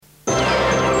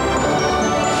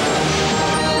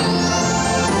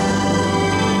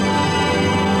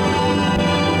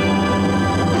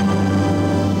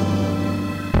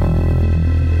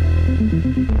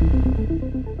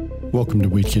welcome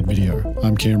to Weird Kid Video.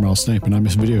 I'm Kieran Ryle Snape and I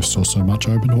miss video stores so much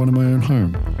I opened one in my own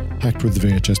home, hacked with the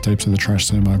VHS tapes of the trash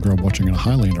cinema I grew up watching at a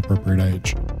highly inappropriate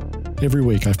age. Every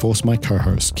week I force my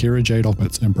co-hosts Kira Jade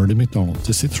Opitz and Brodie McDonald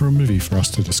to sit through a movie for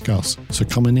us to discuss, so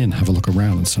come on in, have a look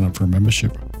around and sign up for a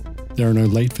membership. There are no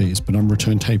late fees, but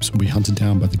unreturned tapes will be hunted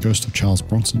down by the ghost of Charles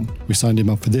Bronson. We signed him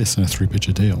up for this in a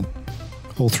 3-picture deal.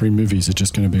 All 3 movies are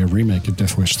just going to be a remake of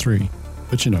Death Wish 3,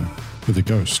 but you know, with a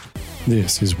ghost.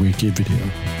 This is Weird Kid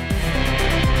Video.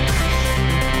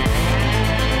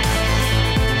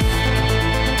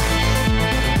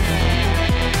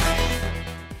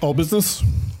 Old business?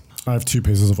 I have 2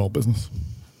 pieces of old business.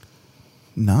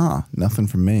 Nah, nothing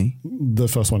from me. The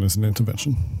first one is an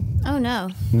intervention. Oh, no.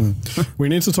 We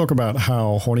need to talk about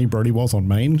how horny Brodie was on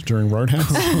Maine during Roadhouse.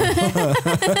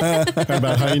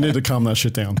 About how you need to calm that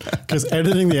shit down. Because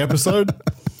editing the episode,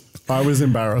 I was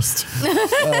embarrassed.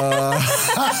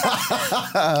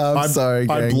 I'm sorry,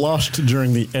 gang. I blushed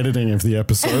during the editing of the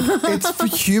episode. It's for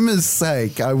humour's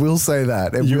sake. I will say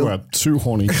that. You are too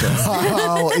horny, sir.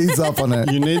 I'll ease up on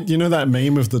it. You know that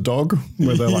meme of the dog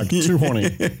where they're like, too horny.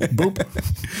 Boop.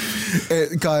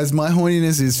 Guys, my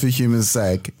horniness is for humour's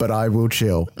sake, but I will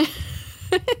chill.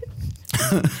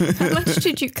 How much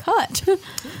did you cut?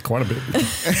 Quite a bit.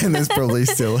 And there's probably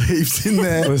still heaps in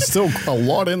there. There's still a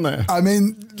lot in there. I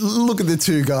mean, look at the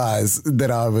 2 guys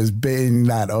that I was beating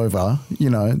that over.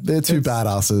 You know, they're 2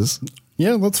 badasses.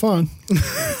 Yeah, that's fine.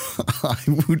 I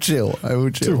will chill.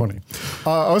 Too horny.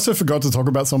 I also forgot to talk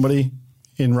about somebody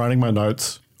in writing my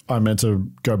notes. I meant to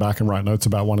go back and write notes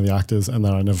about one of the actors and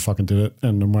then I never fucking did it.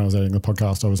 And when I was editing the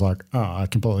podcast, I was like, I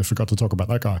completely forgot to talk about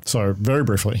that guy. So very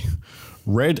briefly,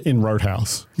 Red in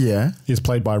Roadhouse is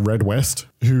played by Red West,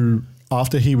 who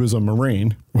after he was a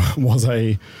Marine was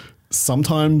a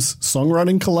sometimes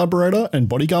songwriting collaborator and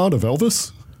bodyguard of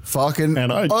Elvis. Fucking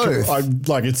and I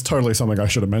like, it's totally something I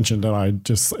should have mentioned and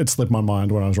it slipped my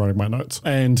mind when I was writing my notes.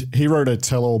 And he wrote a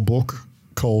tell-all book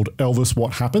called Elvis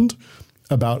What Happened,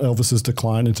 about Elvis's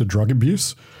decline into drug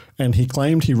abuse. And he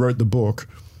claimed he wrote the book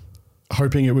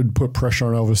hoping it would put pressure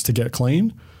on Elvis to get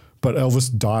clean, but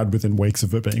Elvis died within weeks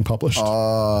of it being published.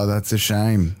 Oh, that's a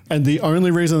shame. And the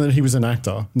only reason that he was an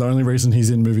actor, the only reason he's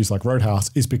in movies like Roadhouse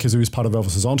is because he was part of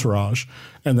Elvis's entourage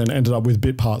and then ended up with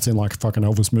bit parts in like fucking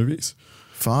Elvis movies.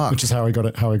 Fuck. Which is how he got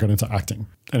into acting.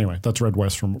 Anyway, that's Red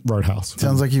West from Roadhouse.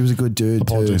 Sounds like he was a good dude.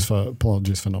 Apologies for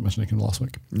not mentioning him last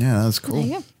week. Yeah, that's cool. There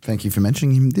you go. Thank you for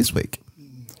mentioning him this week.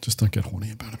 Just don't get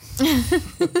horny about him.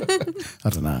 I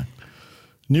don't know.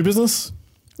 New business?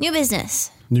 New business.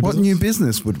 What new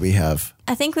business would we have?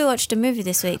 I think we watched a movie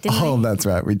this week, didn't we? Oh, that's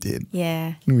right. We did.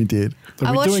 Yeah. We did.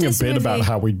 Are we doing a bit about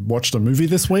how we watched a movie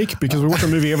this week? Because we watch a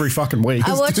movie every fucking week.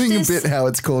 I watched doing a bit how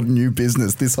it's called new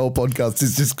business. This whole podcast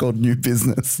is just called new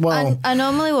business. Well, I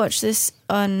normally watch this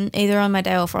either on my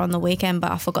day off or on the weekend,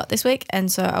 but I forgot this week.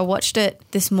 And so I watched it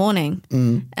this morning.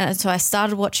 And so I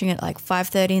started watching it like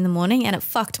 5:30 in the morning and it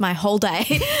fucked my whole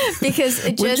day because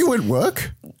it just... Were you at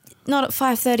work? Not at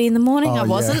 5:30 in the morning. I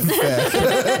wasn't.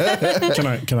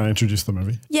 Can I introduce the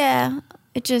movie? Yeah.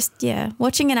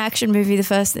 Watching an action movie is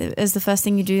the first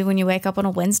thing you do when you wake up on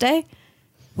a Wednesday.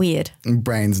 Weird.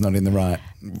 Brain's not in the right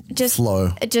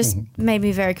flow. It just made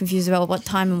me very confused about what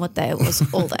time and what day it was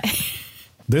all day.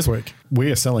 This week,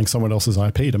 we are selling someone else's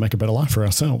IP to make a better life for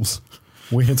ourselves.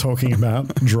 We are talking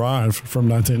about Drive from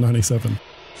 1997.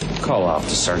 Call off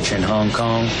the search in Hong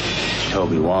Kong.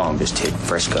 Toby Wong just hit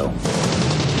Frisco.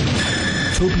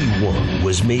 Toby Wong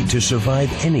was made to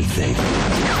survive anything.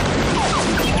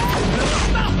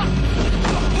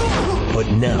 But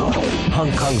now,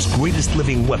 Hong Kong's greatest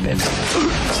living weapon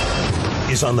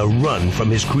is on the run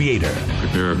from his creator.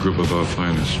 Prepare a group of our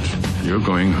finest. You're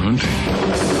going hunting.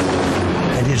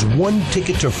 And his one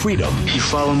ticket to freedom, You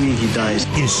follow me, he dies.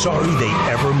 is sorry they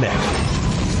ever met.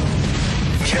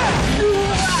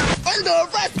 Under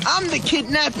arrest! I'm the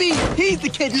kidnappee. He's the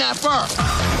kidnapper.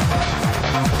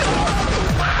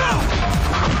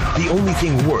 The only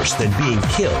thing worse than being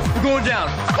killed We're going down.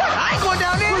 I ain't going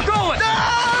down there. We're going.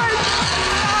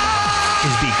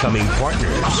 is becoming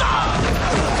partners.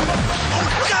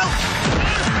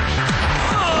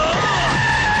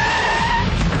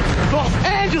 Los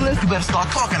Angeles. You better start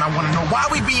talking. I want to know why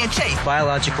we being chased.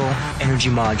 Biological energy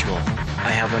module.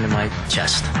 I have one in my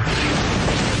chest.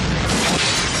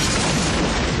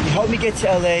 You help me get to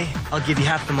LA, I'll give you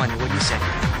half the money. What do you say?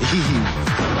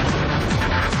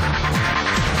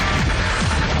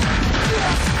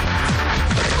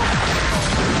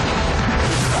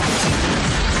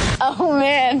 Oh,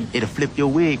 man. It'll flip your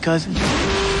wig, cousin.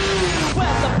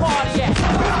 Where's the party at?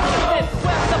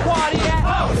 Where's the party at?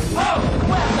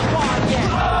 Where's the party at?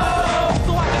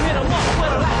 So I can hit 'em up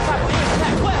with a laptop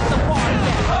impact. Where's the party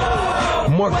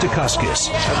Mark Dacascos.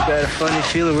 I've got a funny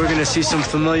feeling we're gonna see some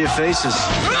familiar faces.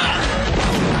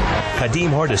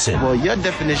 Kadeem Hardison. Well, your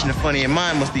definition of funny and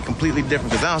mine must be completely different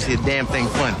because I don't see a damn thing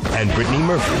funny. And Brittany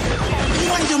Murphy.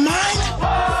 You out of your mind?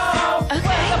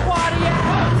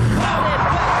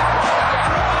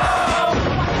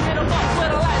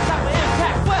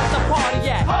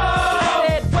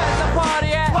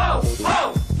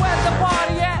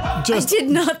 I did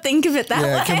not think of it that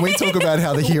way. Can we talk about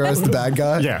how the hero's the bad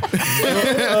guy? Yeah.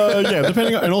 Yeah,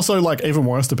 depending on, and also like even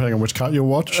worse, depending on which cut you'll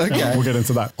watch. Okay. And we'll get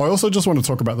into that. I also just want to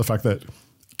talk about the fact that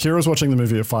Kira's watching the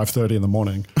movie at 5:30 in the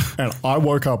morning, and I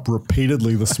woke up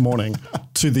repeatedly this morning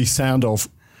to the sound of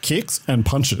kicks and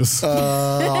punches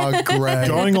Oh, great.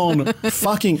 going on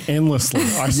fucking endlessly.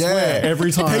 I swear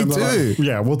every time. They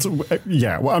do.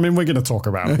 Well, I mean, we're going to talk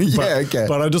about it. But, okay.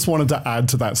 But I just wanted to add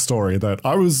to that story that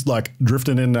I was like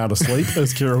drifting in and out of sleep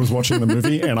as Kira was watching the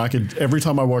movie, and I could, every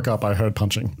time I woke up, I heard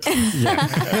punching.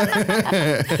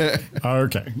 Yeah.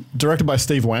 Okay. Directed by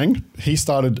Steve Wang. He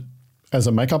started as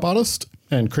a makeup artist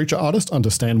and creature artist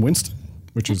under Stan Winston,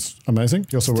 which is amazing.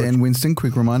 He also Stan Winston,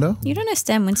 quick reminder. You don't know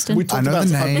Stan Winston? We talked I know about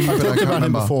the name, I but I talked can't about him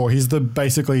remember. before. He's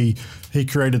he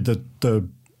created the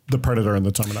Predator and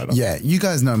the Terminator. Yeah, you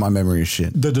guys know my memory is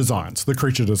shit. The designs, the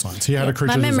creature designs. He had a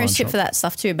creature My memory design is shit shop. for that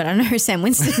stuff too, but I know who Sam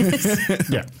Winston is.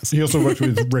 Yeah. He also worked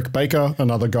with Rick Baker,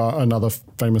 another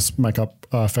famous makeup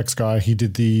effects guy. He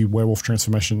did the werewolf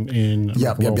transformation in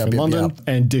Werewolf in London.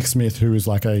 And Dick Smith, who is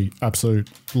like a absolute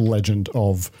legend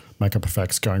of makeup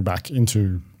effects going back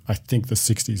into, I think, the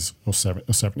 60s or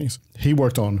 70s. He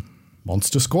worked on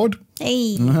Monster Squad.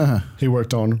 Hey. He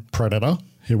worked on Predator.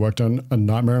 He worked on A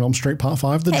Nightmare on Elm Street Part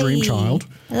 5, The Dream Child.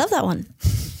 I love that one.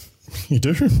 You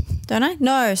do? Don't I?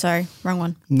 No, sorry. Wrong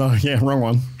one. No, yeah, wrong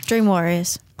one. Dream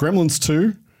Warriors. Gremlins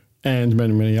 2 and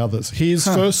many, many others. His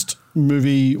first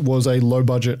movie was a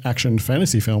low-budget action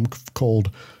fantasy film called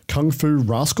Kung Fu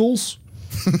Rascals.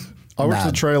 I watched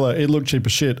the trailer. It looked cheap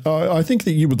as shit. I think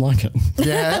that you would like it.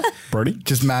 Yeah? Brody?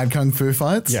 Just mad kung fu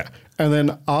fights? Yeah. And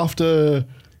then after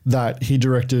that, he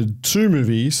directed 2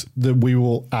 movies that we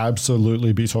will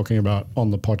absolutely be talking about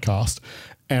on the podcast.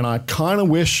 And I kind of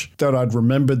wish that I'd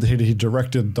remembered that he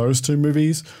directed those 2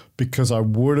 movies because I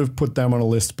would have put them on a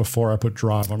list before I put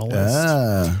Drive on a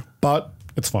list. But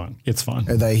it's fine. It's fine.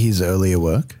 Are they his earlier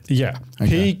work? Yeah.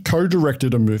 He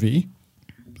co-directed a movie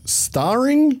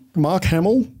starring Mark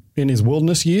Hamill in his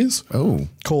wilderness years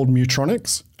called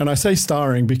Mutronics. And I say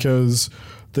starring because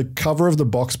the cover of the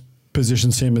box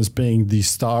positions him as being the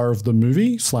star of the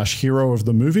movie / hero of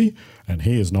the movie, and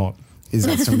he is not. Is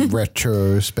that some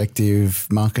retrospective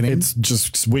marketing? It's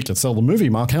just, we could sell the movie.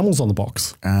 Mark Hamill's on the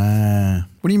box.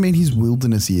 What do you mean his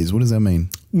wilderness years? What does that mean?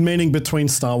 Meaning between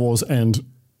Star Wars and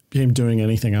him doing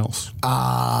anything else.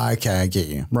 Okay, I get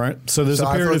you. Right? So there's a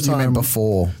I period thought of you time meant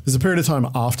before. There's a period of time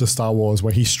after Star Wars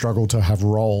where he struggled to have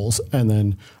roles and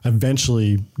then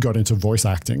eventually got into voice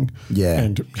acting. Yeah.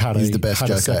 And He's the best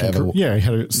Joker ever. Yeah, he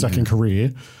had a second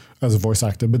career as a voice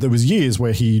actor. But there was years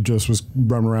where he just was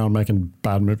running around making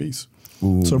bad movies.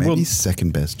 Ooh, So maybe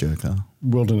second best Joker.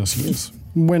 Wilderness years.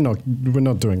 We're not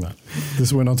doing that.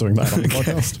 We're not doing that on the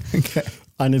podcast. Okay.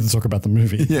 I need to talk about the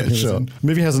movie. Yeah, sure. The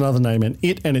movie has another name, and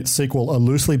it and its sequel are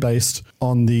loosely based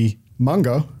on the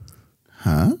manga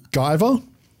Guyver.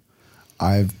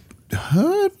 I've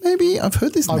heard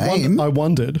this name. I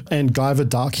wondered. And Guyver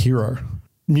Dark Hero.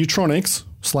 Mutronics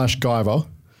 / Guyver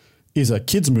is a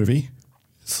kids movie.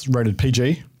 It's rated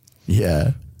PG.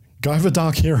 Yeah. Guyver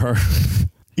Dark Hero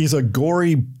is a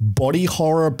gory body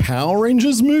horror Power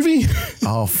Rangers movie.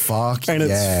 Oh, fuck. And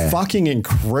it's fucking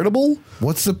incredible.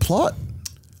 What's the plot?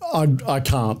 I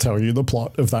can't tell you the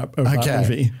plot of that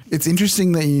movie. It's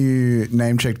interesting that you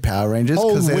name-checked Power Rangers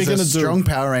because we're there's a gonna strong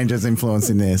Power Rangers influence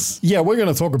in this. Yeah, we're going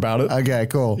to talk about it. Okay,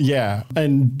 cool. Yeah,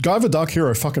 and Guyver Dark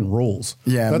Hero fucking rules.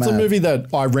 Yeah, That's a mad. movie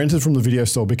that I rented from the video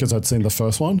store because I'd seen the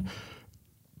first one,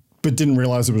 but didn't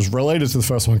realize it was related to the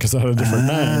first one because it had a different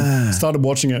name. Started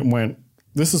watching it and went,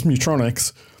 this is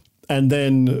Mutronics. And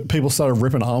then people started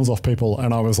ripping arms off people,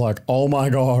 and I was like, oh my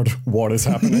God, what is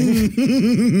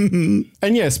happening?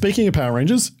 And yeah, speaking of Power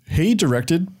Rangers, he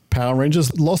directed Power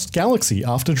Rangers Lost Galaxy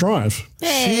after Drive.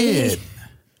 Shit.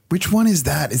 Which one is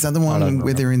that? Is that the one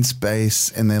where they're in space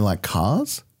and they're like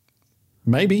cars?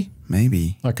 Maybe.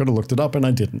 I could have looked it up and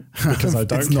I didn't because I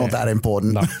don't It's not care. that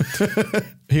important. No.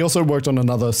 He also worked on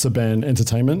another Saban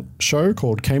Entertainment show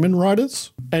called Cayman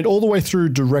Riders. And all the way through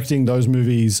directing those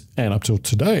movies and up till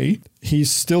today,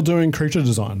 he's still doing creature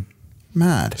design.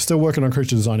 Mad. Still working on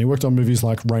creature design. He worked on movies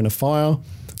like Rain of Fire.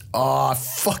 Oh, I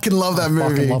fucking love that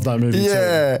movie. Fucking love that movie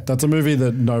Yeah. too. That's a movie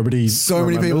that nobody So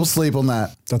many people remembers. sleep on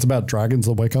that. That's about dragons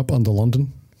that wake up under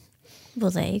London.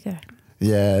 Well, there you go.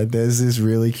 Yeah, there's this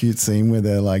really cute scene where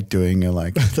they're like doing a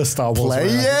like The Star Wars play.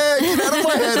 round. Yeah, get out of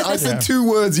my head. I said 2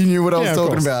 words. You knew what I was of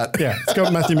talking course. about. Yeah, it's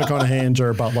got Matthew McConaughey and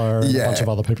Jared Butler and Yeah. a bunch of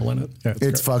other people in it. Yeah, It's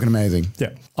great. fucking amazing. Yeah.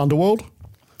 Underworld,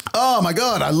 Oh my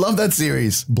God, I love that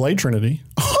series. Blade Trinity,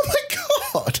 Oh my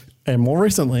God. and more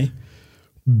recently,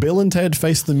 Bill and Ted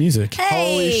Face the Music.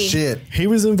 Hey. Holy shit. He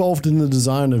was involved in the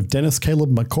design of Dennis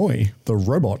Caleb McCoy, the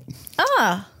robot.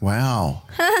 Wow.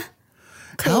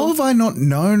 How have I not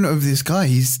known of this guy?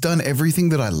 He's done everything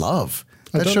that I love.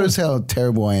 That don't shows how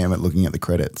terrible I am at looking at the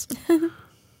credits.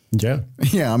 Yeah.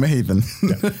 Yeah, I'm a heathen.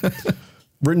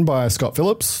 Written by Scott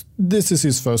Phillips. This is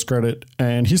his first credit,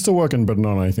 and he's still working, but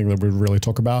not anything that we really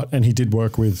talk about. And he did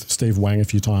work with Steve Wang a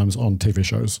few times on TV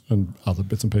shows and other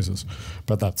bits and pieces.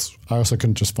 But I also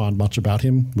couldn't just find much about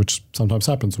him, which sometimes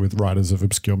happens with writers of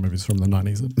obscure movies from the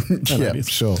 90s and Yeah, 80s.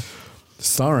 sure.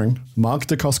 Starring Mark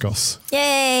Dacascos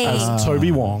Yay. as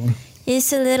Toby Wong,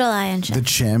 He's a little Iron Chef. The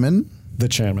chairman. the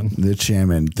chairman. The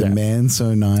chairman. The Yeah. man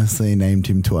so nicely named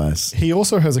him twice. He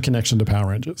also has a connection to Power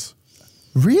Rangers.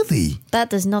 Really? That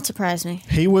does not surprise me.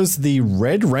 He was the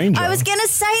Red Ranger. I was going to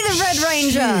say the Red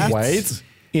Ranger. Wait.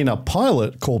 In a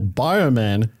pilot called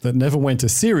Bioman that never went to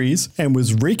series and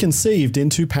was reconceived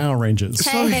into Power Rangers.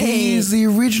 So he is the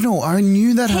original. I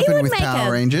knew that He happened would with make Power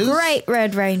a Rangers. great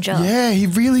Red Ranger. Yeah, he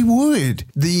really would.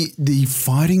 The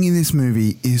fighting in this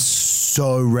movie is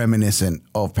so reminiscent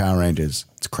of Power Rangers.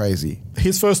 It's crazy.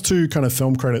 His first 2 kind of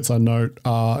film credits I note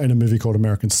are in a movie called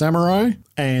American Samurai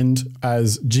and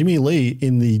as Jimmy Lee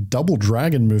in the Double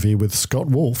Dragon movie with Scott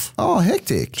Wolf, Oh,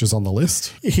 hectic. which is on the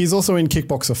list. He's also in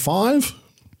Kickboxer 5,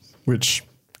 which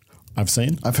I've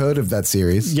seen. I've heard of that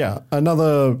series. Yeah,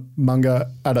 another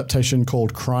manga adaptation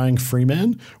called Crying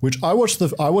Freeman, which I watched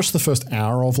the first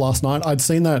hour of last night. I'd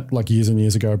seen that like years and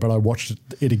years ago, but I watched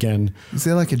it again. Is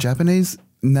there like a Japanese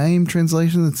name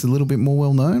translation that's a little bit more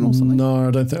well known or something? No,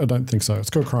 I don't think so. It's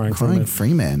called Crying Crying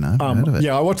Freeman. Freeman. I haven't heard of it.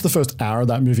 Yeah, I watched the first hour of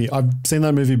that movie. I've seen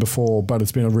that movie before, but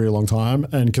it's been a really long time.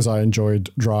 And because I enjoyed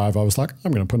Drive, I was like,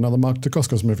 I'm going to put another Mark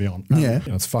Dacascos movie on. And, Yeah.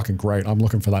 it's fucking great. I'm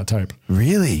looking for that tape.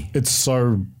 Really? It's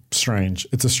so strange.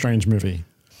 It's a strange movie.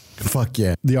 Fuck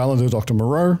yeah. The Island of Dr.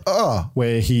 Moreau, Oh.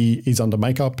 where he's under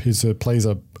makeup. He plays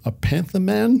a panther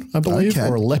man, I believe, Okay.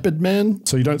 or a leopard man.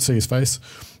 So you don't see his face.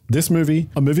 This movie,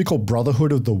 a movie called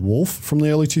Brotherhood of the Wolf from the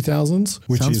early 2000s,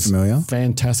 which Sounds is familiar.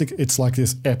 fantastic. It's like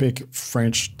this epic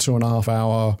French 2.5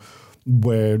 hour.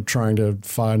 We're trying to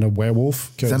find a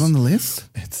werewolf. Is that on the list?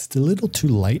 It's a little too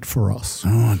late for us.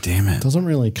 Oh, damn it. Doesn't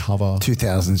really cover.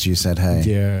 2000s, you said, hey.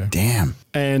 Yeah. Damn.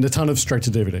 And a ton of straight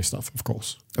to DVD stuff, of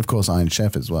course. Of course, Iron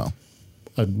Chef as well.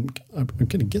 I'm going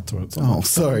to get to it. Oh,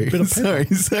 sorry. A bit of Sorry.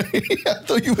 I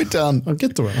thought you were done. I'll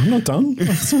get to it. I'm not done.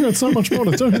 I've still got so much more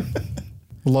to do.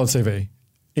 A lot of TV,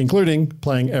 including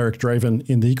playing Eric Draven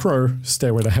in The Crow,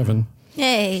 Stairway to Heaven.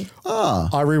 Yay. Ah.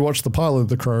 I rewatched the pilot of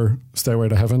The Crow, Stairway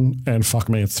to Heaven, and fuck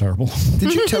me, it's terrible.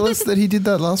 Did you tell us that he did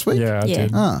that last week? Yeah, I Yeah.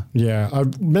 did. Ah. Yeah,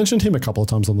 I've mentioned him a couple of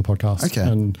times on the podcast. Okay.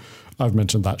 And I've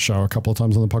mentioned that show a couple of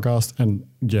times on the podcast. And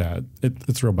yeah,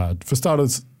 it's real bad. For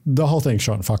starters, the whole thing's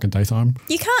shot in fucking daytime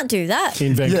You can't do that.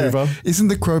 in Vancouver. Yeah. Isn't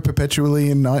the crow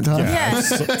perpetually in nighttime? Yeah,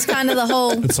 it's kind of the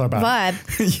whole It's so bad.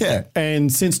 vibe. Yeah.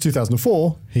 And since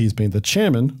 2004, he's been the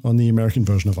chairman on the American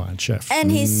version of Iron Chef.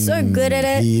 And he's so good at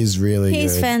it. He is really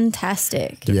He's good.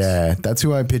 fantastic. Yeah, that's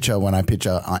who I picture when I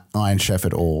picture Iron Chef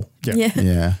at all. Yeah.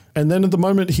 Yeah. And then at the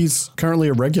moment, he's currently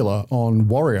a regular on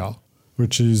Warrior,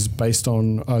 which is based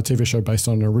on a TV show based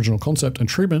on an original concept and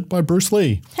treatment by Bruce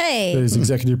Lee. Hey. That is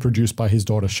executive produced by his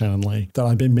daughter, Shannon Lee, that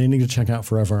I've been meaning to check out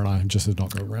forever and I just did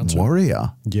not go around to.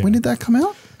 Warrior. Yeah. When did that come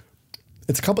out?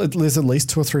 There's at least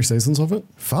 2 or 3 seasons of it.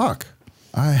 Fuck.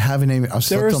 I haven't even. I've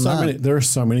slept on that. There are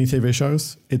so many TV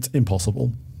shows. It's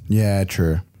impossible. Yeah,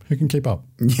 true. Who can keep up?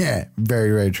 Yeah,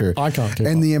 very, very true. I can't keep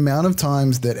And up. the amount of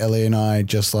times that Ellie and I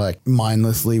just like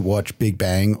mindlessly watch Big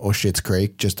Bang or Schitt's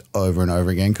Creek just over and over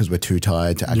again because we're too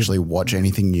tired to actually watch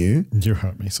anything new. You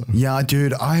hurt me so. Yeah,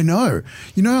 dude, I know.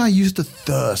 You know, I used to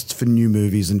thirst for new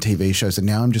movies and TV shows, and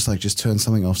now I'm just like, just turn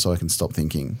something off so I can stop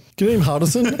thinking. Kadeem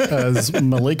Hardison as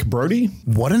Malik Brody.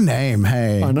 What a name,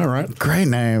 hey. I know, right? Great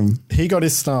name. He got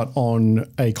his start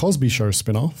on a Cosby Show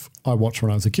spin-off I watched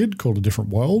when I was a kid called A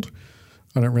Different World.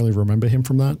 I don't really remember him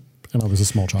from that, and I was a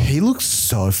small child. He looks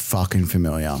so fucking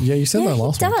familiar. Yeah, you said Yeah, that he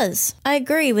last week. does. I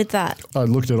agree with that. I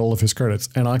looked at all of his credits,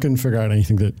 and I couldn't figure out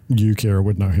anything that you, Kira,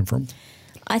 would know him from.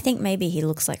 I think maybe he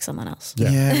looks like someone else.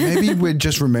 Yeah, maybe we're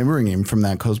just remembering him from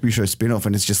that Cosby Show spin-off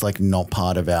and it's just like not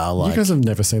part of our like... You guys have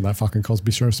never seen that fucking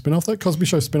Cosby Show spin-off. That Cosby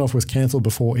Show spin-off was cancelled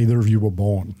before either of you were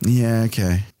born. Yeah,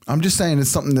 okay. I'm just saying it's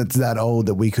something that's that old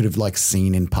that we could have like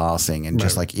seen in passing and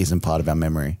just like isn't part of our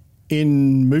memory.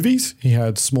 In movies, he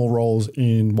had small roles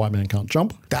in White Man Can't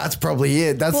Jump. That's probably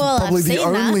it. That's Well, probably I've the seen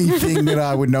only that. thing that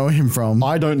I would know him from.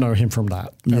 I don't know him from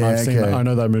that. And Yeah, I've seen okay. that. I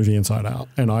know that movie inside out,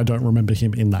 and I don't remember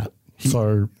him in that.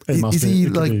 So it must Is be. he it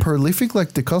could like be- prolific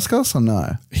like Dacascos or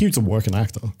no? He was a working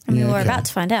actor. I mean, Yeah, we're okay. about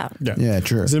to find out. Yeah,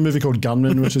 true. He's in a movie called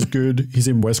Gunman, which is good. He's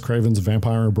in Wes Craven's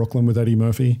Vampire in Brooklyn with Eddie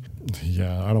Murphy.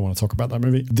 Yeah, I don't want to talk about that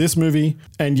movie. This movie,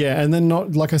 and then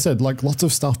not, like I said, like lots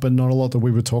of stuff, but not a lot that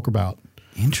we would talk about.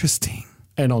 Interesting.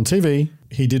 And on TV,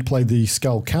 he did play the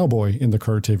Skull Cowboy in the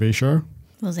Crow TV show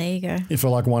Well, there you go. for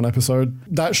like one episode.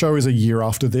 That show is a year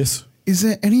after this. Is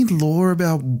there any lore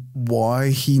about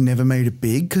why he never made it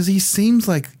big? Because he seems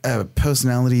like a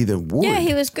personality that would. Yeah,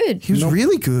 he was good. He was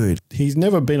really good. He's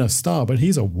never been a star, but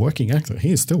he's a working actor.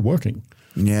 He is still working.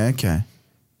 Yeah, okay.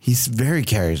 He's very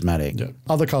charismatic. Yeah.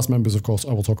 Other cast members, of course,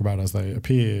 I will talk about as they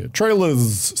appear.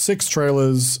 Trailers, 6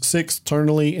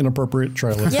 tonally inappropriate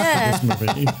trailers Yeah. for this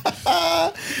movie.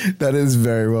 That is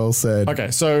very well said. Okay,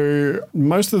 so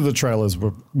most of the trailers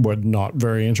were not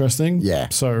very interesting. Yeah.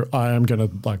 So I am going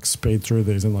to like speed through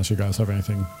these unless you guys have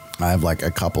anything. I have like a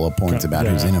couple of points Okay, about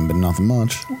who's yeah. in him, but nothing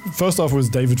much. First off was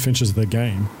David Fincher's The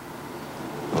Game.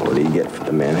 What do you get for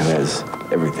the man who has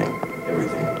everything?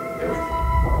 Everything.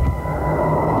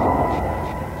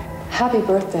 Happy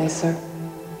birthday, sir.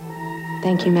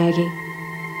 Thank you, Maggie.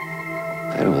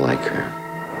 I don't like her.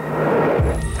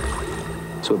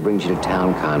 So what brings you to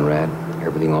town, Conrad?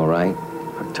 Everything all right?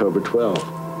 October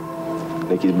 12th.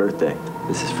 Nikki's birthday.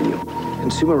 This is for you.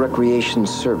 Consumer Recreation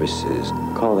Services.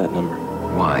 Call that number.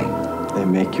 Why? They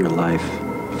make your life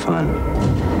fun.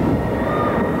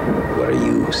 What are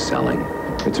you selling?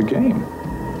 It's a game.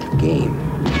 Game.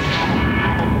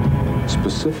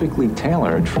 Specifically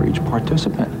tailored for each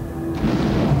participant.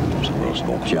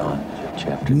 John,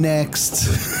 chapter. Next.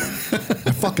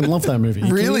 I fucking love that movie.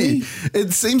 Really?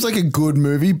 It seems like a good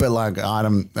movie, but like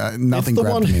nothing It's the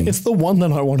grabbed one. me. It's the one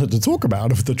that I wanted to talk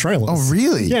about of the trailers. Oh,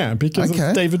 really? Yeah, because Okay.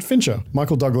 it's David Fincher,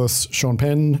 Michael Douglas, Sean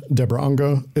Penn, Deborah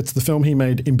Unger. It's the film he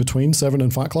made in between Seven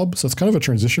and Fight Club, so it's kind of a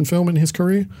transition film in his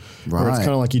career. Where it's Right.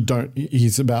 kind of like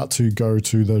he's about to go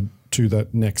to the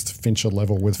next Fincher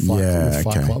level with Fight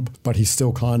okay. Club, but he's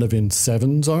still kind of in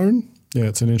Seven zone. Yeah,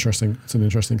 it's an interesting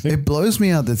thing. It blows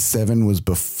me out that 7 was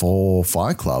before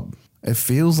Fight Club. It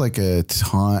feels like a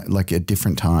time, like a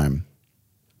different time.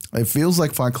 It feels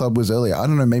like Fight Club was earlier. I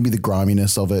don't know, maybe the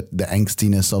griminess of it, the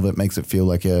angstiness of it makes it feel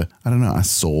like I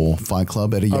saw Fight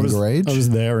Club at a younger age. I was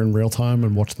there in real time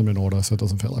and watched them in order, so it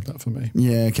doesn't feel like that for me.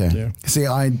 Yeah, okay. Yeah. See,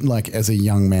 I like as a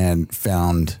young man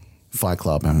found Fight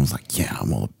Club and was like, yeah,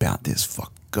 I'm all about this.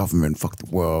 Fuck government, fuck the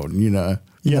world, you know.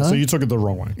 Yeah, No? so you took it the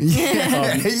wrong way.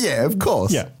 Yeah, of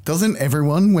course. Yeah. Doesn't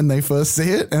everyone, when they first see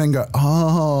it and then go,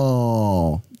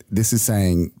 oh, this is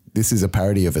saying this is a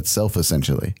parody of itself,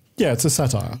 essentially. Yeah, it's a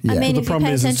satire. Yeah. I mean, But if you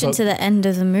pay attention to the end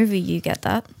of the movie, you get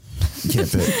that. Yeah,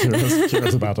 but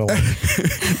Kira's about to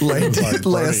lay a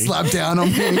Brody. slap down on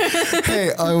me.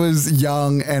 Hey, I was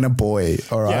young and a boy,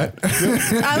 all right?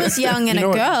 I was young and You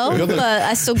know a what? girl, but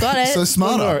I still got it. So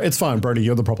smarter. No, it's fine, Brody.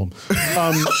 You're the problem.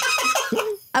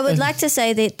 I would like to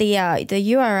say that the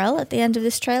URL at the end of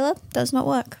this trailer does not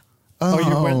work. Oh,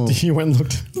 you went and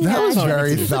looked. That was I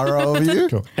very did. thorough of you.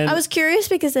 Cool. And I was curious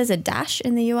because there's a dash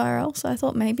in the URL, so I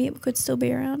thought maybe it could still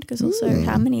be around. Because also,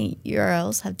 how many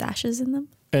URLs have dashes in them?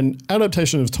 an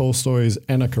adaptation of Tolstoy's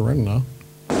Anna Karenina.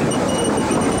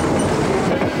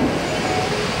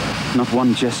 Not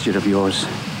one gesture of yours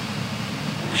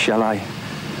shall I,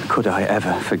 could I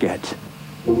ever forget.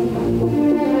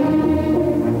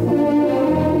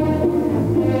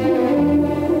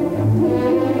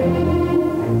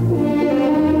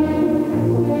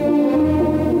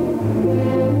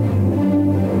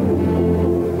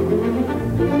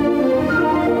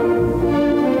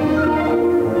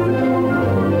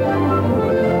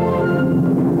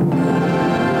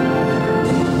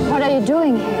 What are you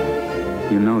doing here?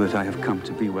 You know that I have come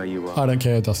to be where you are. I don't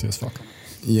care, dusty as fuck.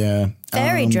 Yeah.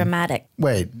 Very dramatic.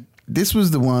 Wait, this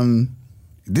was the one.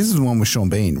 This is the one with Sean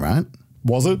Bean, right?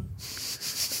 Was it?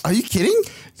 Are you kidding?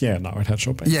 Yeah, no, it had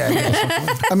Sean Bean.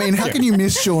 Yeah. I mean, how can you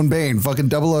miss Sean Bean? Fucking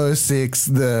 006,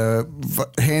 the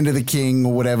Hand of the King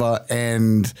or whatever,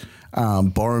 and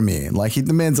Boromir. Like,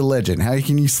 the man's a legend. How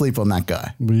can you sleep on that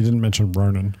guy? But you didn't mention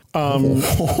Ronan.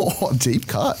 Deep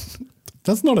cut.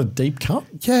 That's not a deep cut.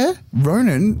 Yeah.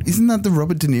 Ronan, isn't that the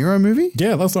Robert De Niro movie?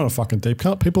 Yeah, that's not a fucking deep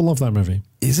cut. People love that movie.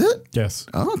 Is it? Yes.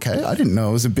 Oh, okay. I didn't know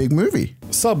it was a big movie.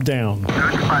 Sub down.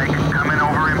 Spike, coming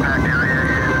over impact area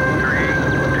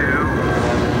in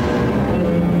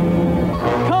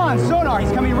 3, 2. Come on, sonar,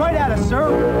 he's coming right at us, sir.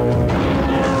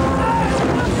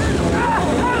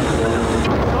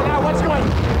 Sonar, what's going?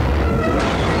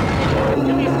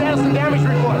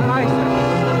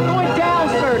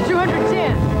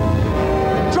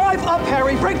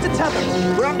 minutes,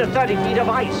 Heather. We're under 30 feet of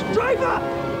ice.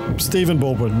 Driver! Stephen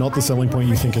Baldwin, not the selling point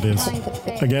you think it is.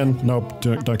 Again, nope,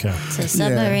 don't care. It's a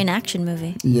submarine action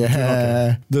movie. Yeah.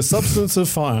 Okay. The Substance of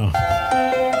Fire.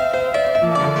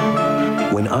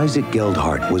 When Isaac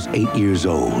Geldhart was 8 years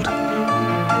old,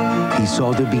 he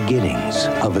saw the beginnings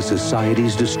of a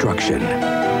society's destruction,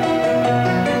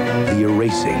 the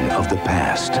erasing of the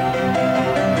past.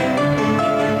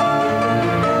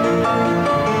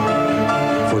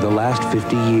 For the last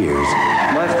 50 years,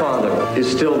 my father is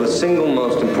still the single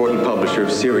most important publisher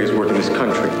of serious work in this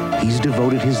country. he's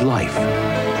devoted his life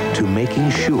to making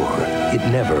sure it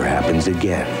never happens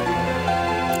again.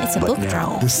 It's a book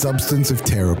drama. The Substance of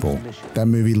Terrible. That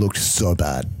movie looked so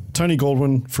bad. Tony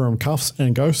Goldwyn from Cuffs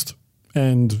and Ghost,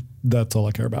 and that's all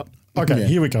I care about. Okay,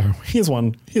 Here we go. Here's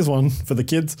one for the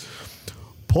kids.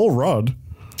 Paul Rudd.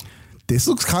 This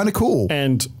looks kind of cool.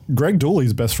 And Greg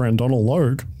Dooley's best friend, Donald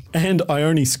Logue, and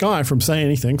Ione Skye from Say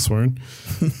Anything, Swoon,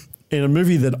 in a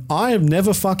movie that I have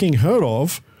never fucking heard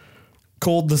of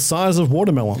called The Size of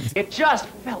Watermelon. It just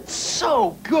felt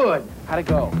so good. How'd it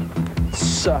go?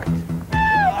 Sucked.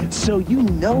 So you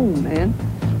know, man,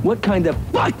 what kind of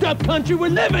fucked up country we're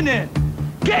living in.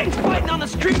 Gangs fighting on the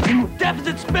street,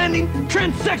 deficit spending,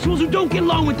 transsexuals who don't get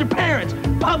along with their parents,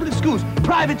 public schools,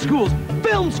 private schools,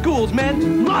 film schools,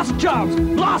 man, lost jobs,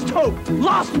 lost hope,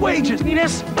 lost wages.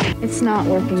 Venus? It's not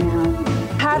working out.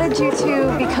 How did you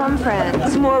two become friends?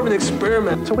 It's more of an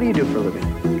experiment. So what do you do for a living?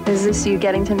 Is this you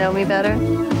getting to know me better?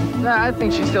 Nah, I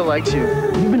think she still likes you.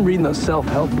 You've been reading those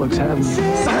self-help books, haven't you?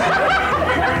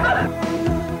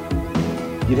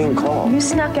 You didn't call. You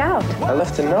snuck out. I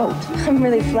left a note. I'm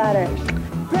really flattered.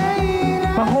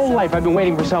 My whole life I've been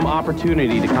waiting for some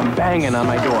opportunity to come banging on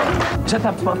my door. Is that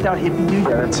buffed out hippie dude?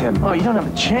 Yeah, that's him. Oh, you don't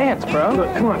have a chance, bro.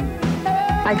 Look, come on.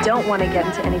 I don't want to get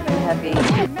into anything heavy.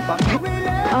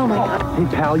 Oh my God. Hey,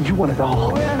 pal, you want it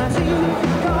all.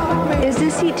 Is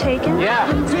this seat taken?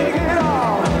 Yeah.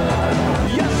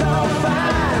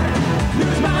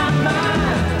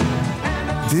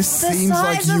 This seems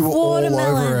like you were all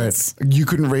over it. You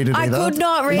couldn't read it either? I could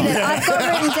not read it. I've got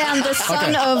written down the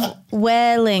son of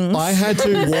Werelings. I had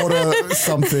to water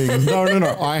something. No.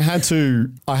 I had to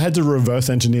reverse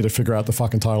engineer to figure out the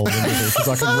fucking title of the movie because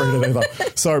I couldn't read it either.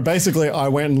 So basically, I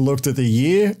went and looked at the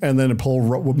year and then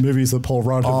movies that Paul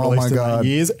Rudd had released in that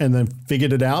years, and then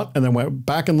figured it out, and then went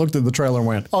back and looked at the trailer and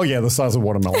went, "Oh yeah, The Size of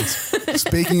Watermelons."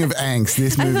 Speaking of angst,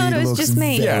 this movie looks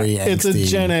very angsty. It's a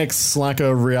Gen X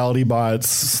a reality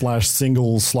bites /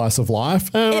 single slice of life,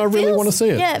 and I really want to see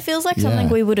it. Yeah, it feels like something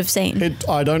we would have seen.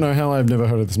 I don't know how I've never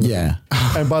heard of this movie. Yeah.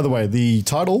 And by the way, the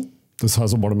title, The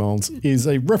Size of Watermelons, is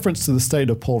a reference to the state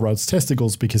of Paul Rudd's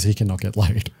testicles because he cannot get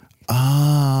laid.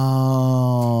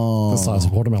 Oh. The Size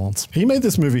of Watermelons. He made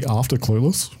this movie after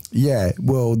Clueless. Yeah,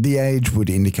 well, the age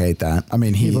would indicate that. I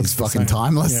mean, he looks fucking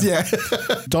timeless. Yeah.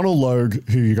 Donald Logue,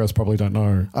 who you guys probably don't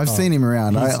know. I've seen him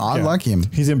around. I like him.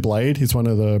 He's in Blade. He's one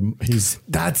of the...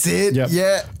 That's it. Yep.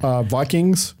 Yeah.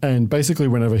 Vikings. And basically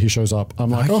whenever he shows up, I'm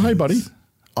like, oh, hey, buddy.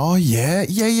 Oh, yeah.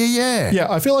 Yeah,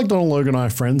 I feel like Donald Logue and I are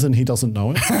friends and he doesn't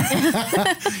know it.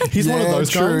 He's one of those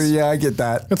guys. Yeah, I get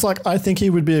that. It's like, I think he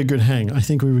would be a good hang. I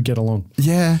think we would get along.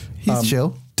 Yeah, he's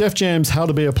chill. Def Jam's How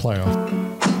to Be a Player.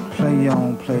 Play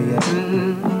on, player.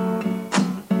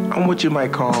 I'm what you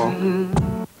might call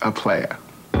a player.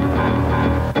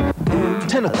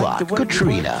 10 o'clock,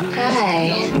 Katrina.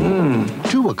 Hi.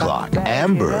 2 o'clock,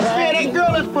 Amber. Man, that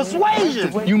girl is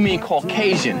persuasion. You mean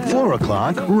Caucasian. 4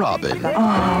 o'clock, Robin.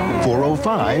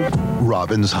 4:05,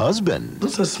 Robin's husband.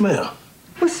 What's that smell?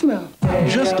 What smell?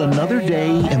 Just another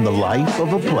day in the life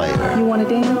of a player. You want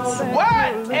to dance?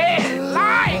 What is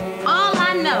life? All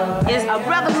I know is a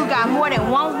brother who got more than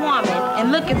one woman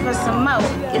and looking for some more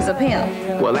is a pimp.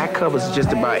 Well, that covers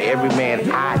just about every man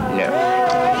I know.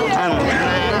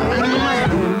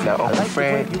 Now, Uncle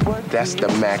Fred, that's the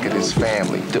Mac of this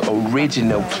family, the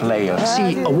original player.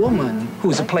 See, a woman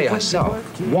who's a player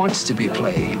herself wants to be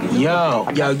played. Yo.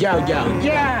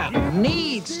 Yeah,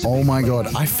 needs. Oh my God.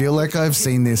 I feel like I've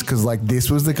seen this because this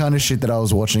was the kind of shit that I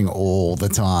was watching all the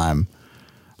time.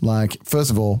 First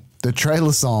of all, the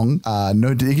trailer song,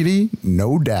 No Diggity,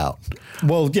 No Doubt.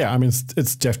 Well, yeah, I mean,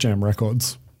 it's Def Jam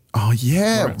Records. Oh,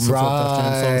 yeah, right. So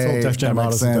it's all Def Jam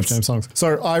artists and Def Jam songs.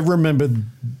 So I remembered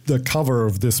the cover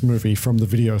of this movie from the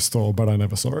video store, but I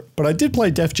never saw it. But I did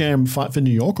play Def Jam Fight for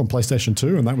New York on PlayStation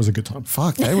 2, and that was a good time.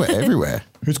 Fuck, they were everywhere.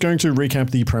 Who's going to recap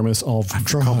the premise of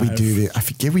Drive? We do this. I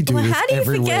forget we do this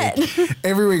every week.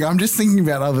 Every week. I'm just thinking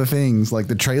about other things, like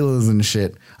the trailers and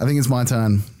shit. I think it's my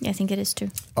turn. Yeah, I think it is too.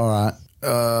 All right.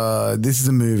 This is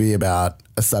a movie about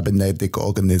a cybernetic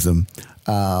organism.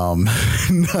 No,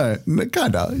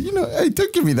 kind of. Hey,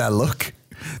 don't give me that look.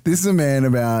 This is a man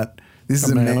about. This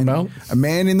is a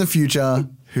man in the future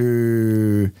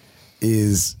who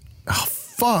is. Oh,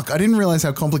 fuck! I didn't realize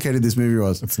how complicated this movie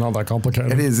was. It's not that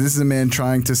complicated. It is. This is a man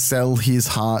trying to sell his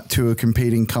heart to a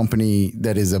competing company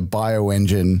that is a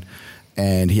bioengine,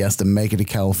 and he has to make it to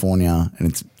California, and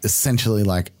it's essentially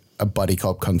like a buddy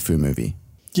cop kung fu movie.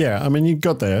 Yeah, I mean, you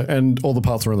got there, and all the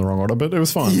parts were in the wrong order, but it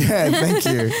was fine. Yeah, thank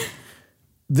you.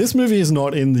 This movie is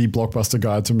not in the Blockbuster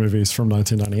Guide to Movies from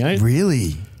 1998.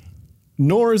 Really?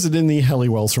 Nor is it in the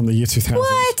Helliwells from the year 2000.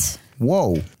 What?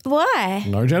 Whoa. Why?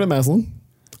 No Janet Maslin.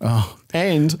 Oh.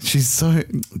 And she's so...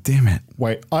 Damn it.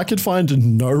 Wait, I could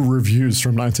find no reviews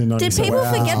from 1997. Did people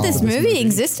forget this movie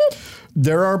existed?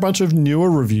 There are a bunch of newer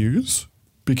reviews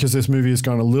because this movie has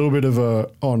gone a little bit of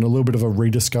a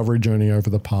rediscovery journey over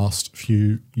the past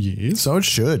few years. So it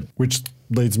should. Which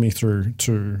leads me through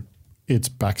to its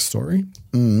backstory,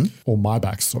 or my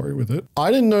backstory with it.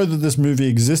 I didn't know that this movie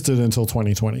existed until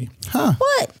 2020. Huh.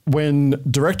 What? When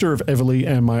director of Everly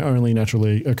and My Only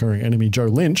Naturally Occurring Enemy, Joe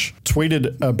Lynch,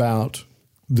 tweeted about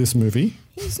this movie.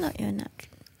 He's not your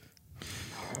natural.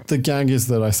 The gag is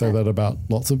that I say that about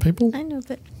lots of people. I know,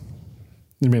 but...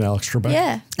 You mean Alex Trebek?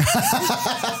 Yeah.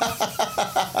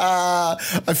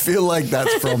 I feel like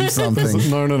that's from something.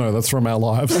 No, that's from our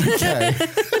lives. Okay.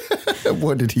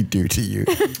 What did he do to you?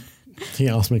 He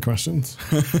asked me questions.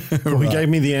 Well, he gave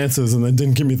me the answers and then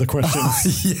didn't give me the questions. Oh,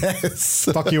 yes.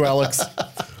 Fuck you, Alex.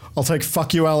 I'll take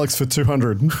fuck you, Alex, for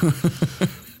 200.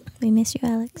 We miss you,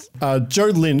 Alex. Joe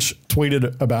Lynch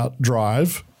tweeted about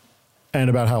Drive and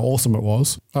about how awesome it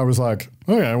was. I was like,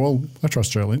 okay, well, I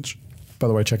trust Joe Lynch. By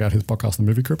the way, check out his podcast, The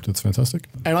Movie Crypt. It's fantastic.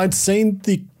 And I'd seen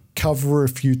the cover a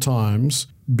few times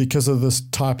because of this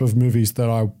type of movies that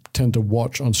I tend to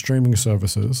watch on streaming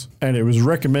services, and it was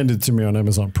recommended to me on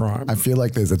Amazon Prime. I feel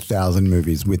like there's 1,000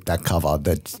 movies with that cover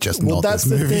that's just not that's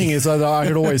this movie. The thing is that I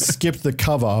had always skipped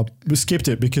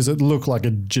it because it looked like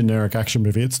a generic action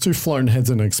movie. It's two floating heads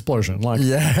and an explosion. Like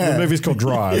the movie's called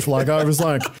Drive. Like I was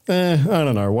like, I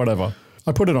don't know, whatever.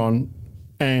 I put it on,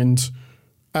 and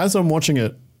as I'm watching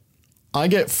it, I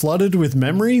get flooded with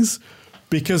memories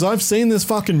because I've seen this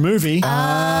fucking movie.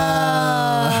 I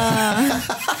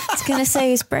was going to say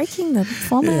he's breaking the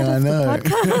format of the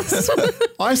podcast.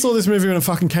 I saw this movie when it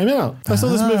fucking came out. I saw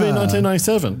this movie in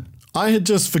 1997. I had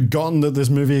just forgotten that this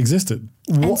movie existed.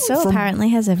 And apparently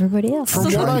has everybody else.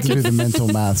 I'm trying to do the mental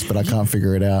maths, but I can't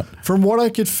figure it out. From what I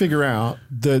could figure out,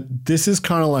 that this is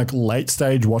kind of like late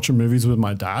stage watching movies with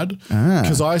my dad.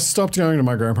 Because I stopped going to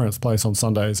my grandparents' place on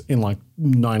Sundays in like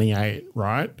 98,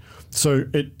 right? So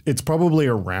it's probably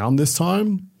around this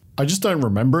time. I just don't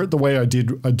remember it the way I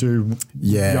do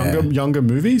younger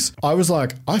movies. I was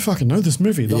like, I fucking know this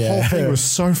movie. The whole thing was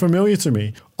so familiar to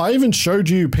me. I even showed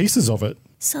you pieces of it.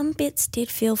 Some bits did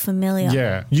feel familiar.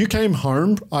 Yeah. You came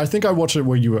home. I think I watched it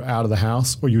where you were out of the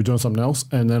house or you were doing something else.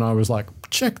 And then I was like,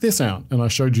 check this out. And I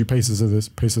showed you pieces of this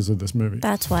movie.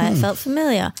 That's why it felt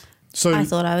familiar. So I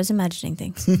thought I was imagining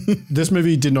things. This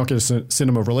movie did not get a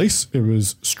cinema release. It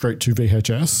was straight to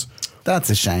VHS.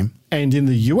 That's a shame. And in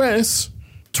the US,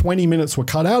 20 minutes were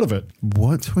cut out of it.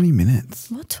 What 20 minutes?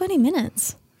 What 20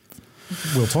 minutes?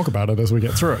 We'll talk about it as we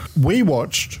get through it. We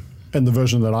watched, and the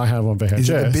version that I have on VHS. Is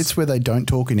it the bits where they don't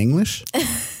talk in English?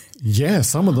 Yeah,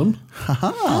 some of them.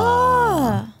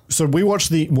 So we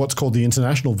watched what's called the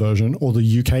international version or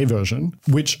the UK version,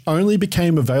 which only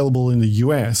became available in the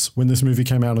US when this movie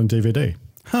came out on DVD.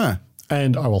 Huh.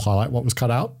 And I will highlight what was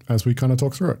cut out as we kind of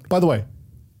talk through it. By the way,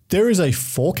 there is a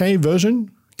 4K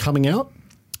version coming out.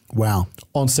 Wow.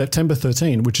 On September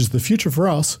 13, which is the future for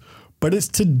us. But it's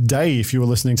today if you were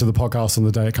listening to the podcast on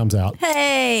the day it comes out.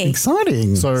 Hey.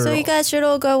 Exciting. So you guys should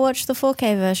all go watch the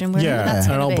 4K version. Yeah,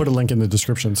 and I'll put a link in the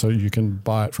description so you can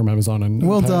buy it from Amazon and pay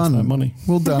us that money.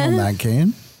 Well done on that,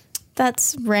 Ken.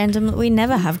 That's random. We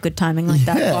never have good timing like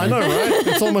that. Yeah. I know, right?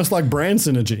 It's almost like brand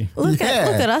synergy. Look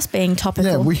at us being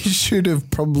topical. Yeah, we should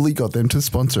have probably got them to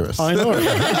sponsor us. I know.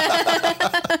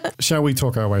 Shall we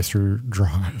talk our way through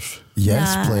Drive?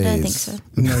 Yes, please. I don't think so.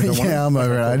 No, I'm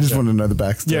over it. I just want to know the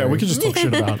backstory. Yeah, we could just talk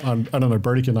shit about, I don't know,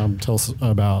 Brody can tell us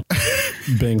about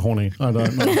being horny. I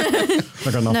don't know. I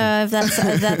got nothing. No, if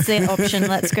that's the option,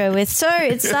 let's go with. So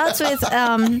it starts with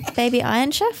Baby Iron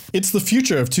Chef. It's the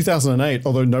future of 2008,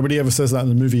 although nobody ever says that in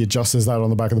the movie. It just says that on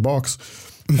the back of the box.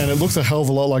 And it looks a hell of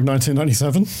a lot like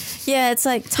 1997. Yeah, it's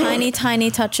like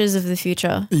tiny touches of the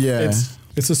future. Yeah.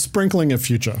 It's a sprinkling of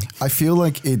future. I feel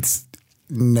like it's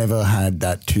never had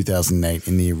that 2008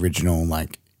 in the original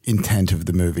intent of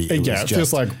the movie. It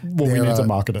feels like, we need to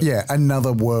market it. Yeah,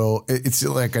 another world. It's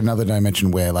like another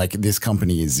dimension where this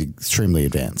company is extremely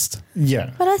advanced.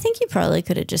 Yeah. But I think you probably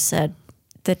could have just said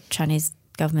the Chinese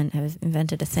government have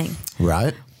invented a thing.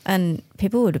 Right. And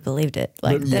people would have believed it.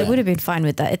 Like, they would have been fine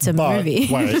with that. It's a movie.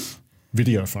 Wait,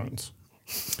 video phones.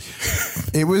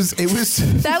 It was.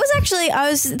 That was actually, I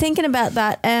was thinking about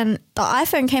that, and the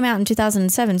iPhone came out in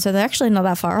 2007, so they're actually not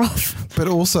that far off. But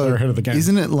also, they're ahead of the game.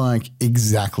 Isn't it like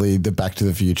exactly the Back to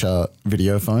the Future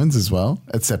video phones as well,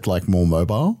 except like more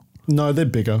mobile? No, they're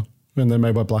bigger, and they're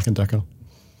made by Black & Decker.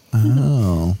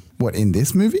 Oh. What, in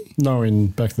this movie? No, in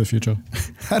Back to the Future.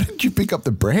 How did you pick up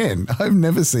the brand? I've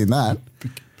never seen that.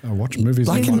 I watch movies.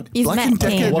 Black &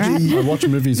 Decker. I watch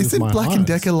movies. Isn't Black &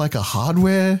 Decker like a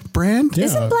hardware brand? Yeah.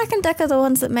 Isn't Black & Decker the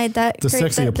ones that made that The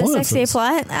sexy appliances. The sexy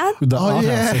appliance ad? The art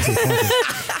house sexy appliances.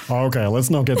 Okay, let's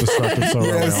not get distracted so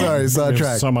early on. Sorry, sidetrack.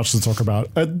 There's so much to talk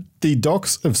about. At the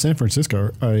docks of San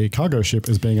Francisco, a cargo ship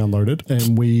is being unloaded,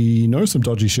 and we know some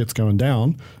dodgy shit's going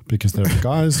down because there are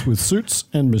guys with suits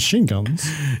and machine guns.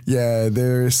 Yeah,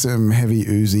 there's some heavy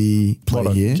Uzi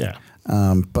play here. Yeah.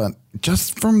 But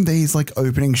just from these like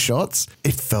opening shots,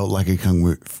 it felt like a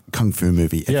kung fu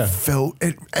movie. It felt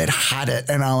it had it,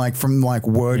 and I like from like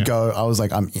word go, I was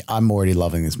like, I'm already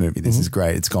loving this movie. This is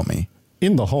great. It's got me.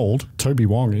 In the hold, Toby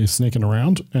Wong is sneaking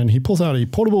around, and he pulls out a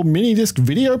portable mini disc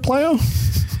video player.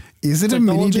 Is it Technology?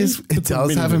 a mini disc? It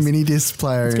does have a mini disc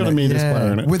player. It's got a mini disc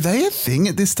player in it. Were they a thing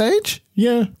at this stage?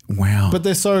 Yeah. Wow. But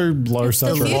they're so low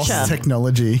saturation. Lost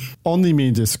technology. On the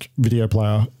mini disc video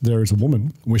player, there is a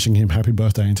woman wishing him happy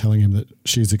birthday and telling him that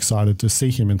she's excited to see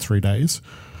him in 3 days,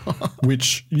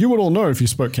 which you would all know if you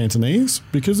spoke Cantonese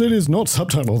because it is not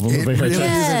subtitled on the VHS. Really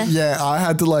isn't. Yeah, I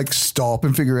had to like stop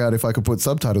and figure out if I could put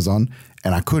subtitles on,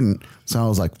 and I couldn't. So I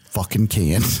was like, fucking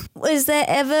Kian. Is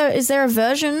there a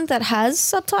version that has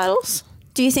subtitles?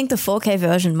 Do you think the 4K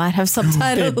version might have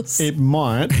subtitles? It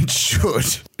might. It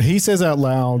should. He says out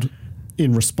loud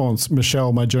in response,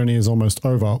 Michelle, my journey is almost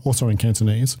over, also in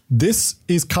Cantonese. This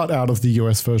is cut out of the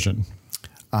US version.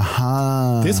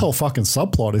 Aha. This whole fucking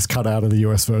subplot is cut out of the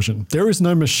US version. There is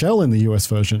no Michelle in the US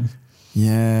version.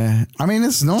 Yeah. I mean,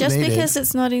 it's not Just needed. because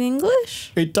it's not in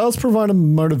English? It does provide a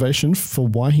motivation for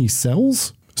why he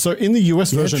sells. So in the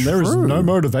US version, there is no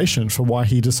motivation for why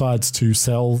he decides to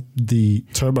sell the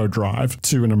turbo drive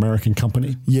to an American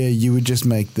company. Yeah, you would just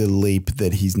make the leap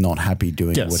that he's not happy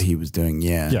doing Yes. what he was doing.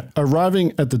 Yeah. Yeah.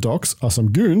 Arriving at the docks are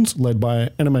some goons led by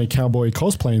anime cowboy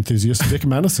cosplay enthusiast Vic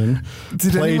Madison,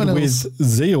 played anyone with else-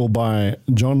 zeal by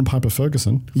John Piper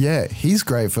Ferguson. Yeah, he's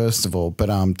great, first of all. But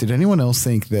did anyone else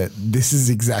think that this is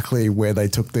exactly where they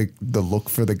took the look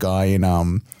for the guy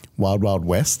in Wild Wild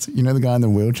West? You know, the guy in the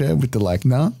wheelchair with the like,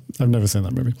 nah? I've never seen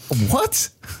that movie. What?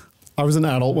 I was an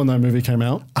adult when that movie came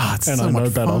out, It's and so I know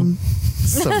much better. fun.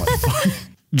 So much fun.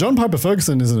 John Piper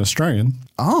Ferguson is an Australian.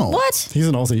 Oh. What? He's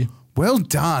an Aussie. Well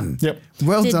done. Yep.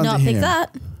 Well Did done not to pick him.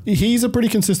 that. He's a pretty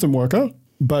consistent worker,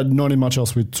 but not in much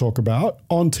else we'd talk about.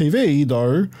 On TV,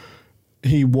 though,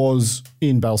 he was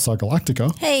in Battlestar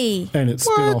Galactica. Hey. And its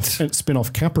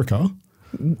spin-off Caprica.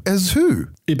 As who?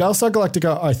 In Battlestar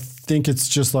Galactica, I think it's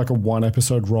just like a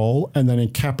 1-episode role. And then in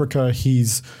Caprica,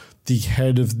 he's the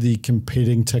head of the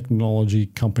competing technology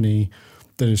company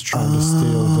that is trying to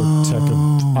steal the tech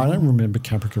of... I don't remember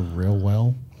Caprica real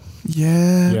well.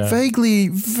 Yeah. Vaguely,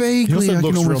 He also I can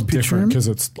looks real almost picture different him. because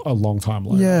it's a long time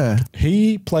later. Yeah.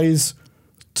 He plays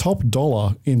top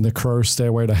dollar in The Crow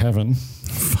Stairway to Heaven.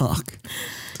 Fuck.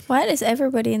 Why does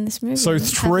everybody in this movie So have a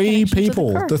 3 connection to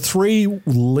people, Crow? the 3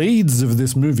 leads of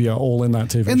this movie are all in that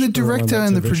TV show. And the director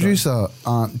and the producer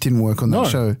didn't work on that No.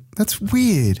 show. That's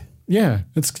weird. Yeah,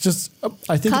 it's just,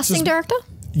 I think Casting it's just, director?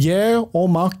 Yeah, or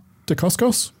Mark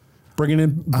Dacascos, bringing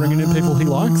in people he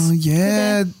likes.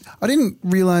 Yeah. I didn't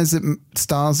realize that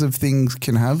stars of things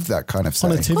can have that kind of say.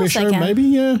 On a TV show, maybe,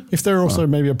 yeah. If they're also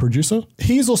maybe a producer.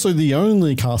 He's also the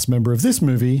only cast member of this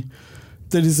movie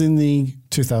that is in the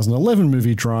 2011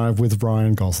 movie Drive with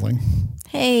Ryan Gosling.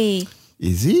 Hey.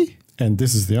 Is he? And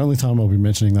this is the only time I'll be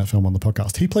mentioning that film on the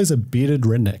podcast. He plays a bearded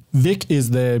redneck. Vic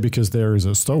is there because there is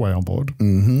a stowaway on board.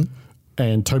 Mm-hmm.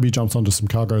 And Toby jumps onto some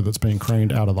cargo that's being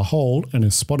craned out of the hold and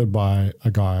is spotted by a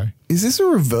guy. Is this a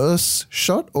reverse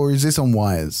shot or is this on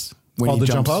wires? When he the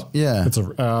jumps? jump up? Yeah. It's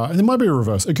it might be a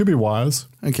reverse. It could be wires.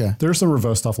 Okay. There is some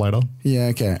reverse stuff later. Yeah,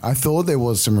 okay. I thought there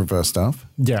was some reverse stuff.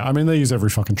 Yeah, I mean, they use every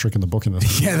fucking trick in the book in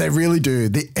this. Yeah, they really do.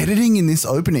 The editing in this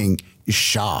opening is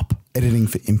sharp. Editing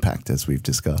for impact, as we've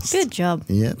discussed. Good job.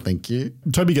 Yeah, thank you.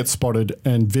 Toby gets spotted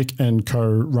and Vic and co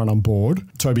run on board.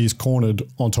 Toby is cornered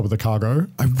on top of the cargo.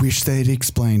 I wish they'd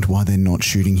explained why they're not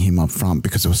shooting him up front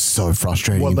because it was so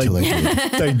frustrating until they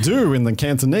did. They do in the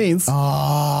Cantonese.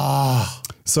 Ah.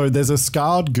 So there's a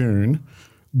scarred goon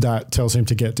that tells him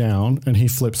to get down and he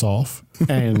flips off.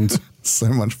 And so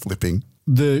much flipping.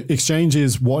 The exchange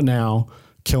is, what now?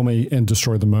 Kill me and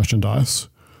destroy the merchandise.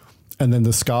 And then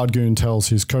the scarred goon tells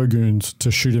his co-goons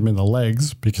to shoot him in the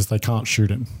legs because they can't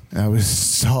shoot him. That was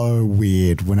so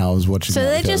weird when I was watching So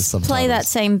that. they just play that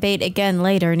same beat again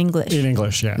later in English. In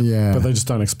English, yeah. Yeah. But they just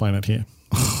don't explain it here.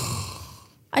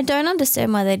 I don't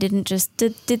understand why they didn't just...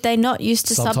 Did they not used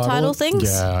to subtitle it? things?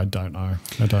 Yeah, I don't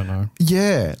know.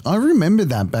 Yeah, I remember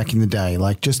that back in the day,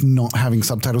 like just not having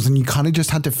subtitles, and you kind of just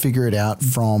had to figure it out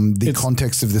from the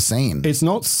context of the scene. It's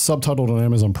not subtitled on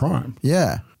Amazon Prime.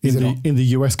 Yeah. In the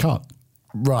US cut.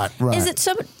 Right. Is it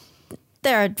some...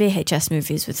 There are VHS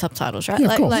movies with subtitles, right?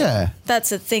 Yeah, of course. Yeah.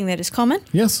 That's a thing that is common?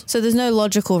 Yes. So there's no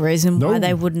logical reason why No.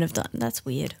 they wouldn't have done. That's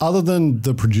weird. Other than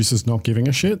the producers not giving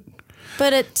a shit.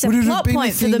 But it's a Would it have plot been a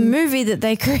point for the thing- movie that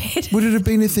they created. Would it have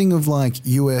been a thing of like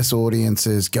US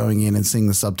audiences going in and seeing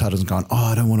the subtitles and going, oh,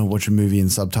 I don't want to watch a movie in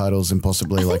subtitles and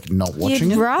possibly like not watching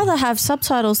You'd it? rather have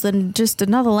subtitles than just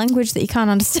another language that you can't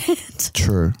understand.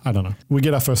 True. I don't know. We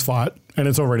get our first fight and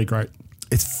it's already great.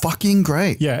 It's fucking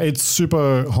great. Yeah, it's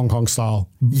super Hong Kong style.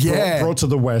 Yeah. Brought to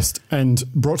the West and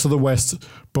brought to the West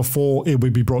before it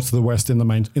would be brought to the West in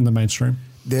the mainstream.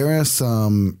 There are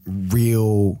some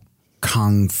real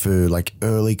kung fu, like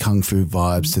early kung fu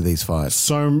vibes to these fights.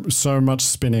 So much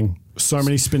spinning. So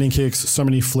many spinning kicks, so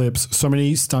many flips, so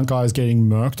many stunt guys getting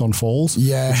murked on falls.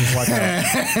 Yeah. Which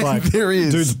is like There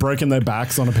is. dudes breaking their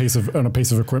backs on a piece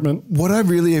of equipment. What I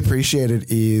really appreciated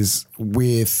is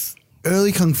with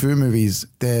early kung fu movies,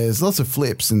 there's lots of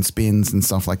flips and spins and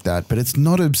stuff like that, but it's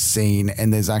not obscene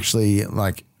and there's actually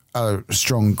like a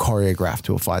strong choreograph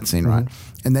to a fight scene, right?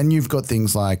 And then you've got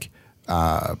things like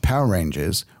Power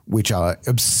Rangers, which are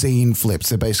obscene flips.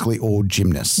 They're basically all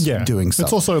gymnasts doing stuff.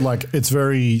 It's also like, it's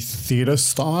very theater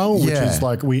style, which Yeah. is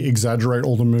like we exaggerate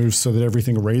all the moves so that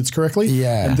everything reads correctly.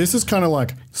 Yeah. And this is kind of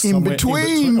like in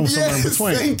between. or somewhere in Yes,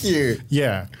 between. thank you.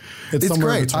 Yeah. It's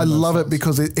somewhere in great. between I those love it things.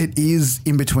 because it is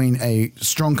in between a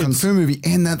strong kung fu movie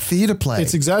and that theater play.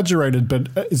 It's exaggerated,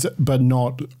 but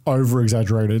not over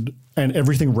exaggerated, and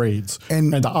everything reads.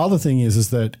 And the other thing is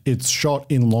that it's shot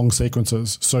in long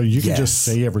sequences, so you can just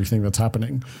see everything that's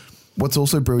happening. What's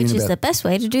also brilliant Which is about the best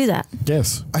way to do that.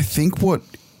 Yes, I think what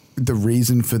the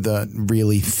reason for the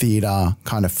really theater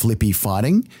kind of flippy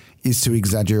fighting is to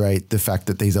exaggerate the fact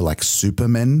that these are like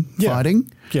supermen fighting.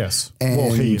 Yes. And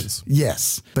Well, he is.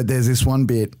 Yes. But there's this one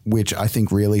bit which I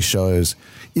think really shows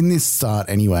in this start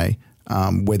anyway,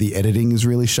 where the editing is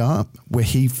really sharp, where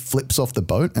he flips off the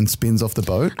boat and spins off the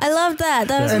boat. I love that.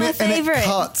 That was and my favorite. And it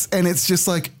cuts and it's just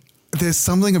like, there's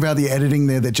something about the editing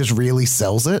there that just really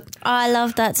sells it. I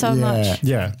love that so much.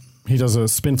 Yeah. He does a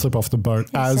spin flip off the boat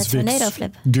as a tornado Vic's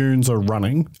flip. goons are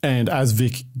running. And as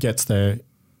Vic gets there,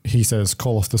 he says,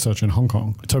 call off the search in Hong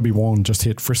Kong. Toby Wan just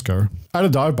hit Frisco. At a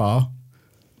dive bar,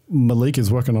 Malik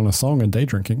is working on a song and day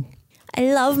drinking.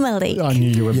 I love Malik. I knew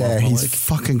you would love Malik. He's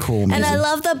fucking cool, man. And I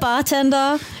love the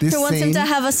bartender This who wants him scene- to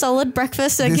have a solid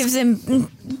breakfast, so gives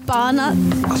him bar nut.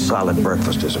 A solid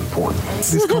breakfast is important.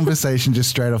 This conversation just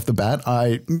straight off the bat,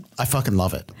 I fucking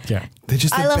love it. Yeah. They're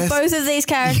just the I love best. both of these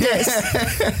characters.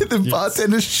 The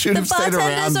bartender should The have stayed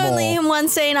around bartender's more. only in one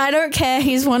scene. I don't care.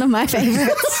 He's one of my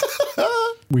favorites.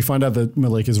 We find out that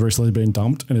Malik has recently been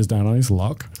dumped and is down on his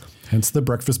luck, hence the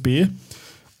breakfast beer.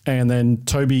 And then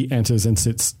Toby enters and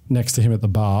sits next to him at the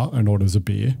bar and orders a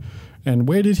beer. And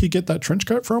where did he get that trench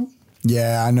coat from?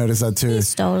 Yeah, I noticed that too. He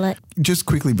stole it. Just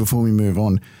quickly before we move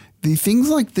on, the things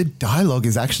like the dialogue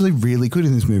is actually really good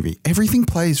in this movie. Everything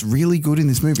plays really good in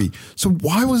this movie. So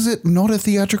why was it not a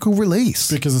theatrical release?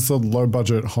 Because it's a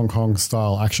low-budget Hong Kong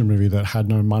style action movie that had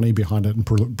no money behind it and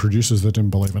producers that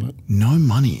didn't believe in it. No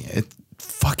money. It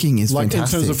fucking is like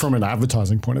fantastic. in terms of from an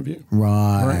advertising point of view.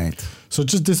 Right. So it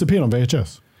just disappeared on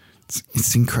VHS.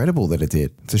 It's incredible that it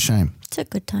did. It's a shame. It's a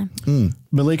good time.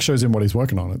 Malik shows him what he's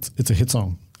working on. It's a hit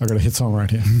song. I got a hit song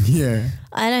right here. Yeah.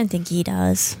 I don't think he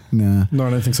does. Nah. No, I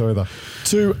don't think so either.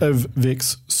 Two of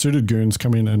Vic's suited goons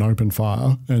come in and open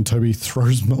fire, and Toby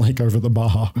throws Malik over the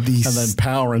bar, and then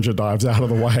Power Ranger dives out of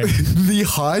the way. The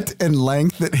height and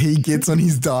length that he gets on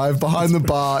his dive behind the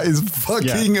bar is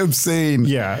fucking obscene.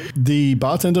 Yeah. The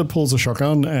bartender pulls a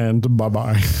shotgun and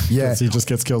bye-bye. Yeah. He just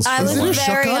gets killed I straight was away.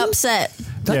 very upset.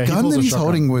 That Yeah, he gun pulls that a he's shotgun.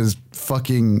 holding was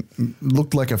fucking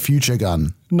looked like a future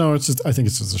gun. No, I think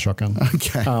it's just a shotgun.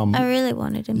 Okay. I really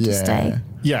wanted him to stay.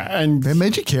 Yeah, and they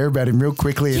made you care about him real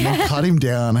quickly and then cut him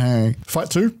down, hey. Fight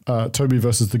 2, Toby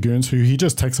versus the goons, who he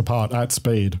just takes apart at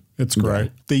speed. It's great. Yeah.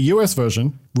 The US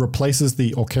version replaces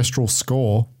the orchestral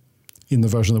score in the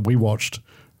version that we watched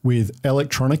with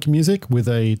electronic music with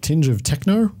a tinge of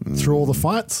techno through all the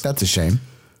fights. That's a shame.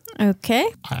 Okay.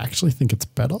 I actually think it's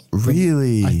better.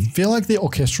 Really? I feel like the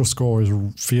orchestral score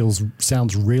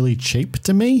sounds really cheap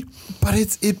to me. But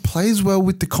it plays well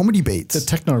with the comedy beats. The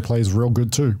techno plays real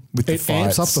good too. It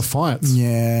amps up the fights.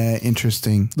 Yeah,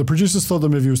 interesting. The producers thought the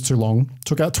movie was too long,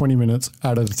 took out 20 minutes,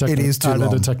 added a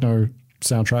techno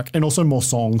soundtrack, and also more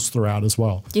songs throughout as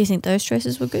well. Do you think those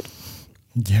choices were good?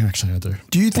 Yeah, actually I do.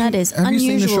 Do you think that is have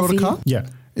unusual you seen the shorter for you? cut? Yeah.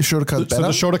 Is shorter cut better? So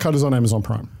the shorter cut is on Amazon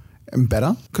Prime. And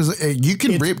better? Because you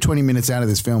can rip 20 minutes out of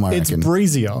this film, I reckon. It's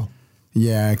breezier.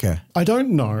 Yeah, okay. I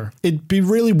don't know. It'd be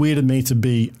really weird of me to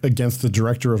be against the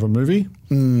director of a movie,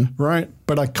 right?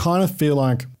 But I kind of feel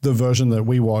like the version that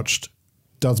we watched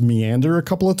does meander a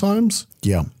couple of times.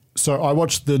 Yeah. So I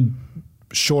watched the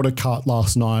shorter cut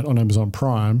last night on Amazon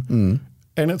Prime,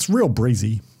 and it's real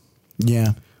breezy.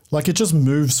 Yeah. Like it just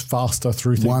moves faster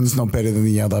through things. One's not better than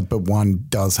the other, but one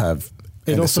does have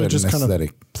it also just kind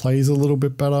of plays a little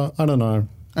bit better. I don't know.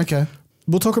 Okay.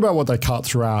 We'll talk about what they cut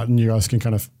throughout and you guys can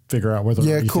kind of figure out whether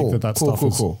you think that stuff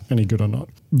is any good or not.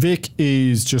 Vic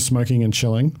is just smoking and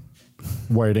chilling,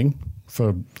 waiting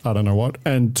for I don't know what.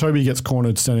 And Toby gets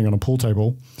cornered standing on a pool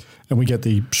table and we get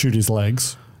the shoot his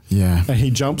legs. Yeah. And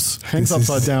he jumps, hangs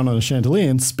upside down on a chandelier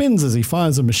and spins as he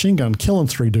fires a machine gun, killing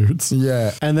 3 dudes.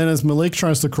 Yeah. And then as Malik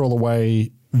tries to crawl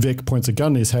away, Vic points a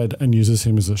gun in his head and uses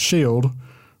him as a shield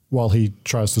while he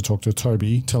tries to talk to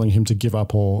Toby, telling him to give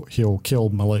up or he'll kill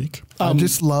Malik. I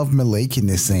just love Malik in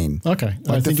this scene. Okay.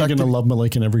 I think you're going to love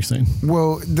Malik in every scene.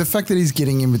 Well, the fact that he's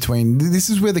getting in between, this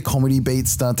is where the comedy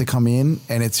beats start to come in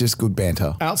and it's just good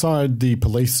banter. Outside, the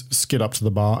police skid up to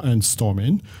the bar and storm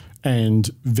in. And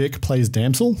Vic plays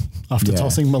damsel after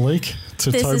tossing Malik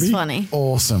to Toby. This is funny.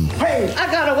 Awesome. Hey,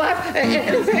 I got a wife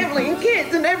and a family and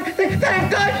kids and everything.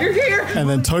 Thank God you're here. And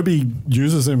then Toby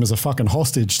uses him as a fucking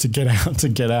hostage to get out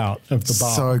of the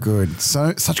bar. So good.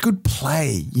 Such good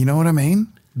play. You know what I mean?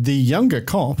 The younger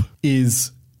cop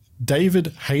is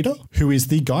David Hayter, who is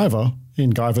the Guyver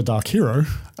in Guyver Dark Hero.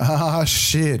 Ah,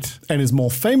 shit. And is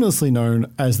more famously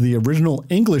known as the original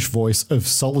English voice of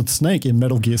Solid Snake in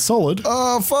Metal Gear Solid.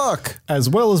 Oh, fuck. As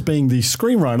well as being the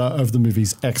screenwriter of the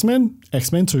movies X-Men,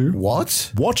 X-Men 2,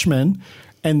 Watchmen,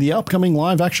 and the upcoming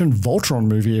live-action Voltron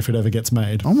movie if it ever gets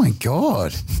made. Oh, my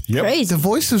God. Yep. Crazy. The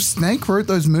voice of Snake wrote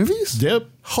those movies? Yep.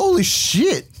 Holy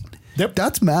shit. Yep.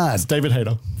 That's mad. It's David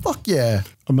Hayter. Fuck yeah.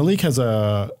 Malik has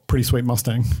a pretty sweet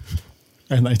Mustang,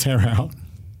 and they tear out.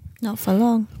 Not for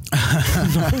long.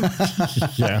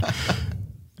 Yeah.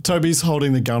 Toby's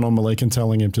holding the gun on Malik and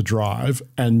telling him to drive.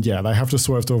 And yeah, they have to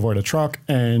swerve to avoid a truck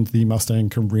and the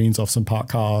Mustang careens off some parked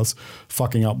cars,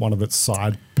 fucking up one of its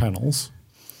side panels.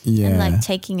 Yeah. And like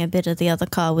taking a bit of the other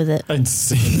car with it. And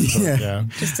singing into it, yeah.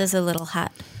 Just as a little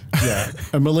hat. Yeah.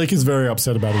 And Malik is very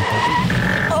upset about his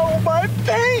puppy. Oh, my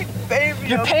paint, baby.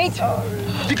 Your paint?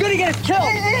 You're gonna get us killed.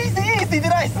 Easy. Did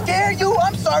I scare you?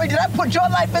 I'm sorry. Did I put your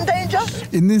life in danger?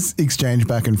 In this exchange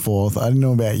back and forth, I don't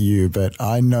know about you, but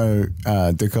I know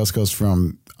Dacascos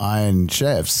from Iron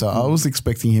Chef, so I was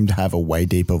expecting him to have a way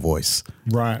deeper voice.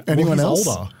 Right. Anyone well, he's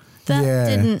else? older. That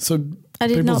didn't. So I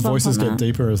did people's not bump voices on get that.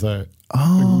 deeper as they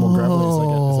more gravelly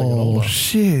as they get older.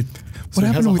 Shit. So What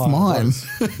he has happened a with higher mine? voice.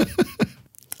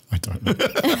 I don't know.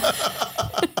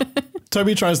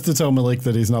 Toby tries to tell Malik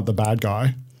that he's not the bad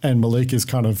guy, and Malik is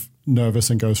kind of nervous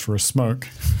and goes for a smoke.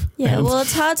 Yeah, And- well,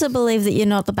 it's hard to believe that you're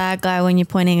not the bad guy when you're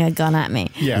pointing a gun at me.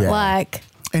 Yeah. Like,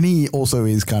 And he also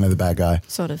is kind of the bad guy.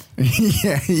 sort of.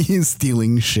 Yeah, he is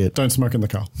stealing shit. Don't smoke in the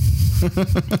car.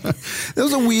 That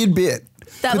was a weird bit.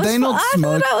 That Did was they not I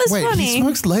smoke? thought that was Wait, funny. he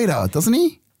smokes later, doesn't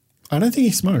he? I don't think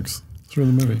he smokes through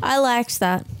the movie. I liked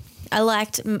that. I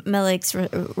liked Malik's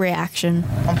reaction.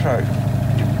 I'm sorry.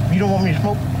 You don't want me to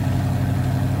smoke?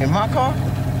 In my car?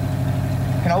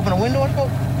 Can I open a window and smoke?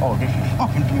 Oh, this is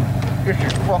fucking beautiful. This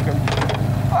is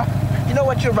fucking... You know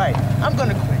what? You're right. I'm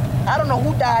gonna quit. I don't know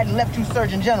who died and left you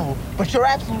Surgeon General, but you're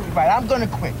absolutely right. I'm gonna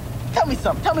quit. Tell me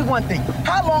something. Tell me one thing.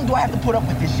 How long do I have to put up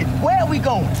with this shit? Where are we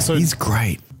going? So He's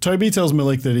great. Toby tells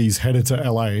Malik that he's headed to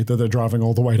LA, that they're driving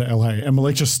all the way to LA, and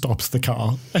Malik just stops the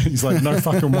car. And he's like, no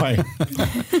fucking way.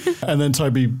 And then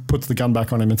Toby puts the gun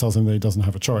back on him and tells him that he doesn't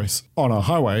have a choice. On a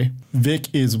highway, Vic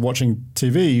is watching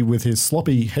TV with his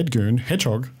sloppy head goon,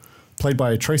 Hedgehog, played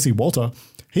by Tracy Walter.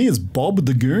 He is Bob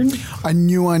the Goon. I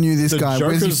knew this guy.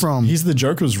 Where's he from? He's the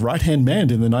Joker's right-hand man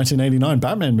in the 1989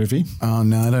 Batman movie. Oh,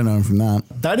 no, I don't know him from that.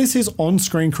 That is his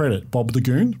on-screen credit, Bob the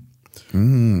Goon.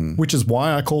 Which is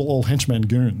why I call all henchmen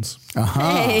goons.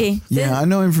 Aha. Hey. Yeah, I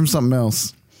know him from something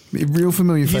else. Real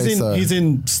familiar face, though. He's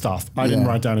in stuff. I didn't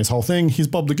write down his whole thing. He's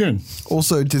Bob the Goon.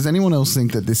 Also, does anyone else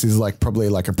think that this is like probably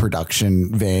like a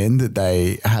production van that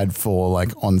they had for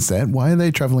like on set? Why are they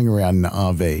traveling around in an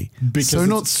RV? So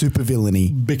not super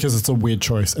villainy. Because it's a weird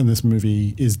choice, and this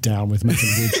movie is down with making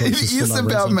weird choices. It is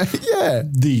about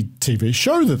the TV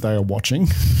show that they are watching.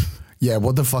 Yeah,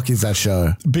 what the fuck is that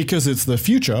show? Because It's the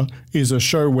Future is a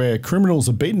show where criminals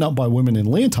are beaten up by women in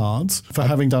leotards for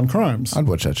having done crimes. I'd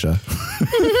watch that show.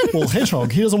 Well,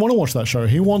 Hedgehog, he doesn't want to watch that show.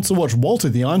 He wants to watch Walter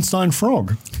the Einstein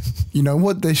Frog. You know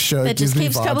what this show gives me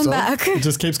vibes of? It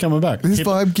just keeps coming back. This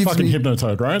vibe gives fucking me...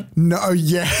 Hypnotoad, right? No,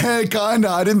 yeah, kinda.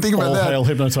 I didn't think about All that. hail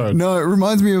Hypnotoad. No, it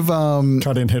reminds me of...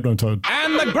 Cut in Hypnotoad.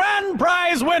 And the grand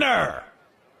prize winner,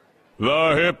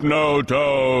 the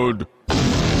Hypnotoad.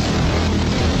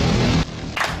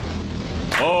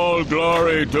 All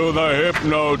glory to the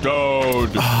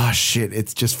Hypnotoad. Oh, shit.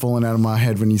 It's just fallen out of my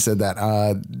head when you said that.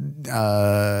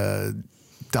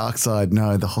 Dark Side.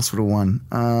 No, the hospital one.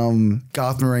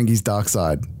 Garth Marenghi's Dark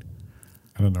Side.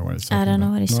 I don't know what he's talking about. I don't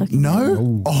know what he's talking about.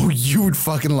 No? Oh, you would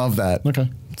fucking love that. Okay.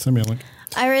 Send me a link.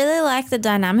 I really like the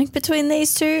dynamic between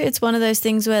these two. It's one of those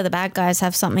things where the bad guys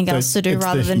have something else to do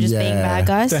rather than just being bad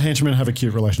guys. The henchmen have a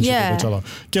cute relationship with each other.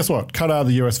 Guess what? Cut out of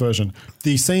the US version.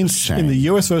 The scenes in the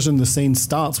US version, the scene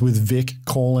starts with Vic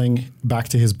calling back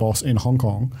to his boss in Hong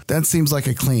Kong. That seems like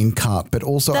a clean cut, but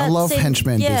also I love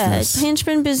henchman business. Yeah,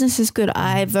 henchman business is good.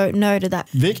 I vote no to that.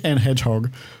 Vic and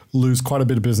Hedgehog lose quite a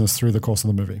bit of business through the course of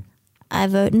the movie. I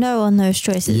vote no on those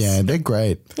choices. Yeah, they're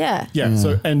great. Yeah. Yeah.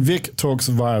 So, and Vic talks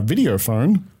via video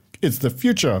phone. It's the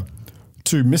future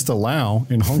to Mr. Lau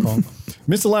in Hong Kong.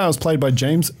 Mr. Lau is played by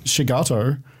James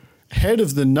Shigato, head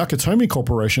of the Nakatomi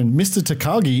Corporation, Mr.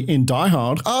 Takagi in Die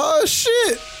Hard. Oh,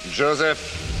 shit.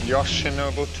 Joseph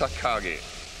Yoshinobu Takagi.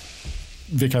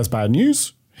 Vic has bad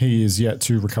news. He is yet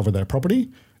to recover their property.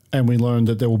 And we learn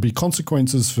that there will be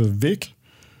consequences for Vic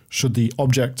should the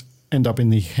object end up in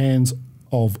the hands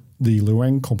of the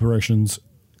Luang Corporation's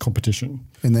competition.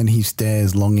 And then he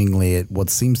stares longingly at what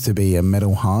seems to be a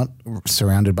metal heart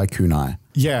surrounded by kunai.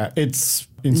 Yeah, it's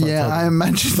inside. Yeah, I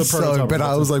imagine so, but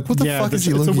I was like, what the fuck is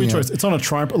he looking at? It's a weird choice. It's on a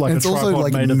tripod, like it's a tripod also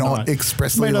like made of not knives.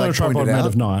 expressly made on like a tripod pointed made out.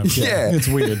 of knives. Yeah, it's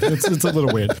weird. It's a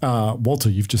little weird. Walter,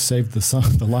 you've just saved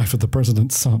the life of the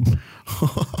president's son.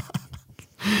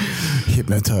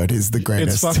 Hypnotoad is the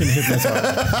greatest. It's fucking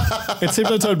Hypnotoad. It's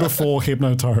Hypnotoad before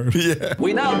Hypnotoad. Yeah.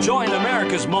 We now join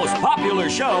America's most popular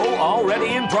show,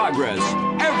 already in progress.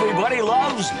 Everybody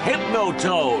loves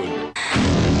Hypnotoad.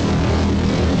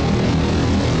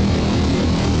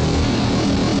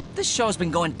 This show's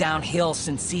been going downhill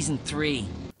since season 3.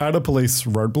 At a police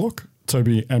roadblock,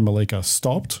 Toby and Malika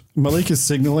stopped. Malika is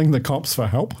signaling the cops for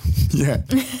help. Yeah.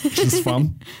 Which is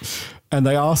fun. And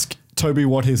they ask Toby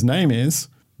what his name is.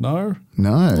 No.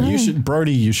 No.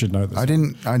 Brody, you should know this. I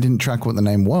didn't track what the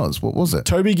name was. What was it?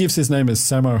 Toby gives his name as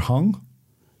Sammo Hung.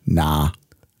 Nah.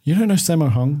 You don't know Sammo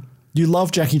Hung? You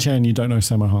love Jackie Chan, you don't know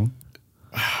Sammo Hung?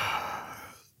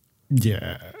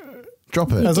 Yeah.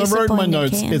 Drop it. As I wrote in my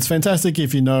notes, it's fantastic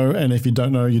if you know, and if you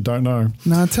don't know, you don't know.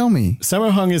 Nah, tell me. Sammo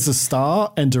Hung is a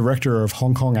star and director of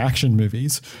Hong Kong action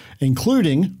movies,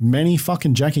 including many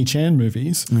fucking Jackie Chan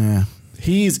movies. Yeah.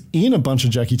 He's in a bunch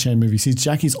of Jackie Chan movies. He's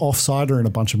Jackie's offsider in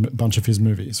a bunch of his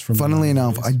movies. Funnily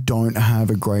enough, I don't have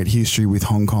a great history with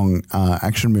Hong Kong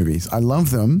action movies. I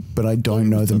love them, but I don't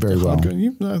know them very well.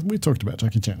 We talked about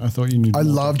Jackie Chan. I thought you knew. I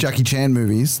love Jackie Chan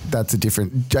movies. That's a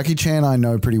different... Jackie Chan I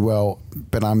know pretty well,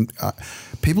 but I'm...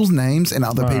 people's names and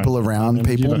other people around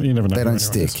people, they don't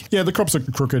stick. Yeah, the cops are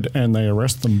crooked and they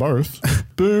arrest them both.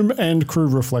 Boom and crew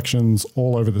reflections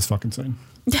all over this fucking scene.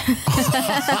 Just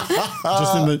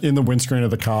in the windscreen of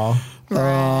the car.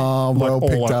 Well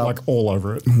picked up. Like all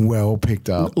over it. Well picked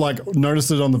up. Like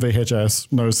noticed it on the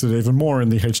VHS, noticed it even more in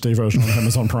the HD version on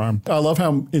Amazon Prime. I love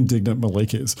how indignant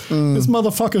Malik is. This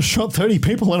motherfucker shot 30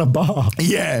 people in a bar.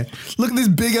 Yeah. Look at this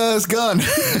big ass gun.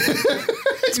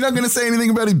 You're not going to say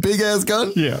anything about his big ass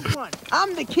gun? Yeah.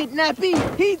 I'm the kidnappee.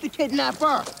 He's the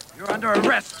kidnapper. You're under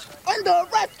arrest. Under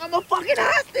arrest? I'm a fucking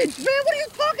hostage, man. What are you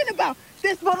talking about?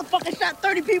 This motherfucker shot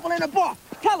 30 people in a bar.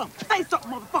 Tell him. Say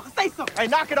something, motherfucker. Say something. Hey,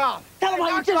 knock it off. Tell him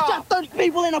how you just shot 30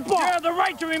 people in a bar. You have the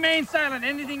right to remain silent.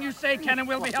 Anything you say can and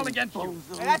will be held against you.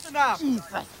 Hey, that's enough. Jesus.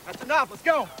 That's enough. Let's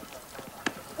go.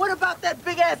 What about that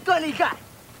big-ass gun he got?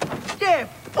 Yeah,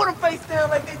 Put them face down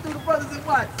like they do the brothers in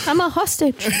Watts. I'm a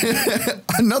hostage.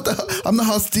 I'm the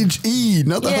hostage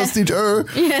not the hostage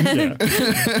Yeah.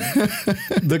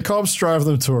 The cops drive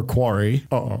them to a quarry.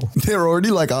 Uh-oh. They're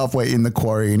already like halfway in the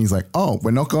quarry, and he's like, "Oh,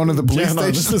 we're not going to the police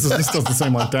station." This doesn't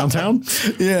seem like downtown.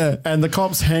 Yeah. And the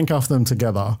cops handcuff them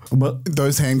together. But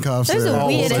those handcuffs. Those are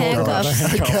weird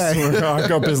handcuffs. Okay. I've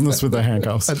got business with the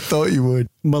handcuffs. I thought you would.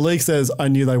 Malik says, I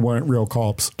knew they weren't real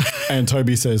cops. And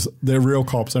Toby says, they're real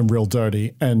cops and real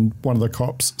dirty. And one of the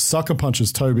cops sucker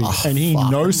punches Toby and he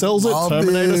no-sells it,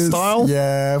 Terminator style.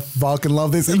 Yeah, fucking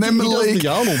love this. And then He does Malik, the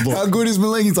Arnold look. how good is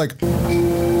Malik? He's like, Oh,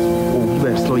 you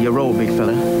better slow your roll, big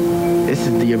fella. This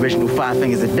is the original 5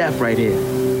 Fingers of Death right here.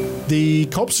 The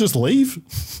cops just leave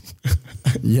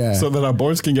yeah. so that our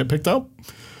boys can get picked up.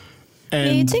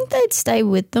 And You'd think they'd stay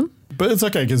with them. But it's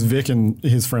okay because Vic and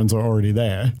his friends are already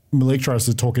there. Malik tries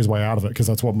to talk his way out of it because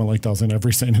that's what Malik does in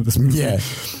every scene of this movie. Yeah.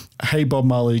 Hey, Bob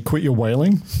Marley, quit your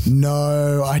wailing.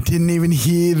 No, I didn't even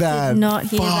hear that. Did not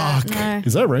hear Fuck. that. No.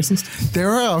 Is that racist? There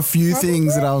are a few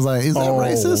things that I was like, is that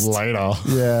racist? Later.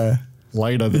 Yeah.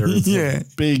 Later there is Yeah. a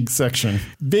big section.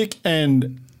 Vic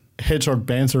and Hedgehog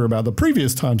banter about the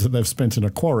previous times that they've spent in a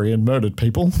quarry and murdered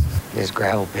people. This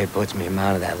gravel pit puts me in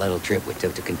mind of that little trip we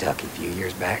took to Kentucky a few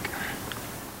years back.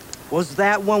 Was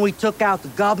that when we took out the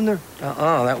governor?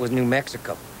 That was New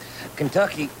Mexico.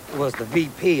 Kentucky was the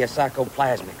VP of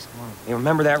Psychoplasmics. You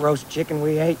remember that roast chicken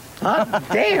we ate?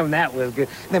 Damn, that was good.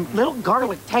 Them little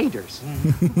garlic taters.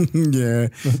 Yeah.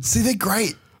 See, they're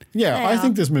great. Yeah, I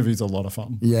think this movie's a lot of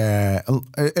fun. Yeah.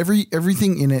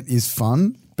 Everything in it is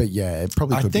fun, but yeah, it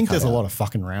probably I could think be cut there's a out. lot of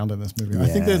fucking around in this movie. I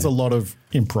think Yeah. there's a lot of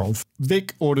improv.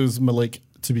 Vic orders Malik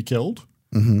to be killed,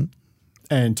 Mm-hmm.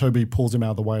 and Toby pulls him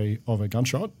out of the way of a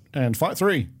gunshot. And fight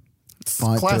 3. It's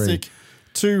Fight classic.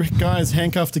 2 guys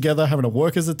handcuffed together having to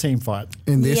work as a team fight.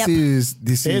 And this is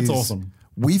It's awesome.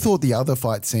 We thought the other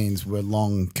fight scenes were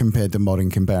long compared to modern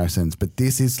comparisons, but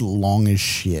this is long as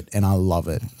shit, and I love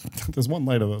it. There's one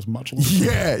later that's much longer.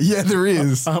 Yeah, there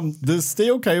is. The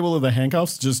steel cable of the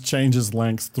handcuffs just changes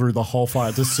lengths through the whole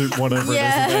fight to suit whatever it is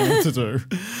that they need to do.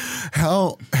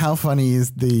 How funny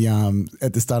is the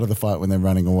at the start of the fight when they're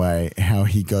running away, how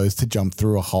he goes to jump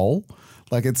through a hole?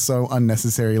 Like, it's so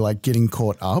unnecessary, like getting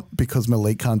caught up because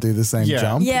Malik can't do the same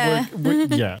jump. Yeah.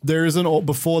 Yeah. There is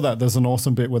before that, there's an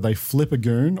awesome bit where they flip a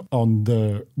goon on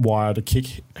the wire to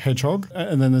kick Hedgehog.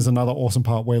 And then there's another awesome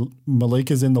part where Malik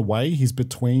is in the way. He's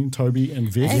between Toby and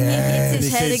Vic. And he hits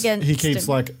his head against He keeps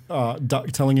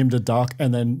him. telling him to duck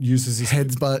and then uses his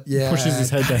headbutt. Yeah. Pushes his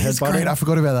head to It's headbutt. great. I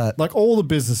forgot about that. Like, all the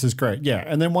business is great. Yeah.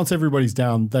 And then once everybody's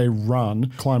down, they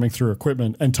run climbing through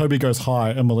equipment and Toby goes high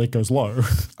and Malik goes low.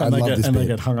 And they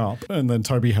get hung up. And then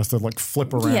Toby has to like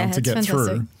flip around to get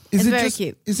through. It's it very just,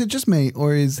 cute. Is it just me,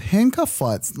 or is handcuff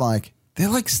fights like they're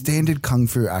like standard kung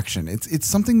fu action? It's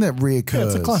something that reoccurs. Yeah,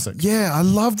 it's a classic. Yeah, I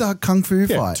love that kung fu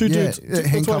fight. Two dudes. Yeah, That's what I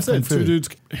handcuff said. kung fu. Two dudes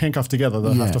handcuffed together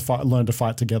that have to learn to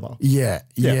fight together. Yeah.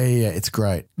 It's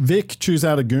great. Vic chews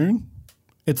out a goon.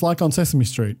 It's like on Sesame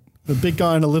Street. The big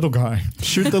guy and a little guy.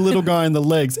 Shoot the little guy in the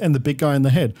legs and the big guy in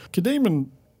the head. Kadeem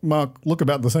and Mark look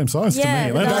about the same size Yeah,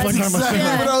 to me. that's exactly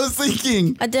what I was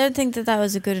thinking. I don't think that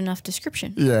was a good enough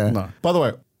description. Yeah. No. By the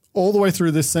way, all the way through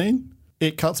this scene,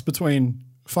 it cuts between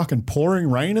fucking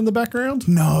pouring rain in the background.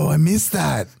 No, I missed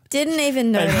that. Didn't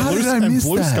even notice. How did I miss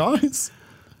blue that? skies.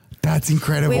 That's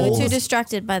incredible. We were too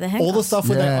distracted by the handcuffs. All the stuff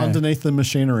where they're underneath the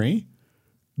machinery,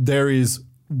 there is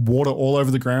water all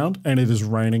over the ground and it is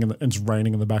raining and it's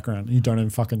raining in the background. You don't even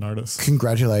fucking notice.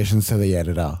 Congratulations to the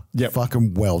editor. Yep.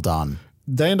 Fucking well done.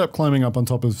 They end up climbing up on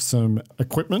top of some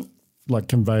equipment like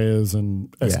conveyors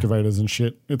and excavators and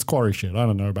shit. It's quarry shit. I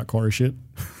don't know about quarry shit.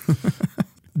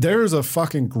 There is a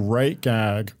fucking great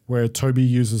gag where Toby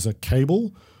uses a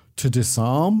cable to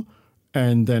disarm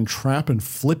and then trap and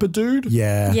flip a dude.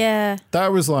 Yeah. Yeah.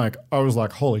 That was like, I was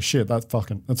like, holy shit, that's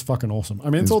fucking awesome. I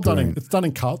mean, it's all brilliant. done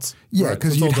in cuts. Yeah, right?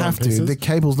 because It's all you'd done in have to. pieces. The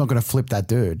cable's not going to flip that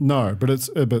dude. No, but it's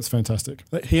fantastic.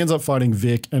 He ends up fighting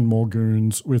Vic and more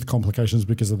goons with complications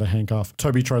because of the handcuff.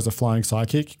 Toby tries a flying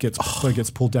sidekick, gets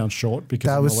pulled down short because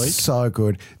That of was Malik. so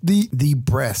good. The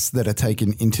breaths that are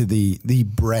taken into the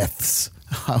breaths.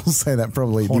 I'll say that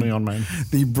probably. Horny on main.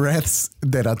 The breaths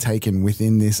that are taken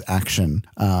within this action,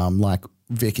 like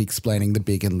Vic explaining the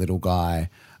big and little guy,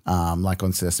 like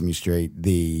on Sesame Street,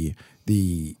 the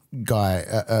guy,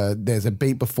 there's a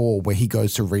beat before where he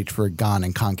goes to reach for a gun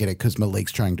and can't get it because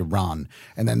Malik's trying to run.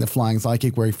 And then the flying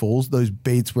sidekick where he falls, those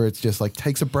beats where it's just like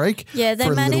takes a break. Yeah, they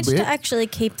for a little managed bit. to actually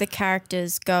keep the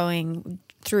characters going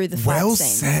through the fight Well scene.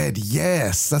 said.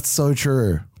 Yes, that's so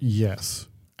true. Yes,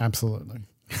 absolutely.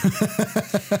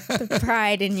 The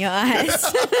pride in your eyes.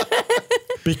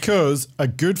 Because a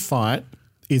good fight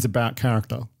is about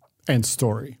character and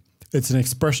story. It's an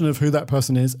expression of who that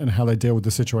person is and how they deal with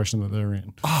the situation that they're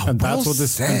in. Oh, and that's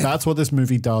well what this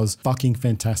movie does fucking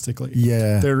fantastically.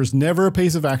 Yeah. There is never a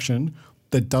piece of action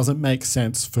that doesn't make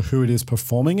sense for who it is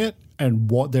performing it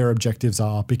and what their objectives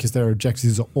are, because their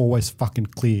objectives are always fucking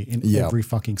clear in every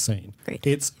fucking scene. Great.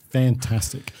 It's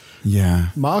fantastic. Yeah.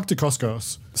 Mark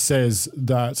Dacascos says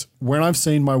that when I've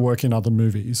seen my work in other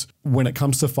movies, when it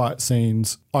comes to fight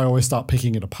scenes, I always start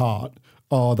picking it apart.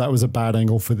 Oh, that was a bad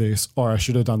angle for this, or I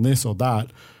should have done this or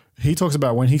that. He talks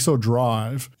about when he saw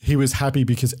Drive, he was happy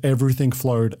because everything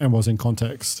flowed and was in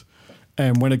context.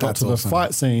 And when it got to the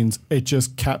fight scenes, it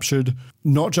just captured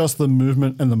not just the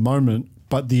movement and the moment,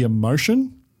 but the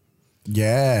emotion.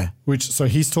 Yeah. So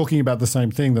he's talking about the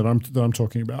same thing that I'm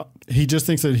talking about. He just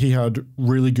thinks that he had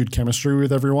really good chemistry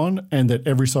with everyone, and that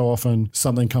every so often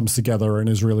something comes together and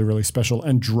is really, really special.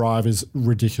 And Drive is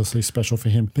ridiculously special for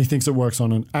him. He thinks it works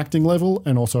on an acting level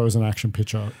and also as an action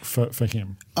picture for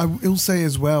him. I will say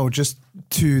as well, just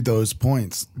to those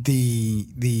points,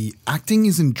 the acting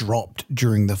isn't dropped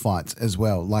during the fights as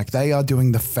well. Like, they are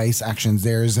doing the face actions.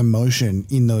 There is emotion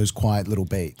in those quiet little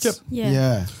beats. Yep.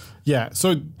 Yeah. Yeah,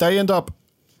 so they end up...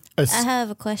 I have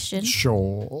a question.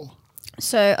 Sure.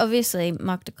 So obviously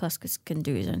Mark Dacascos can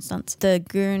do his own stunts.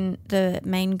 The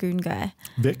main goon guy,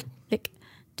 Vic.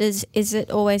 Is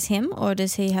it always him, or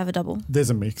does he have a double?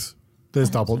 There's a mix. There's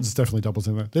doubles. There's definitely doubles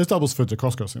in there. There's doubles for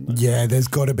Dacascos in there. Yeah, there's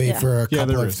got to be for a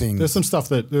couple of things. There's some stuff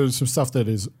that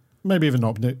is maybe even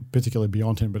not particularly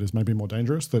beyond him, but is maybe more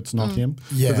dangerous. That's not him.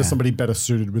 Yeah. But there's somebody better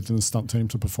suited within the stunt team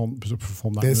to perform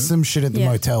that. There's move. some shit at the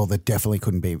motel that definitely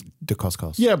couldn't be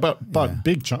Dacascos. Yeah, but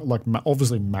big chunk, like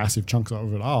obviously massive chunks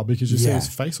of it are, because you see his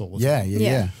face all the time.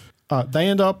 Yeah. They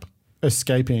end up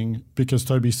escaping because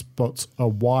Toby spots a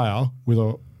wire with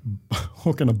a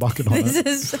hook and a bucket on it.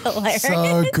 This is hilarious.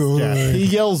 So good. Yeah, he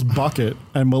yells bucket,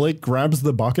 and Malik grabs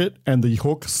the bucket, and the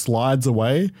hook slides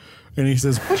away. And he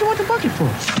says, "What do you want the bucket for?"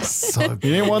 So he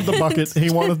didn't want the bucket; he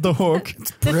wanted the hook.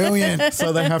 It's brilliant.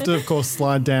 So they have to, of course,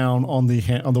 slide down on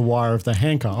the wire of the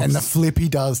handcuffs. And the flip he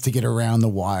does to get around the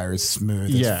wire is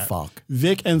smooth as fuck.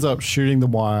 Vic ends up shooting the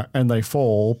wire, and they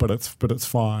fall, but it's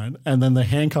fine. And then the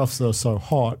handcuffs are so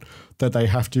hot that they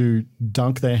have to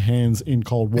dunk their hands in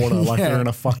cold water like they're in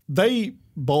a fuck. They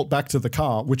bolt back to the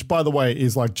car, which, by the way,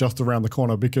 is like just around the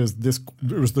corner, because it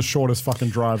was the shortest fucking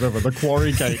drive ever. The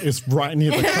quarry gate is right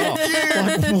near the car.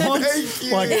 Like, what?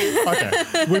 Like,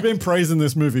 okay, we've been praising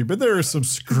this movie, but there is some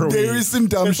screwy. There is some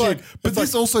dumb it's shit, like, but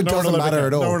this also doesn't matter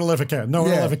at all. No one will ever care. No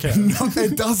one will ever care. No,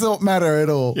 it doesn't matter at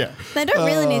all. Yeah. They don't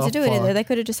really need to do it either. They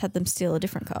could have just had them steal a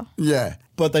different car. Yeah.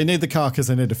 But they need the car because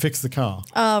they need to fix the car.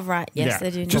 Oh, right. Yes, they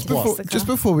do need to fix the car. Just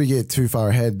before we get too far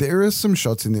ahead, there are some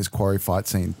shots in this quarry fight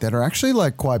scene that are actually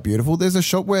like quite beautiful. There's a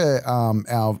shot where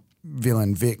our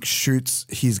villain Vic shoots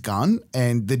his gun,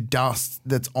 and the dust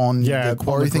that's on the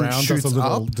quarry thing shoots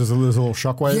up. There's a little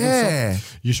shockwave. Yeah. And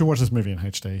stuff. You should watch this movie in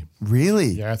HD. Really?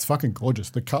 Yeah, it's fucking gorgeous.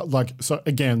 The so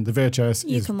again, the VHS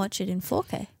You can watch it in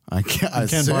 4K. I can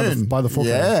soon. Buy the 4K.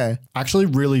 Yeah. Actually,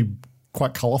 really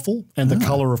quite colourful, and the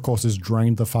colour, of course, is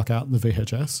drained the fuck out in the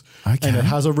VHS. Okay. And it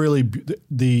has a really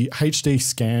the HD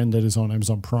scan that is on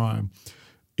Amazon Prime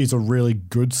is a really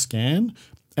good scan,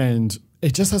 and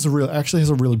it just has a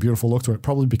really beautiful look to it,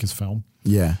 probably because film.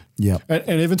 Yeah. Yeah.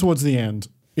 And even towards the end,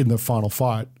 in the final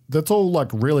fight, that's all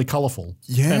like really colourful.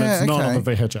 Yeah. And it's not on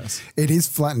the VHS. It is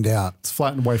flattened out. It's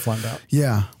way flattened out.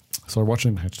 Yeah. So I watched it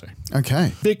in HD.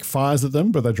 Okay. Vic fires at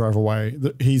them, but they drive away.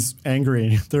 He's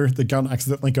angry. The gun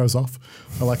accidentally goes off.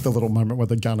 I like the little moment where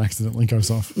the gun accidentally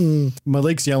goes off.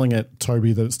 Malik's yelling at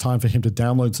Toby that it's time for him to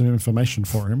download some information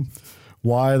for him.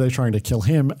 Why are they trying to kill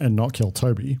him and not kill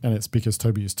Toby? And it's because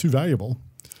Toby is too valuable.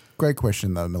 Great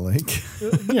question, though, Malik.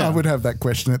 Yeah. I would have that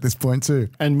question at this point, too.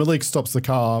 And Malik stops the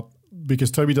car because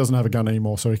Toby doesn't have a gun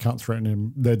anymore, so he can't threaten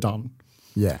him. They're done.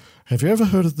 Yeah. Have you ever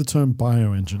heard of the term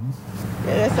bioengine?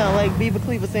 Yeah, that sounds like Beaver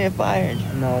Cleaver saying fire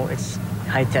engine. No, it's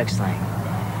high-tech slang.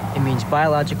 It means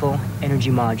biological energy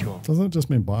module. Doesn't it just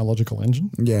mean biological engine?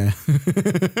 Yeah.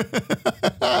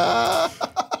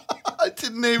 I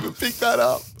didn't even pick that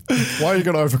up. Why are you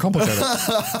going to overcomplicate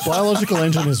it? Biological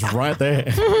engine is right there.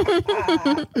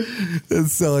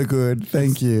 It's so good.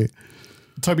 Thank you.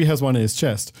 Toby has one in his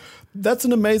chest. That's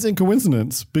an amazing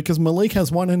coincidence because Malik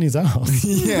has one in his ass.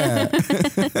 Yeah.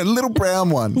 A little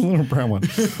brown one. A little brown one.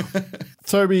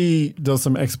 Toby does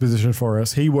some exposition for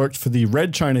us. He worked for the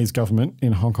Red Chinese government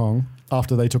in Hong Kong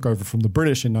after they took over from the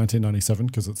British in 1997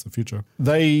 because it's the future.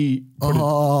 They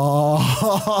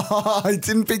I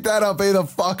didn't pick that up either.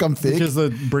 Fuck, I'm thick. Because the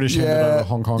British handed over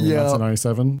Hong Kong in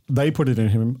 1997. They put it in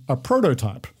him a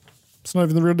prototype. It's not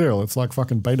even the real deal. It's like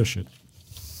fucking beta shit.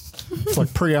 It's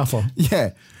like pre-alpha.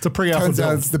 Yeah. It's a pre-alpha Turns out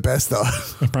build, it's the best though.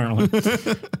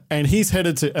 apparently. And he's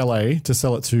headed to LA to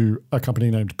sell it to a company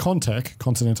named Contech,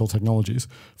 Continental Technologies,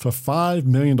 for $5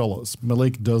 million.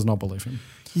 Malik does not believe him.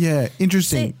 Yeah,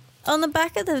 interesting. See, on the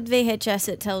back of the VHS,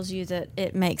 it tells you that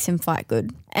it makes him fight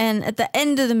good. And at the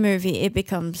end of the movie, it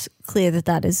becomes clear that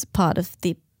that is part of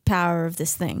the power of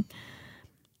this thing.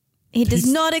 He does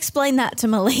not explain that to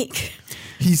Malik.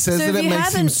 He says So that if it you makes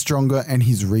him haven't- stronger and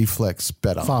his reflex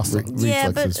better. Faster.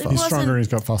 Yeah, but reflexes it faster. He's stronger and wasn't- he's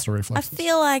got faster I reflexes.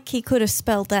 feel like he could have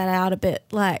spelled that out a bit,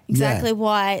 like exactly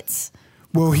why it's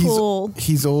Well, cool.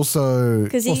 he's also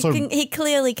Because he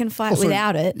clearly can fight also-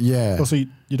 without it. yeah. Also, you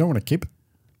don't want to keep it.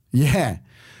 Yeah.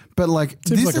 But like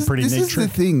Seems this like a is, pretty this neat is the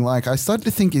trick. thing. Like I start to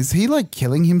think, is he like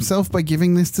killing himself by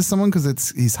giving this to someone because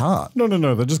it's his heart? No.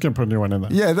 They're just going to put a new one in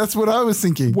there. Yeah, that's what I was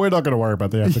thinking. We're not going to worry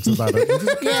about the ethics of that.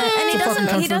 Yeah,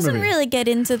 and he doesn't movie. really get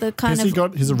into the kind Has he of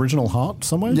got his original heart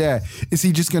somewhere? Yeah. Is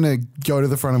he just going to go to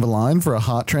the front of a line for a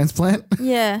heart transplant?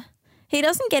 yeah. He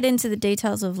doesn't get into the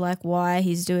details of like why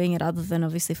he's doing it, other than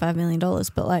obviously $5 million.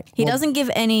 But like he doesn't give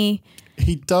any.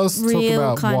 He does talk Real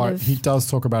about kind why. of- He does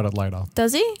talk about it later.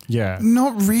 Does he? Yeah.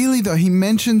 Not really though. He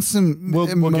mentions some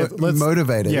Let's-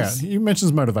 motivators. Yeah, he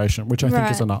mentions motivation, which I think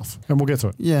is Right. enough. And we'll get to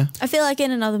it. Yeah. I feel like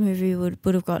in another movie would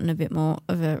have gotten a bit more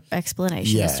of an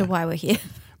explanation as Yeah. to why we're here.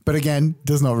 But again,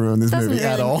 does not ruin this movie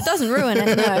at all. It doesn't ruin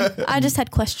it. No, I just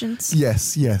had questions.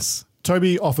 Yes.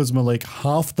 Toby offers Malik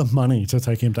half the money to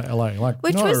take him to LA. Like,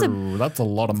 Which no, was a- that's a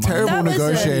lot of money. Terrible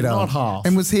negotiator. Not half.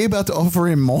 And was he about to offer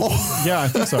him more? Yeah, I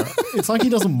think so. It's like he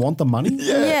doesn't want the money.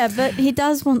 Yeah, but he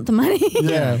does want the money.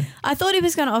 Yeah. I thought he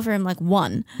was going to offer him like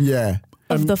one Yeah.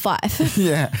 of the 5.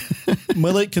 Yeah.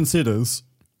 Malik considers,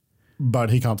 but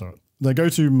he can't do it. They go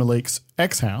to Malik's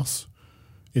ex-house.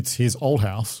 It's his old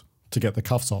house to get the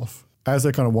cuffs off. As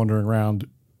they're kind of wandering around,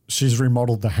 she's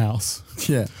remodeled the house.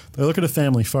 Yeah. They look at a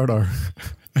family photo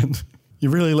and you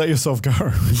really let yourself go.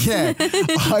 Yeah.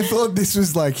 I thought this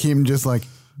was like him just like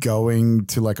going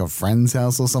to like a friend's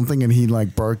house or something and he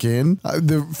like broke in.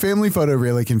 The family photo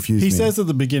really confused He me. says at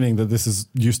the beginning that this is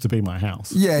used to be my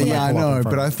house. Yeah, When they I pull up in know, front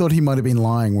but of I it. thought he might have been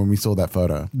lying when we saw that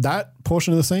photo. That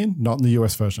portion of the scene, not in the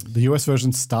US version. The US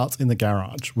version starts in the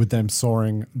garage with them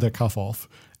sawing the cuff off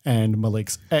and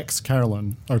Malik's ex,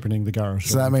 Carolyn, opening the garage.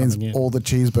 So door that and means coming in. all the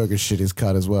cheeseburger shit is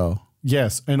cut as well.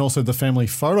 Yes, and also the family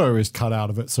photo is cut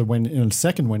out of it. So when in a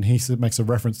second, when he makes a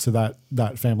reference to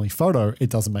that family photo,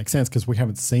 it doesn't make sense because we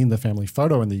haven't seen the family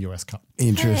photo in the US cut.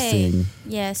 Interesting. Hey.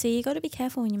 Yeah, so you got to be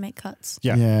careful when you make cuts.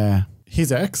 Yeah. Yeah.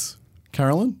 His ex,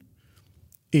 Carolyn,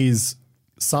 is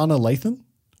Sana Lathan.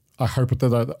 I hope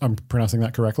that I'm pronouncing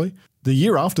that correctly. The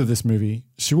year after this movie,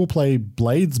 she will play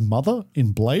Blade's mother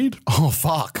in Blade. Oh,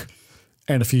 fuck.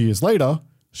 And a few years later,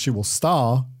 she will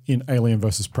star in Alien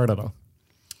vs. Predator.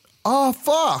 Oh,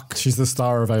 fuck. She's the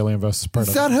star of Alien vs. Predator.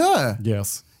 Is that her?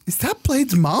 Yes. Is that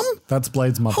Blade's mum? That's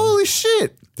Blade's mother. Holy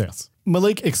shit. Yes.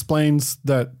 Malik explains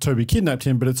that Toby kidnapped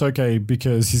him, but it's okay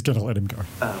because he's going to let him go.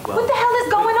 What the hell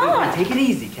is going on? Take it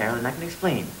easy, Carolyn. I can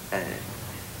explain.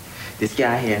 This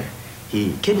guy here,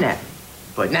 he kidnapped me,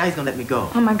 but now he's gonna let me go.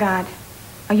 Oh my God.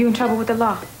 Are you in trouble with the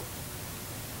law?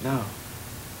 No,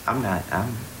 I'm not.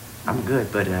 I'm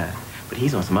good, but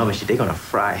he's on some other shit. They're gonna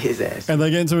fry his ass. And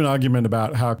they get into an argument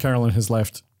about how Carolyn has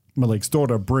left Malik's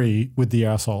daughter, Bree, with the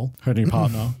asshole, her new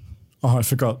partner. Oh, I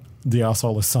forgot the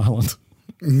asshole is silent.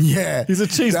 Yeah. He's a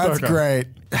cheeseburger. That's great.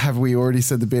 Have we already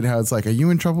said the bit how it's like, are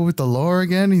you in trouble with the law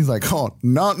again? He's like, oh,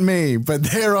 not me, but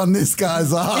they're on this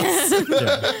guy's ass.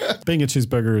 Yeah. Being a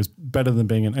cheeseburger is better than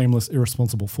being an aimless,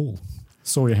 irresponsible fool.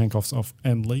 Saw your handcuffs off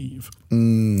and leave.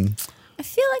 I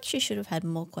feel like she should have had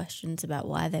more questions about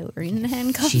why they were in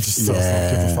handcuffs. She just does not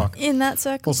give a fuck. In that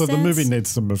circumstance. Also, the movie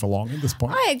needs to move along at this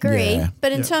point. I agree, Yeah.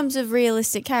 but in Yeah. terms of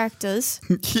realistic characters,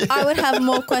 I would have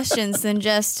more questions than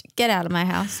just get out of my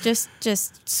house.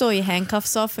 Just saw your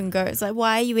handcuffs off and go. It's like,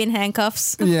 why are you in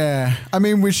handcuffs? Yeah. I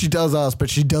mean, which she does ask, but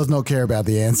she does not care about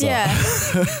the answer. Yeah.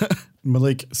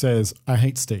 Malik says, I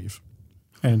hate Steve.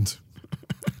 And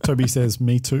Toby says,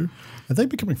 me too. Are they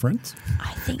becoming friends?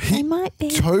 I think they might be.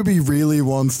 Toby really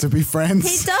wants to be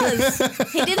friends. He does.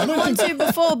 He didn't want to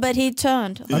before, but he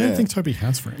turned. I don't think Toby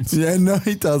has friends. Yeah, no,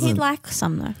 he doesn't. He'd like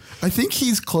some though. I think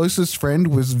his closest friend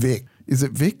was Vic. Is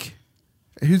it Vic?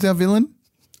 Who's our villain?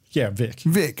 Yeah, Vic.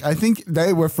 Vic. I think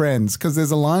they were friends because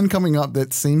there's a line coming up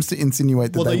that seems to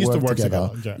insinuate that Well, they used to work work together.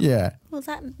 together, Yeah. Well,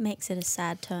 that makes it a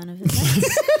sad turn of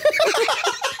events.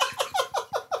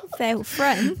 They were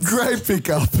friends. Great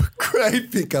pickup.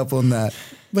 Great pickup on that.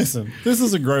 Listen, this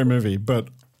is a great movie, but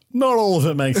not all of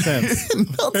it makes sense.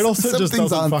 It also some just things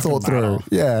doesn't aren't fucking thought through. matter.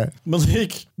 Yeah.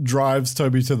 Malik drives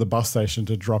Toby to the bus station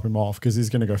to drop him off because he's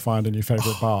going to go find a new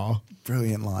favorite bar.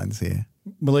 Brilliant lines here.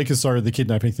 Malik is sorry the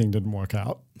kidnapping thing didn't work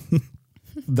out.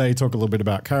 They talk a little bit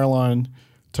about Caroline.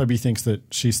 Toby thinks that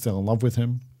she's still in love with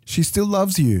him. She still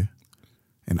loves you.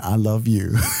 And I love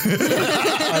you.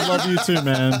 I love you too,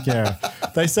 man. Yeah.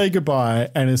 They say goodbye,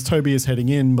 and as Toby is heading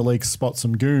in, Malik spots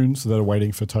some goons that are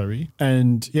waiting for Toby,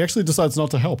 and he actually decides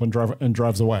not to help and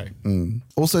drives away.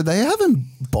 Also, they haven't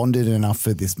bonded enough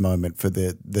for this moment, for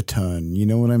the turn. You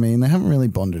know what I mean? They haven't really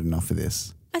bonded enough for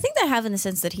this. I think they have in the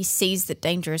sense that he sees that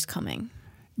danger is coming.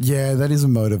 Yeah, that is a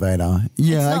motivator.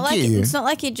 Yeah, I get you. It's not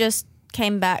like he just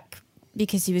came back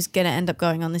because he was going to end up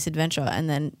going on this adventure and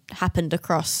then happened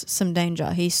across some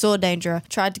danger. He saw danger,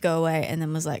 tried to go away, and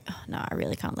then was like, oh, no, I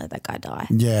really can't let that guy die.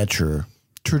 Yeah, true.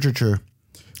 True.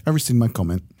 I rescind my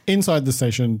comment. Inside the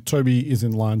station, Toby is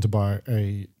in line to buy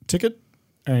a ticket,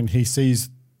 and he sees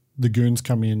the goons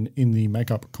come in the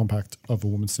makeup compact of a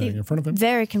woman standing in front of him.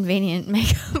 Very convenient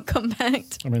makeup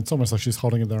compact. I mean, it's almost like she's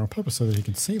holding it there on purpose so that he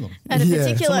can see them. At a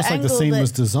particular it's almost like the angle scene that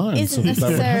was designed. isn't so that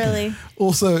would happen. necessarily.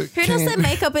 Also, Who does their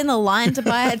makeup in the line to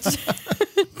buy a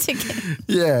ticket?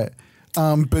 Yeah.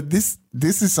 But this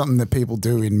is something that people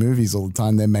do in movies all the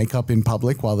time. They make up in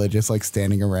public while they're just like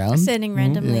standing around. Standing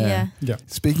randomly, yeah.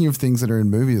 Speaking of things that are in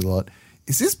movies a lot,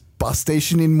 is this bus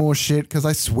station in more shit? Because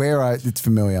I swear it's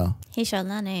familiar. He shall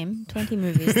not name 20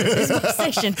 movies that this bus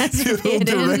station has appeared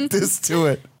in. Direct us to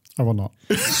it. I will not.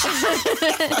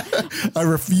 I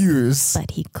refuse.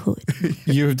 But he could.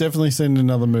 You have definitely seen it in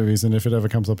other movies, and if it ever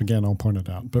comes up again, I'll point it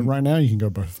out. But right now, you can go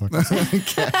both fuck yourself.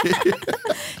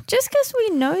 Just because we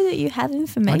know that you have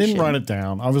information. I didn't write it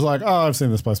down. I was like, oh, I've seen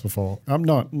this place before.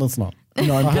 Let's not.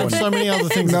 No, I have so many other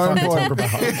things to fucking talk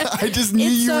about. I just knew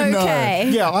you would know.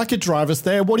 Yeah, I could drive us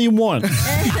there. What do you want?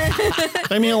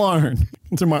 Leave me alone.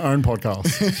 It's in my own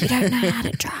podcast. You don't know how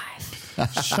to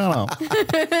drive. Shut up.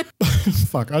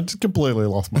 Fuck, I just completely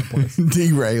lost my place.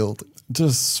 Derailed.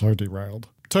 Just so derailed.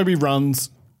 Toby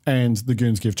runs and the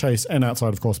goons give chase, and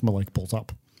outside, of course, Malik pulls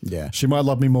up. Yeah. She might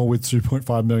love me more with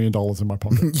 $2.5 million in my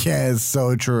pocket. Yeah, it's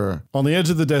so true. On the edge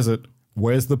of the desert,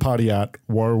 where's the party at?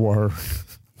 Whoa, whoa.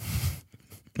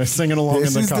 They're singing along in the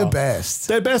car. This is the best.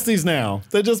 They're besties now.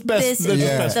 They're just best. They're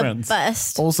just best friends.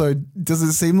 Best. Also, does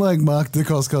it seem like Mark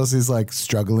Dacascos is like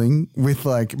struggling with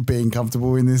like being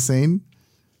comfortable in this scene?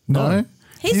 No.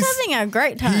 He's having a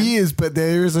great time. He is, but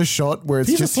there is a shot where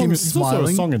it's just him smiling. He's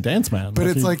also a song and dance man. But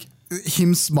it's like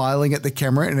him smiling at the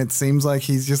camera, and it seems like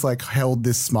he's just like held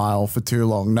this smile for too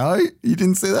long. No? You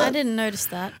didn't see that? I didn't notice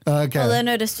that. Okay. All I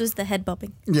noticed was the head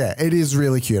bobbing. Yeah, it is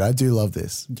really cute. I do love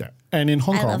this. Yeah. And in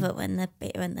Hong Kong. I love it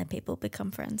when the people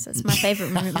become friends. It's my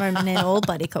favorite moment in all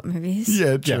buddy cop movies.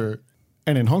 Yeah, true. Yeah.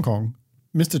 And in Hong Kong,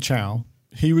 Mr. Chow,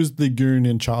 he was the goon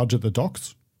in charge at the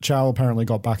docks. Chow apparently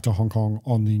got back to Hong Kong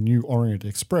on the New Orient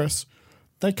Express.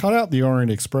 They cut out the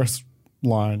Orient Express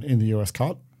line in the US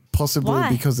cut. Possibly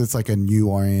because it's like a New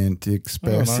Orient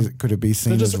Express. Could it be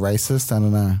seen as racist? I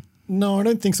don't know. No, I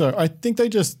don't think so. I think they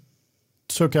just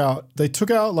took out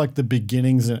like the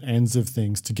beginnings and ends of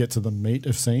things to get to the meat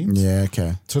of scenes. Yeah,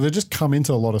 okay. So they just come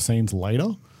into a lot of scenes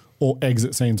later or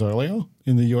exit scenes earlier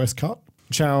in the US cut.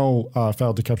 Chow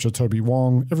failed to capture Toby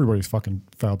Wong. Everybody's fucking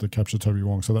failed to capture Toby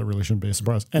Wong, so that really shouldn't be a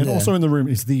surprise. And also in the room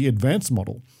is the advanced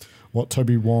model, what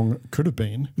Toby Wong could have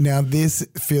been. Now this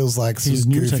feels like some his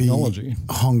new goofy technology.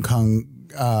 Hong Kong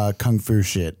kung fu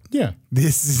shit. Yeah.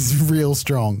 This is real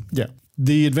strong. Yeah.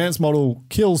 The advanced model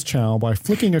kills Chow by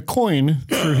flicking a coin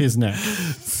through his neck.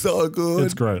 So good.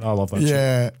 It's great. I love that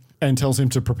Yeah. shit. And tells him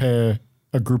to prepare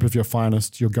a group of your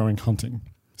finest. You're going hunting.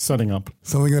 Setting up.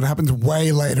 Something that happens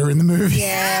way later in the movie.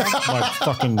 Yeah. Like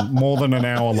fucking more than an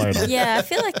hour later. Yeah, I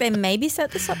feel like they maybe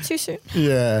set this up too soon.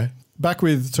 Yeah. Back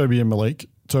with Toby and Malik.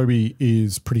 Toby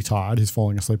is pretty tired. He's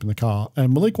falling asleep in the car.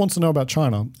 And Malik wants to know about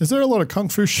China. Is there a lot of kung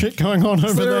fu shit going on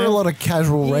over there? Is there a lot of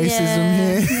casual racism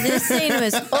here? This scene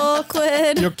was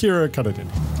awkward. Your Kira cut it in.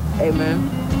 Hey, man,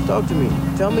 talk to me.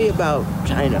 Tell me about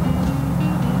China.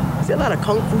 Is there a lot of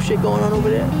kung fu shit going on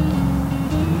over there?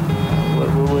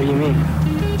 What do you mean?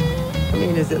 I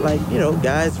mean, is it like,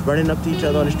 guys running up to each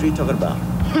other on the street talking about,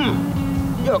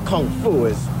 your kung fu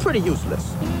is pretty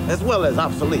useless, as well as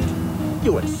obsolete.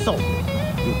 You insult me,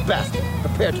 you bastard.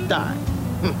 Prepare to die.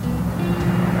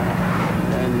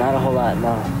 Not a whole lot,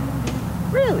 no.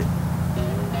 Really?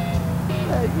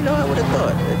 I would have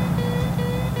thought.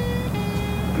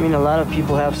 I mean, a lot of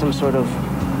people have some sort of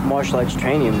martial arts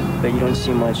training, but you don't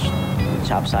see much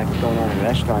chop socket going on in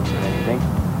restaurants or anything.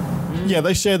 Yeah,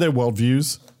 they share their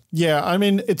worldviews. Yeah, I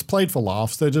mean, it's played for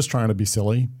laughs. They're just trying to be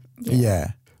silly.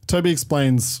 Yeah. Toby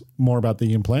explains more about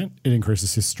the implant. It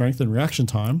increases his strength and reaction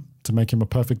time to make him a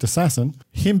perfect assassin.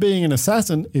 Him being an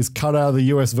assassin is cut out of the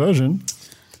US version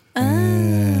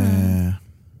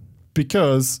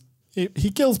because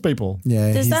he kills people.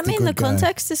 Yeah. Does that mean the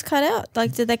context is cut out?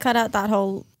 Like, did they cut out that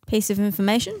whole piece of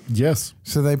information? Yes.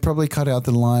 So they probably cut out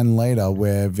the line later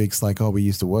where Vic's like, "Oh, we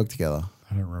used to work together."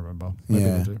 I don't remember. Maybe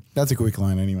they do. That's a quick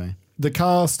line anyway. The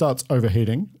car starts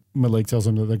overheating. Malik tells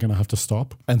them that they're going to have to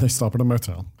stop, and they stop at a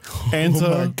motel. Enter,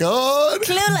 oh my God.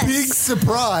 Clueless. Big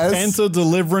surprise. Enter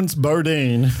Deliverance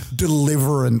Bodine.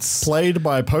 Deliverance. Played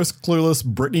by post-Clueless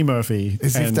Brittany Murphy.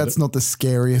 As if that's not the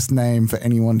scariest name for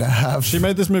anyone to have. She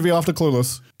made this movie after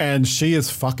Clueless, and she is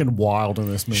fucking wild in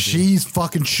this movie. She's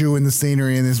fucking chewing the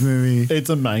scenery in this movie. It's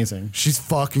amazing. She's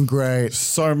fucking great.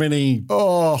 So many...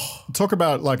 Talk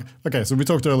about, like... Okay, so we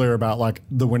talked earlier about, like,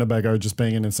 the Winnebago just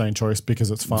being an insane choice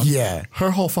because it's fun. Yeah.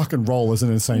 Her whole fucking role is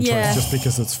an insane choice just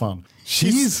because it's fun.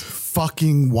 She's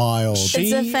fucking wild. It's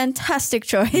a fantastic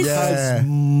choice. Has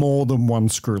more than one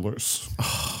screw loose.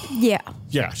 Yeah.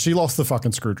 Yeah, she lost the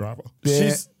fucking screwdriver.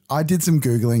 Yeah, I did some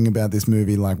Googling about this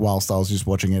movie, like, whilst I was just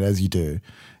watching it, as you do.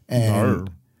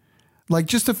 And like,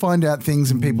 just to find out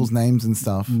things and people's names and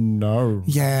stuff. No.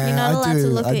 You're not Yeah, allowed I to do.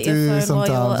 look I at your do phone while sometimes.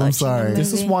 you're I'm watching sorry. the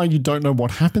This is why you don't know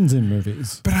what happens in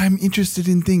movies. But I'm interested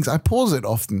in things. I pause it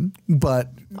often,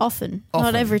 but Often.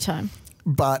 Not every time.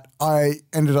 But I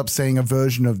ended up seeing a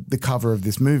version of the cover of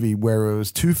this movie where it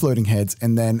was two floating heads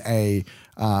and then a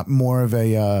more of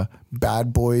a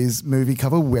Bad Boys movie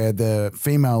cover where the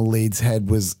female lead's head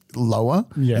was lower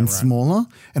and smaller.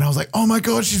 And I was like, oh my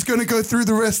God, she's going to go through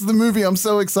the rest of the movie. I'm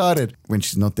so excited. When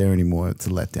she's not there anymore, it's a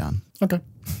letdown. Okay.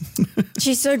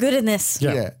 She's so good in this.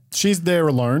 Yeah. She's there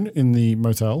alone in the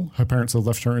motel. Her parents have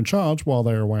left her in charge while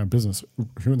they're away on business.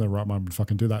 Who in their right mind would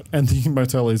fucking do that? And the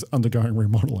motel is undergoing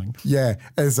remodeling. Yeah,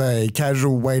 as a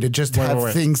casual way to just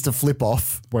have things to flip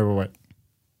off. Wait.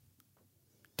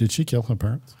 Did she kill her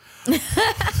parents?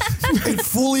 It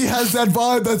fully has that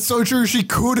vibe. That's so true. She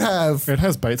could have. It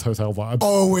has Bates Hotel vibes.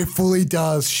 Oh, it fully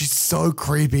does. She's so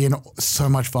creepy and so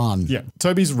much fun. Yeah.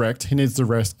 Toby's wrecked. He needs to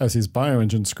rest as his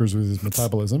bioengine screws with his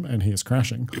metabolism and he is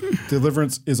crashing.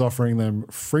 Deliverance is offering them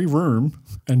free room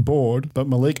and board, but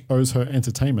Malik owes her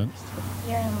entertainment.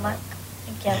 You're in luck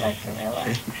again, like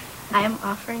Gorilla. I am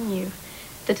offering you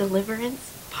the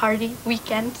Deliverance Party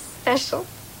Weekend Special.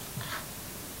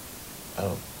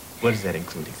 Oh, what does that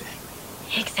include exactly?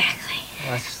 Exactly.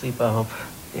 Lots of sleep, I hope.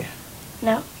 Yeah.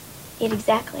 No, it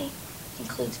exactly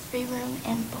includes free room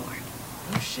and board.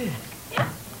 Oh, shit. Yeah.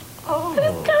 Oh.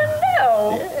 Who's gonna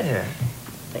know? Yeah.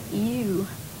 But you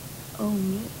owe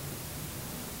me.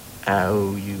 I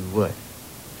owe you what?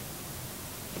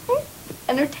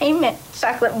 Entertainment,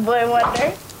 chocolate boy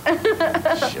wonder.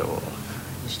 Sure.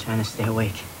 Just trying to stay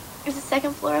awake. Is the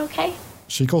second floor okay?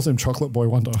 She calls him Chocolate Boy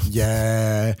Wonder.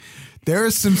 Yeah. There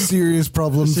are some serious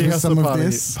problems She with has some to of party,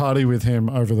 this. party with him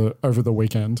over the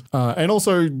weekend. And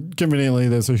also, conveniently,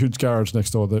 there's a huge garage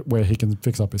next door where he can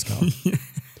fix up his car.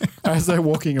 As they're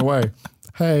walking away,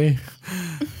 hey,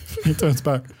 he turns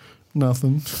back,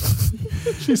 nothing.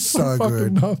 She's so fucking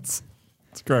good. nuts.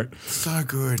 It's great. So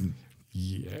good.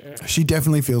 Yeah. She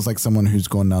definitely feels like someone who's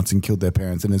gone nuts and killed their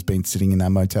parents and has been sitting in that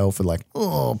motel for like,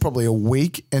 probably a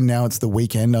week. And now it's the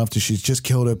weekend after she's just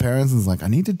killed her parents. And it's like, I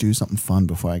need to do something fun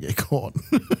before I get caught.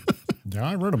 Yeah,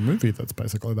 I wrote a movie that's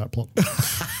basically that plot.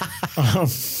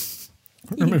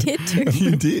 You did too.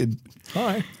 You did.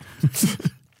 Hi.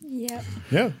 Yep.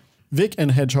 Yeah. Vic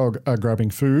and Hedgehog are grabbing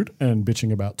food and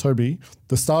bitching about Toby.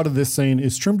 The start of this scene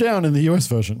is trimmed down in the US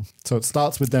version. So it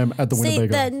starts with them at the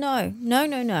Winnebago. No.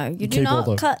 You do Keep not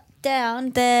all the- cut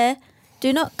down their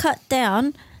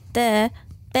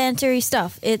bantery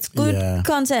stuff. It's good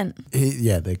content.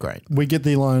 Yeah, they're great. We get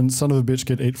the line, son of a bitch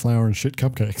could eat flour and shit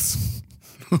cupcakes.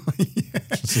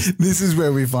 This is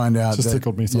where we find out Just that,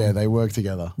 tickled me some. yeah, they work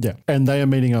together. Yeah. And they are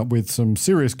meeting up with some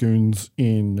serious goons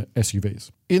in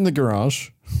SUVs. In the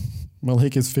garage,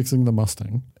 Malik is fixing the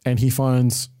Mustang and he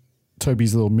finds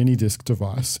Toby's little mini disc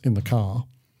device in the car,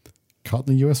 cut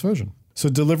in the US version. So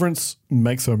Deliverance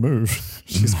makes her move.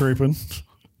 She's creeping.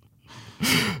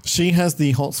 She has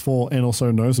the hots for and also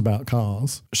knows about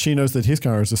cars. She knows that his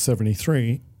car is a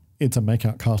 73. It's a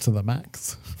makeout car to the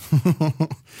max.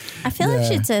 I feel like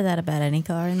she'd say that about any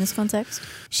car in this context.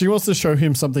 She wants to show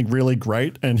him something really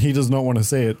great, and he does not want to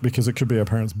see it because it could be her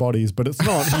parents' bodies, but it's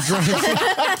not.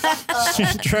 She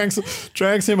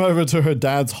drags him over to her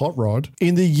dad's hot rod.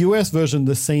 In the US version,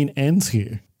 the scene ends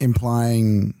here.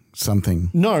 Implying something.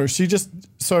 No,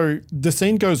 so the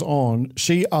scene goes on.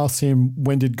 She asks him,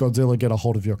 when did Godzilla get a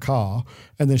hold of your car?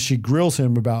 And then she grills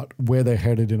him about where they're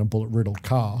headed in a bullet-riddled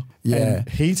car. Yeah. And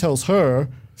he tells her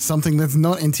Something that's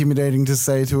not intimidating to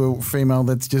say to a female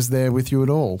that's just there with you at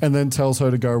all. And then tells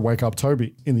her to go wake up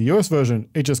Toby. In the US version,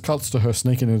 it just cuts to her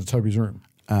sneaking into Toby's room.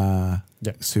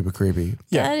 Super creepy.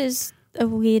 Yeah. That is a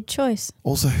weird choice.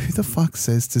 Also, who the fuck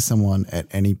says to someone at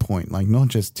any point, like not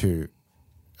just to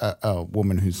a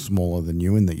woman who's smaller than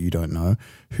you and that you don't know,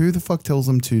 who the fuck tells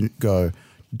them to go,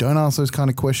 don't ask those kind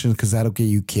of questions because that'll get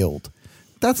you killed?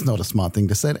 That's not a smart thing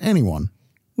to say to anyone.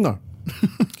 No.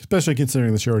 Especially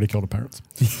considering that she already killed her parents.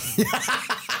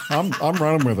 I'm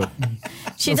running with it.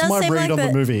 She That's does my seem read like on the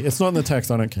the- movie. It's not in the text.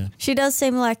 I don't care. She does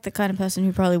seem like the kind of person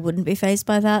who probably wouldn't be fazed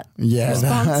by that. Yeah,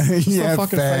 response. She's yeah, not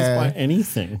fucking fair. fazed by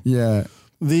anything. Yeah.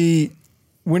 The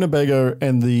Winnebago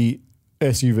and the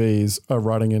SUVs are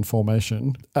riding in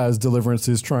formation as Deliverance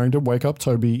is trying to wake up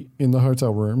Toby in the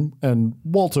hotel room, and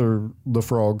Walter the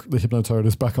Frog, the Hypnotoad,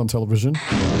 is back on television.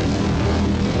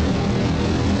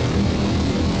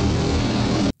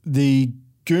 The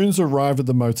goons arrive at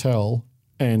the motel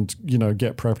and,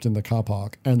 get prepped in the car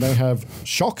park, and they have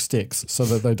shock sticks so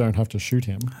that they don't have to shoot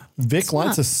him. Vic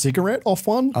lights a cigarette off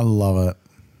one. I love it.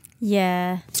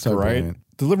 Yeah. It's So great. brilliant.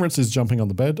 Deliverance is jumping on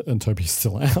the bed and Toby's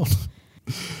still out.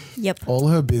 Yep. All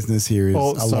her business here is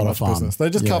Oh, a so lot much of fun. business. They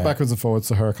just cut Yeah. backwards and forwards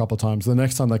to her a couple of times. The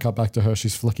next time they cut back to her,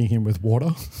 she's flicking him with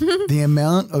water. The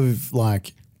amount of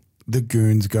the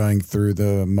goons going through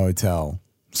the motel,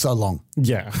 so long.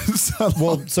 Yeah.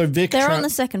 So Vic... They're on the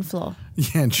second floor.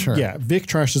 Yeah, sure. Yeah, Vic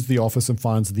trashes the office and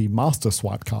finds the master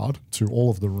swipe card to all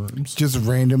of the rooms. Just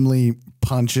randomly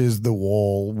punches the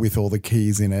wall with all the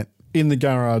keys in it. In the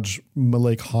garage,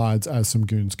 Malik hides as some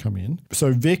goons come in.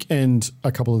 So Vic and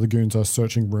a couple of the goons are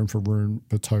searching room for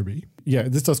Toby. Yeah,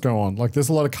 this does go on. There's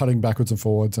a lot of cutting backwards and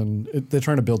forwards, and they're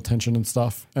trying to build tension and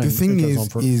stuff. And The thing it goes on is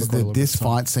for quite a that little this bit of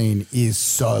time. fight scene is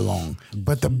so long,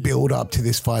 but the build up to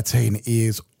this fight scene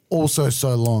is also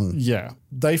so long. Yeah.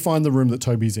 They find the room that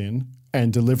Toby's in,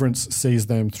 and Deliverance sees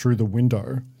them through the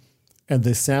window. And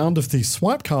the sound of the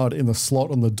swipe card in the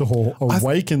slot on the door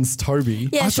awakens Toby.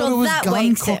 Yeah, sure, that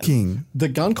wakes him. The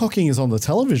gun cocking is on the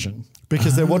television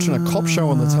because they're watching a cop show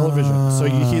on the television. So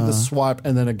you hear the swipe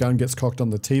and then a gun gets cocked on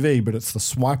the TV, but it's the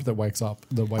swipe that wakes up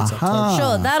Toby.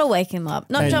 Sure, that'll wake him up.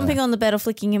 Not And- jumping on the bed or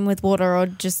flicking him with water or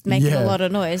just making a lot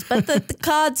of noise, but the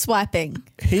card swiping.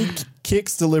 He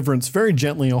kicks Deliverance very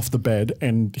gently off the bed,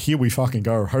 and here we fucking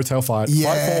go. Hotel fight.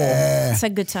 Fight It's a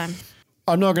good time.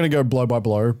 I'm not going to go blow by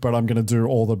blow, but I'm going to do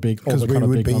all the kind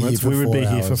of big moments. We would be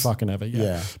here for fucking ever.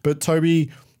 Yeah. But Toby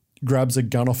grabs a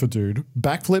gun off a dude,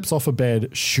 backflips off a bed,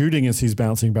 shooting as he's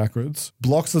bouncing backwards,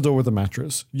 blocks the door with a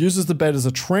mattress, uses the bed as a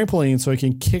trampoline so he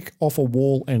can kick off a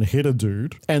wall and hit a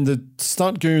dude. And the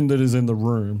stunt goon that is in the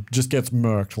room just gets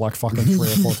murked like fucking 3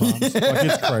 or 4 times.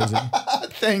 It's crazy.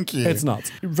 Thank you. It's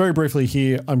nuts. Very briefly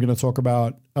here, I'm going to talk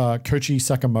about Koichi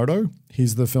Sakamoto.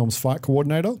 He's the film's fight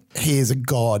coordinator. He is a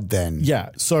god then. Yeah.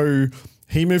 So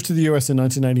he moved to the US in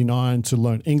 1989 to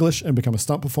learn English and become a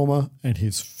stunt performer. And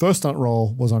his first stunt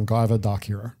role was on Guyver Dark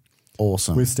Hero.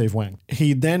 Awesome. With Steve Wang.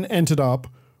 He then ended up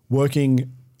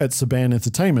working at Saban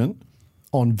Entertainment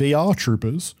on VR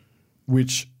Troopers,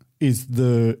 which is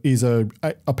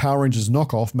a Power Rangers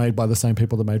knockoff made by the same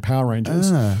people that made Power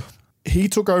Rangers. He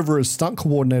took over as stunt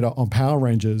coordinator on Power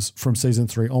Rangers from season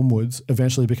 3 onwards,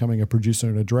 eventually becoming a producer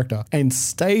and a director, and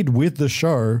stayed with the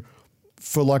show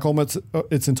for almost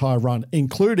its entire run,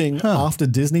 including after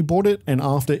Disney bought it and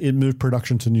after it moved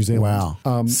production to New Zealand. Wow.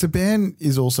 Saban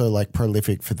is also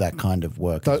prolific for that kind of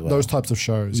work as well. Those types of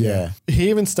shows. Yeah. He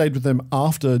even stayed with them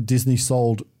after Disney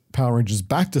sold Power Rangers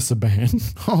back to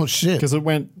Saban. Oh shit. Because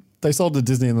they sold to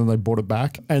Disney and then they bought it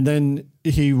back. And then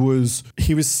he was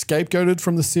scapegoated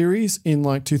from the series in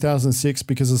 2006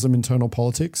 because of some internal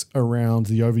politics around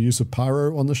the overuse of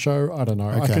pyro on the show. I don't know.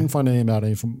 I couldn't find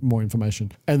any more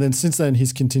information. And then since then,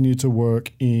 he's continued to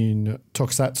work in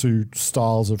tokusatsu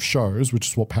styles of shows, which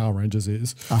is what Power Rangers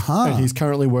is. And he's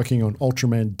currently working on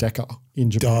Ultraman Deka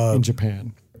in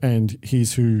Japan. And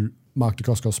he's who Mark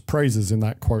Dacascos praises in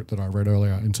that quote that I read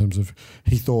earlier in terms of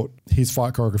he thought his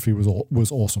fight choreography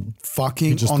was awesome.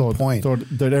 Fucking on point. Thought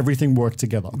that everything worked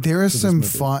together. There is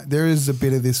there is a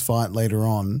bit of this fight later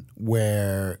on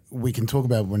where we can talk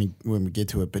about when we get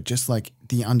to it, but just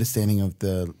the understanding of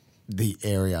the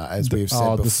area, as we've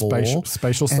said before. The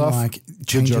spatial stuff. And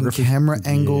changing camera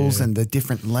angles and the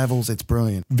different levels. It's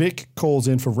brilliant. Vic calls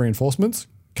in for reinforcements,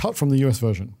 cut from the US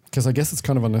version, because I guess it's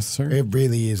kind of unnecessary. It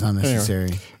really is unnecessary.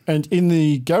 Anyway. And in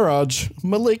the garage,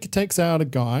 Malik takes out a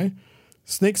guy,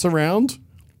 sneaks around,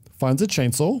 finds a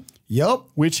chainsaw. Yep.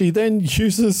 Which he then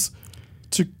uses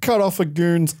to cut off a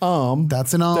goon's arm.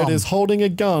 That's an arm. That is holding a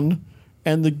gun,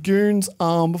 and the goon's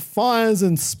arm fires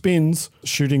and spins,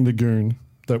 shooting the goon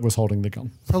that was holding the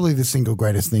gun. Probably the single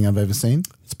greatest thing I've ever seen.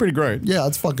 It's pretty great. Yeah,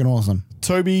 it's fucking awesome.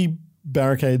 Toby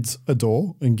barricades a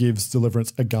door and gives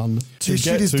Deliverance a gun to This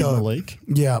get shit is to dope. Malik.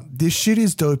 Yeah, this shit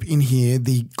is dope in here.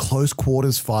 The close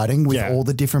quarters fighting with all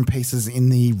the different pieces in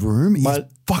the room is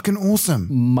fucking awesome.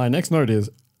 My next note is,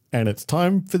 and it's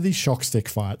time for the shock stick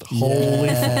fight. Holy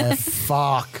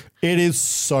fuck. It is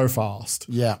so fast.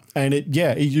 Yeah. And it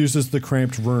uses the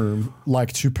cramped room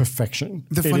like to perfection.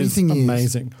 The funny thing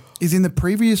amazing. is in the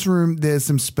previous room, there's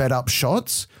some sped up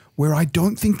shots where I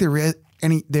don't think there is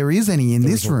any in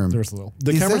this room. There's a little.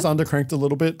 The camera's undercranked a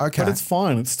little bit, but it's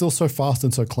fine. It's still so fast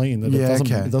and so clean that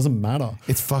it doesn't matter.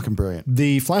 It's fucking brilliant.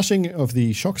 The flashing of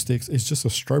the shock sticks is just a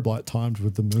strobe light timed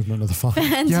with the movement of the fire.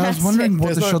 Fantastic. Yeah, I was wondering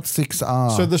what the shock sticks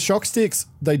are. So the shock sticks,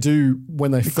 they do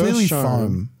when they first clearly show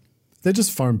foam. They're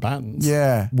just foam battens.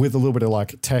 Yeah. With a little bit of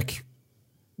like tech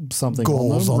something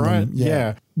Galls on them, on right? them,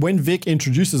 yeah. When Vic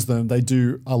introduces them, they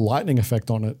do a lightning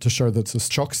effect on it to show that it's a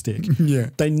shock stick. Yeah.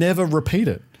 They never repeat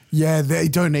it. Yeah, they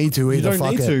don't need to either. You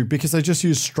don't need to because they just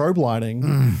use strobe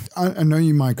lighting. I know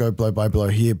you might go blow by blow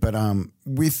here, but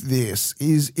with this,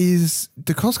 is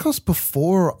Dacascos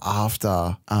before or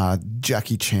after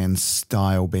Jackie Chan's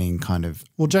style being kind of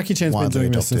Well, Jackie Chan's been widely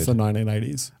doing this since the adopted?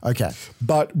 1980s. Okay.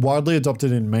 But widely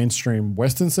adopted in mainstream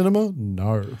Western cinema?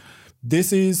 No.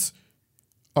 This is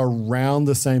around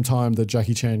the same time that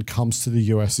Jackie Chan comes to the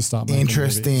US to start making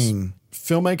Interesting. movies.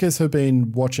 Filmmakers have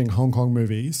been watching Hong Kong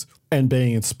movies and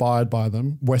being inspired by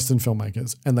them, Western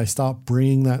filmmakers, and they start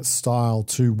bringing that style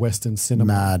to Western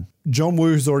cinema. Mad. John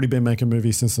Woo's already been making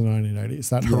movies since the 1980s.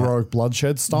 That heroic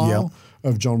bloodshed style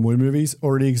of John Woo movies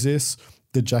already exists.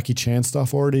 The Jackie Chan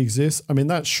stuff already exists. I mean,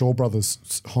 that Shaw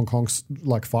Brothers Hong Kong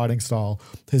like fighting style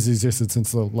has existed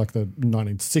since the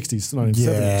 1960s, 1970s,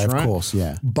 Yeah, of right? course,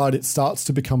 yeah. But it starts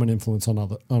to become an influence on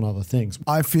other things.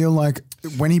 I feel like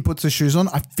when he puts the shoes on,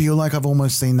 I feel like I've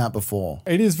almost seen that before.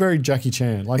 It is very Jackie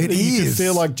Chan. Like It you can is.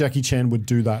 feel like Jackie Chan would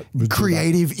do that.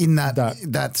 Creative in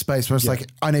that space where it's like,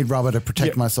 I need rubber to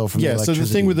protect myself from the So electricity.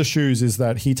 the thing with the shoes is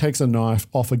that he takes a knife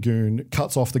off a goon,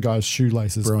 cuts off the guy's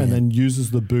shoelaces, Brilliant. and then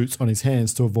uses the boots on his hands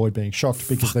to avoid being shocked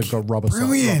because they've got rubber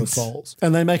soles.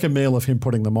 And they make a meal of him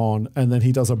putting them on, and then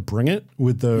he does a bring it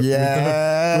with the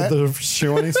with the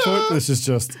shoe on his foot. This is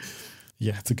just,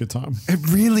 it's a good time. It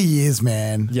really is,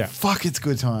 man. Yeah. Fuck, it's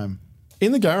good time.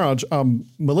 In the garage,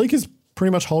 Malik is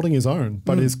pretty much holding his own,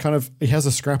 but is he has a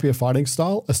scrappier fighting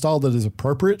style, a style that is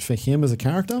appropriate for him as a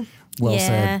character. Well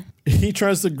said. He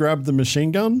tries to grab the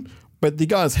machine gun, but the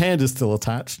guy's hand is still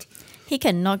attached. He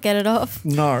cannot get it off.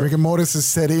 No. Rigor mortis is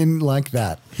set in like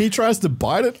that. He tries to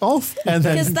bite it off and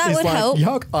then Because that he's would like, help.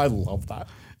 yuck. I love that.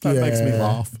 That makes me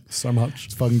laugh so much.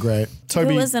 It's fucking great. If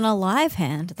it was an alive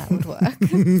hand, that would work.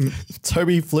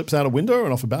 Toby flips out a window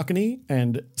and off a balcony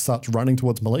and starts running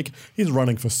towards Malik. He's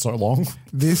running for so long.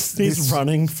 He's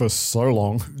running for so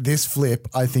long. This flip,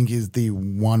 I think, is the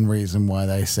one reason why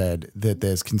they said that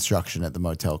there's construction at the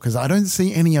motel, because I don't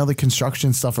see any other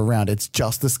construction stuff around. It's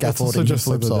just the That's scaffolding also that just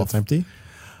so flips that off. it's empty.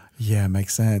 Yeah,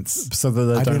 makes sense. So that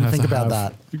they I don't didn't have think to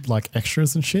about have like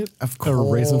extras and shit. Of Or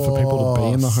a reason for people to be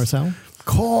in the course. hotel. Of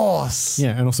course.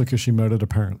 Yeah, and also because she murdered her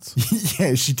parents.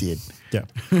 Yeah, she did. Yeah.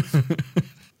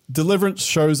 Deliverance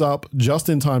shows up just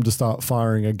in time to start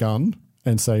firing a gun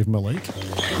and save Malik.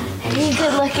 You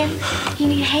good looking? You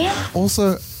need help?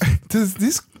 Also, does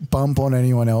this bump on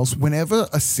anyone else? Whenever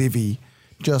a civvy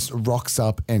just rocks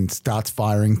up and starts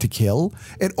firing to kill,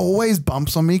 it always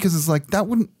bumps on me because it's like that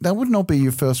would not be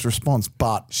your first response.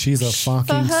 But she's a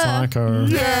fucking psycho.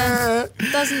 Yeah.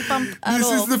 Doesn't bump at This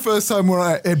all. is the first time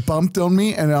where it bumped on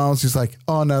me, and I was just like,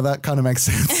 "Oh no, that kind of makes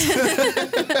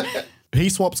sense." He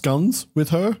swaps guns with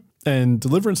her, and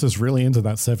Deliverance is really into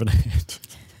that 7-hand.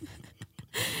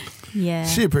 Yeah.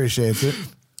 She appreciates it.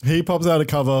 He pops out of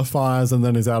cover, fires, and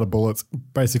then is out of bullets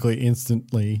basically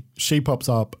instantly. She pops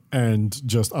up and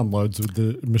just unloads with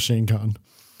the machine gun.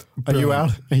 Are you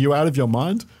out? Are you out of your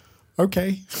mind?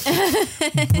 Okay.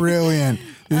 Brilliant.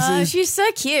 She's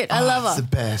so cute. I love It's her. the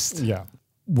best. Yeah.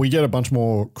 We get a bunch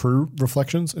more crew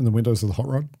reflections in the windows of the hot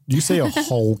rod. You see a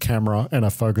whole camera and a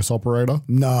focus operator.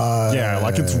 No. Yeah,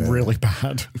 like it's really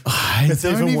bad. I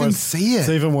don't even see it. It's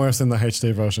even worse in the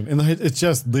HD version. It's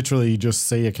just literally you just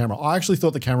see a camera. I actually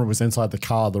thought the camera was inside the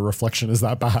car. The reflection is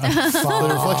that bad. The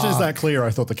reflection is that clear.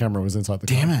 I thought the camera was inside the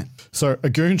car. Damn it. So a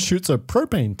goon shoots a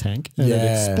propane tank and it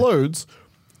Yeah. explodes.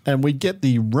 And we get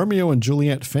the Romeo and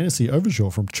Juliet fantasy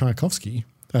overture from Tchaikovsky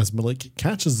as Malik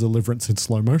catches Deliverance in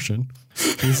slow motion.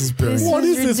 This is brilliant. What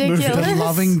is this movie? The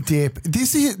loving dip.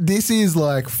 This is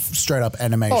like straight up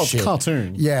animation. Oh, it's shit.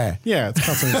 cartoon. Yeah. Yeah, it's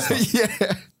cartoon stuff.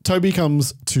 Yeah. Toby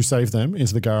comes to save them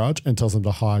into the garage and tells them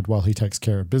to hide while he takes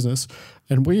care of business.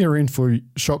 And we are in for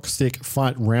Shock Stick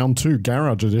Fight Round 2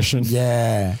 Garage Edition.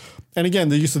 Yeah. And again,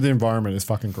 the use of the environment is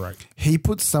fucking great. He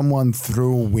puts someone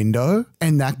through a window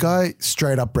and that guy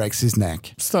straight up breaks his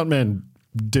neck. Stuntman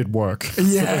did work.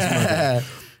 Yeah.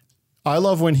 I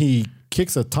love when he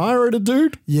kicks a tire at a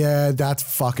dude. Yeah, that's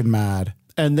fucking mad.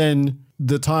 And then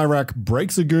the tire rack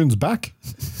breaks a goon's back.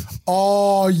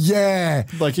 Oh, yeah.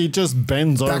 Like he just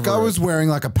bends over. That guy was wearing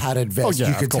like a padded vest, yeah,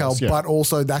 you could tell, but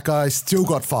also that guy still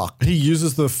got fucked. He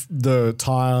uses the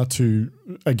tire to,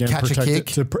 again, Catch a protect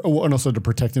kick. and also to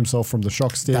protect himself from the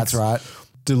shock sticks. That's right.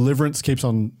 Deliverance keeps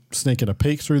on sneaking a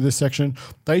peek through this section.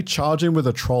 They charge him with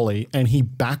a trolley and he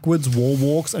backwards wall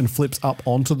walks and flips up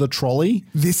onto the trolley.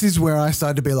 This is where I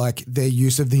started to be like, their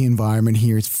use of the environment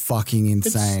here is fucking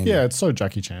insane. It's so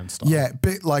Jackie Chan stuff. Yeah,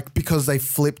 but like because they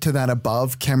flip to that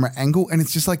above camera angle and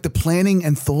it's just like the planning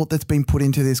and thought that's been put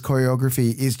into this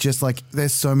choreography is just like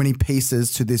there's so many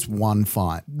pieces to this one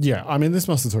fight. Yeah, I mean, this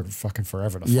must have taken fucking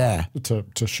forever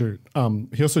to shoot.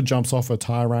 He also jumps off a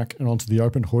tire rack and onto the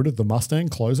open hood of the Mustang,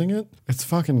 closing it. It's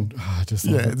fucking...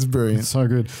 it's brilliant. It's so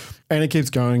good. And it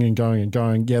keeps going and going and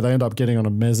going. Yeah, they end up getting on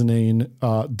a mezzanine.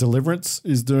 Deliverance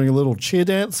is doing a little cheer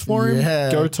dance for him.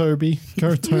 Yeah. Go, Toby.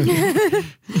 Go, Toby.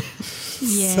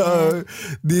 So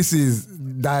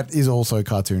that is also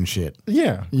cartoon shit.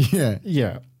 Yeah. Yeah.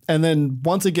 Yeah. And then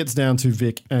once it gets down to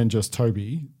Vic and just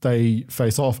Toby, they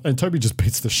face off and Toby just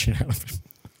beats the shit out of him.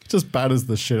 Just batters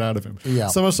the shit out of him. Yeah.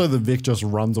 So much so that Vic just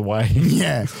runs away.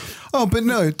 Yeah. Oh, but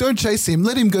no, don't chase him.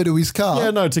 Let him go to his car.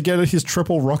 Yeah, no, to get his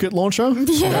triple rocket launcher out of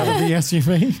the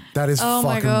SUV. That is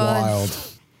fucking wild.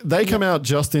 They come out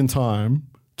just in time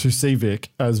to see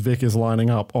Vic as Vic is lining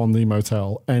up on the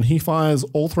motel and he fires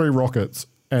all 3 rockets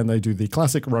and they do the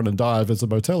classic run and dive as the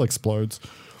motel explodes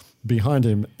behind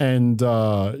him. And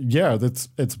it's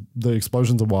the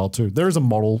explosions are wild too. There is a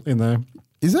model in there.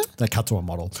 Is it? They cut to a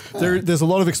model. There's a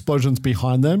lot of explosions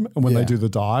behind them when they do the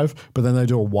dive, but then they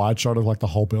do a wide shot of like the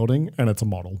whole building and it's a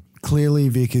model. Clearly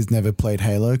Vic has never played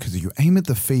Halo because you aim at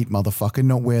the feet, motherfucker,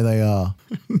 not where they are.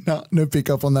 No pick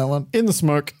up on that one. In the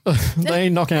smoke, they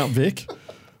knock out Vic,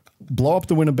 blow up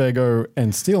the Winnebago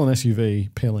and steal an SUV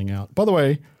peeling out. By the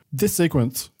way, this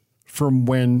sequence from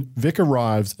when Vic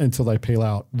arrives until they peel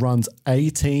out runs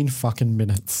 18 fucking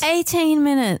minutes. 18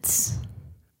 minutes.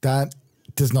 That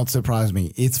does not surprise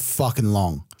me. It's fucking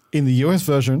long. In the US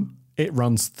version, it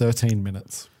runs 13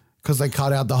 minutes. Because they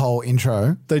cut out the whole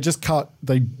intro. They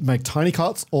make tiny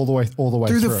cuts all the way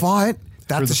through the fight.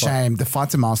 That's a shame. The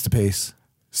fight's a masterpiece.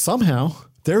 Somehow,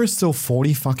 there is still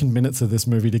 40 fucking minutes of this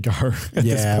movie to go at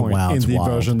this point in the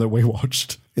version that we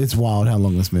watched. It's wild how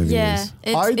long this movie is.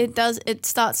 It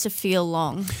starts to feel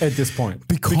long. At this point.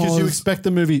 Because you expect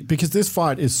the movie, because this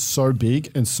fight is so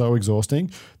big and so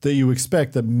exhausting that you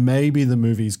expect that maybe the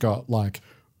movie's got like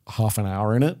half an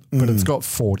hour in it, but it's got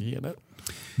 40 in it,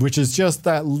 which is just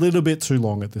that little bit too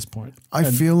long at this point. I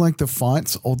feel like the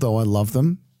fights, although I love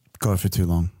them, go for too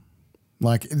long.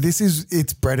 Like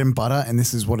it's bread and butter and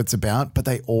this is what it's about, but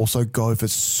they also go for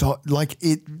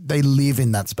they live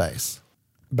in that space.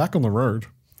 Back on the road.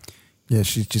 Yeah,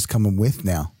 she's just coming with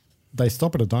now. They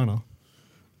stop at a diner.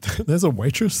 There's a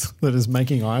waitress that is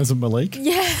making eyes at Malik.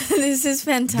 Yeah, this is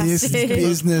fantastic. This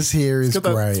business here is got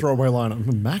that great. Throwaway line. I'm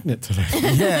a magnet today.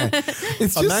 Yeah,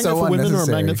 it's a just magnet so for women or a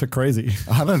unnecessary. magnet for crazy.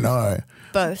 I don't know.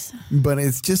 Both. But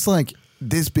it's just like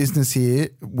this business here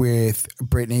with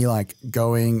Brittany like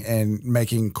going and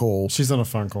making calls. She's on a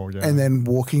phone call, yeah. And then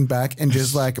walking back and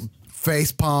just like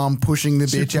face palm pushing the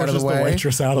bitch out of the way. The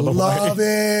waitress out of the way. Love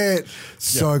it.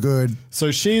 So good.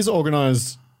 So she's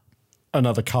organized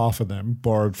another car for them,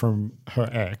 borrowed from her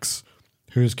ex,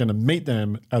 who's going to meet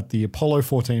them at the Apollo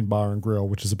 14 Bar and Grill,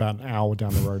 which is about an hour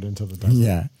down the road into the desert.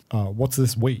 Yeah. What's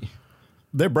this we?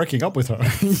 They're breaking up with her.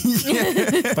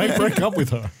 They break up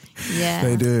with her. Yeah.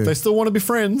 They do. They still want to be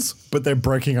friends, but they're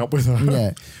breaking up with her.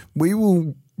 Yeah. We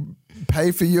will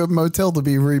pay for your motel to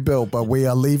be rebuilt, but we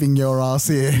are leaving your ass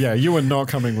here. Yeah, you are not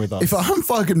coming with us. If I'm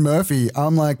fucking Murphy,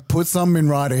 I'm like, put something in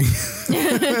writing.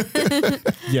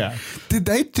 Yeah. Did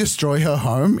they destroy her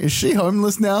home? Is she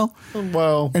homeless now?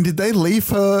 Well. And did they leave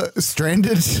her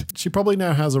stranded? She probably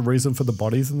now has a reason for the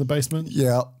bodies in the basement.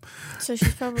 Yeah. So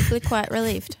she's probably quite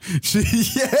relieved.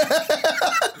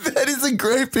 That is a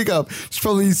great pickup. She's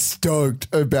probably stoked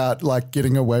about like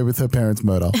getting away with her parents'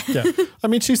 murder. Yeah. I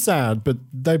mean, she's sad, but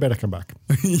they better come back.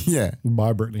 Yeah.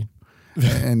 Bye, Brittany.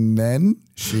 And then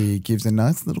she gives a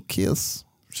nice little kiss.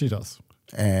 She does.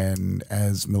 And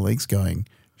as Malik's going,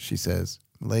 she says,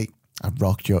 Malik, I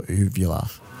rocked your uvula.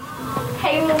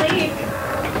 Hey, Malik.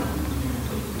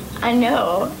 I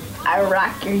know. I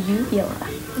rock your uvula.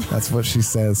 That's what she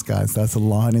says, guys. That's a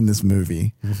line in this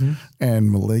movie. Mm-hmm.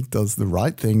 And Malik does the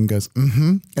right thing, goes,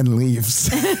 and leaves.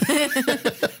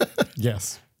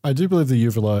 Yes. I do believe the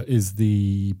uvula is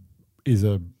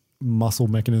a muscle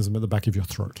mechanism at the back of your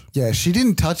throat. Yeah, she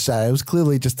didn't touch that. It was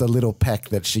clearly just a little peck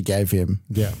that she gave him.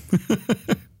 Yeah.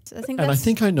 I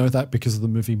think I know that because of the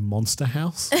movie Monster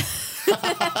House.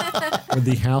 Where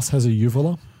the house has a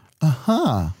uvula.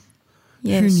 Uh-huh.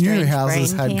 Yeah, Who knew strange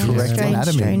houses brain, had Cam. correct Strange,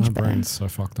 anatomy? strange My brain's so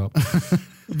fucked up.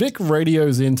 Vic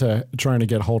radios into trying to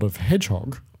get hold of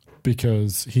Hedgehog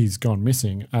because he's gone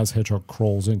missing as Hedgehog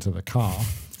crawls into the car.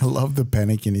 I love the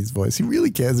panic in his voice. He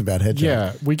really cares about Hedgehog.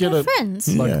 Yeah, we get it.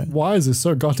 Friends. Like, why is this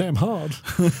so goddamn hard?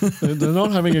 They're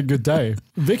not having a good day.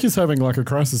 Vic is having like a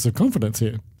crisis of confidence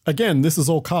here. Again, this is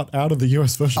all cut out of the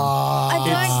US version. I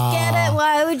don't get it.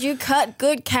 Why would you cut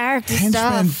good character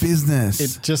Henchman stuff? business.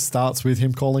 It just starts with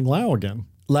him calling Lau again.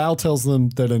 Lau tells them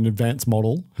that an advanced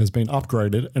model has been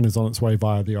upgraded and is on its way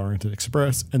via the Orient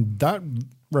Express. And that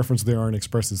reference to the Orient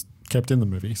Express is kept in the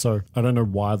movie. So I don't know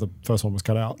why the first one was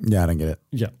cut out. Yeah, I don't get it.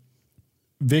 Yeah.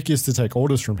 Vic is to take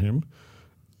orders from him,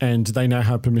 and they now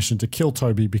have permission to kill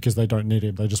Toby because they don't need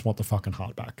him. They just want the fucking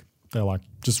heart back. They're like,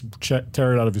 just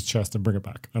tear it out of his chest and bring it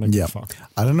back. I don't give a fuck.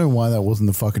 I don't know why that wasn't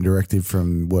the fucking directive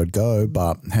from Word Go,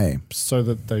 but hey. So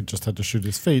that they just had to shoot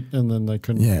his feet, and then they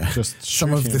couldn't just shoot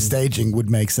Some of him. the staging would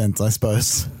make sense, I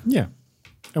suppose. Yeah.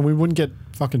 And we wouldn't get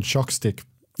fucking shock stick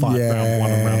fight round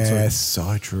 1 and round 2. Yes,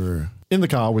 so true. In the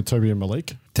car with Toby and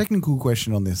Malik. Technical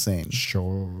question on this scene.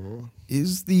 Sure.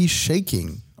 Is the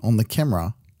shaking on the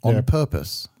camera on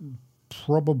purpose?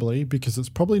 Probably, because it's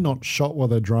probably not shot while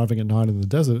they're driving at night in the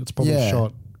desert. It's probably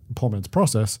shot poor man's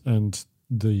process, and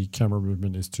the camera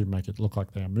movement is to make it look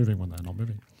like they are moving when they're not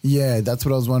moving. Yeah, that's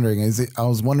what I was wondering. I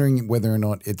was wondering whether or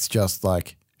not it's just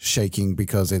like shaking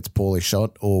because it's poorly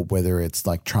shot, or whether it's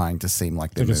like trying to seem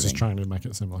like they're I think it's moving. just trying to make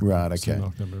it seem like, okay.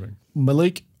 like they're moving.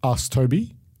 Malik asks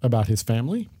Toby about his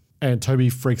family, and Toby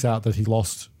freaks out that he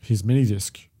lost his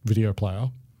minidisc video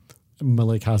player.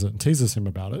 Malik has it and teases him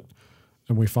about it,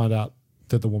 and we find out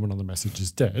that the woman on the message is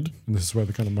dead, and this is where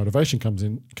the kind of motivation comes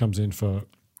in for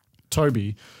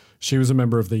Toby. She was a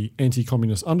member of the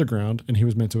anti-communist underground, and he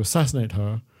was meant to assassinate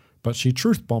her, but she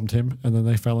truth bombed him, and then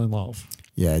they fell in love.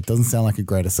 Yeah, it doesn't sound like a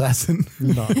great assassin.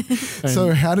 No.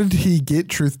 So how did he get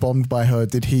truth bombed by her?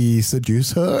 Did he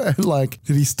seduce her? Like,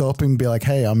 did he stop and be like,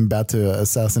 hey, I'm about to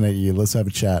assassinate you. Let's have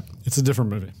a chat. It's a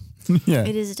different movie. Yeah.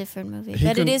 It is a different movie. He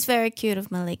But it can- is very cute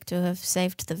of Malik to have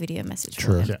saved the video message.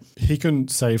 for him. Yeah. He couldn't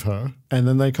save her, and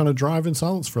then they kind of drive in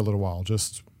silence for a little while,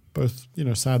 just both,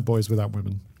 sad boys without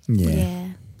women.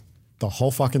 Yeah. The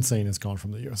whole fucking scene is gone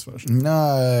from the US version.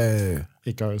 No.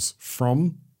 It goes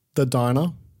from the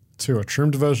diner to a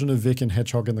trimmed version of Vic and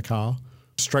Hedgehog in the car,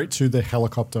 straight to the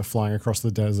helicopter flying across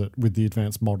the desert with the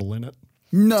advanced model in it.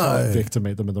 No. Telling Vic to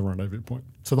meet them at the rendezvous point.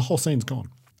 So the whole scene's gone.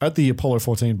 At the Apollo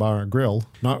 14 Bar and Grill,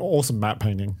 awesome matte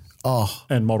painting. Oh.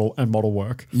 And model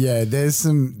work. Yeah, there's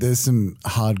some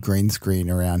hard green screen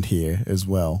around here as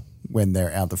well when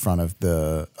they're out the front of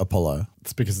the Apollo.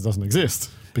 It's because it doesn't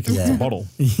exist. Because it's a model.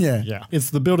 Yeah. Yeah.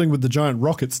 It's the building with the giant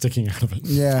rocket sticking out of it.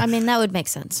 Yeah. I mean, that would make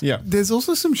sense. Yeah. There's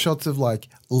also some shots of like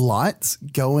lights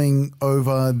going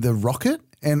over the rocket.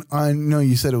 And I know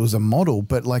you said it was a model,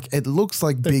 but like it looks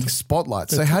like big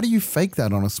spotlights. So how do you fake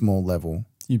that on a small level?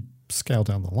 You scale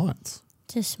down the lights.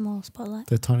 It's a small spotlight.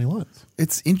 They're tiny lights.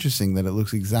 It's interesting that it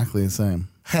looks exactly the same.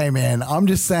 Hey man, I'm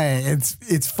just saying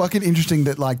it's fucking interesting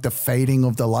that like the fading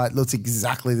of the light looks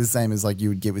exactly the same as like you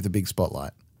would get with a big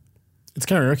spotlight. It's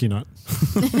karaoke night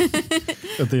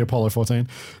at the Apollo 14.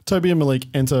 Toby and Malik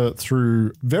enter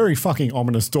through very fucking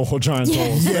ominous giant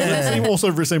doors. Yeah. They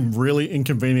also seem really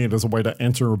inconvenient as a way to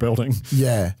enter a building.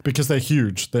 Yeah. Because they're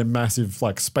huge. They're massive,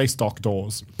 like space dock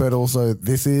doors. But also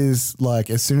this is like,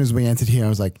 as soon as we entered here, I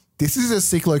was like, this is a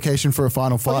sick location for a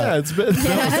final fight. Yeah,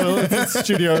 it's a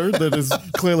studio that is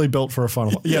clearly built for a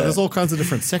final fight. Yeah, there's all kinds of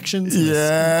different sections.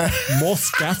 Yeah. More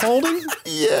scaffolding?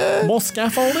 Yeah. More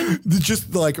scaffolding?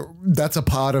 Just like, that's a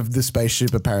part of the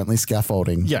spaceship, apparently,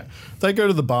 scaffolding. Yeah. They go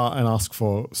to the bar and ask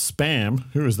for Spam,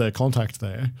 who is their contact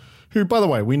there, who, by the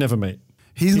way, we never meet.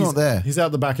 He's not there. He's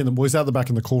out the back in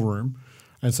the cool room.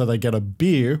 And so they get a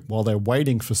beer while they're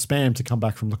waiting for Spam to come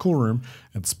back from the cool room,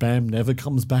 and Spam never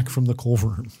comes back from the cool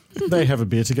room. They have a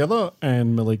beer together,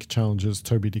 and Malik challenges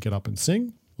Toby to get up and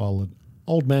sing, while an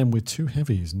old man with two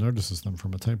heavies notices them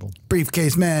from a table.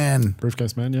 Briefcase man.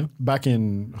 Briefcase man, yeah. Back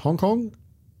in Hong Kong,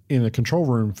 in a control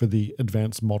room for the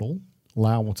advanced model,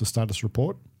 Lau wants a status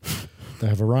report. They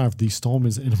have arrived. The storm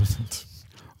is imminent.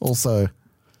 Also,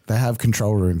 they have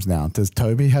control rooms now. Does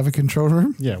Toby have a control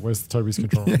room? Yeah, where's Toby's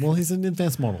control room? Well, he's an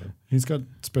advanced model. He's got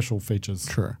special features.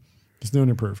 True. It's new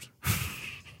and improved.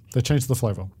 They changed the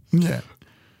flavour. Yeah.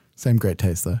 Same great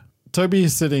taste, though. Toby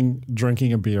is sitting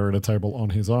drinking a beer at a table on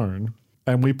his own,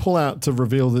 and we pull out to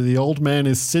reveal that the old man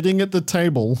is sitting at the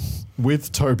table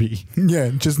with Toby. Yeah,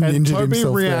 just ninja and Toby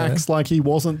himself reacts like he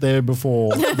wasn't there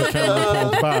before the camera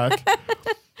pulled back.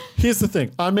 Here's the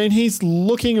thing. I mean, he's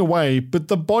looking away, but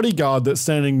the bodyguard that's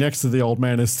standing next to the old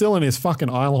man is still in his fucking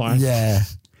eye line. Yeah.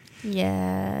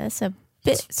 Yeah, it's a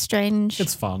bit strange.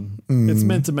 It's fun. It's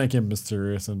meant to make him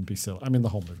mysterious and be silly. I mean, the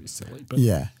whole movie's silly, but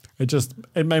Yeah.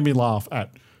 it made me laugh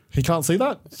at. He can't see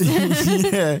that.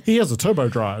 Yeah. He has a turbo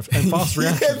drive and fast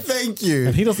reaction. Yeah, thank you.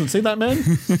 And he doesn't see that, man.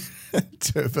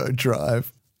 Turbo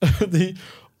drive. The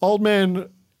old man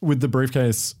with the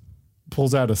briefcase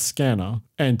pulls out a scanner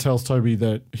and tells Toby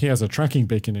that he has a tracking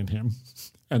beacon in him,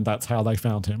 and that's how they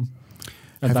found him.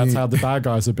 And that's how the bad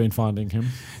guys have been finding him.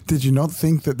 Did you not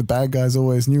think that the bad guys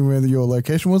always knew where your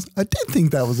location was? I did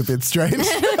think that was a bit strange.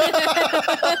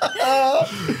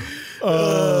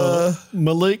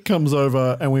 Malik comes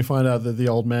over and we find out that the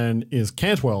old man is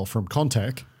Cantwell from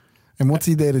Contact. And what's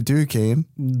he there to do, Kean?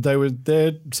 They were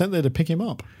sent there to pick him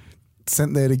up.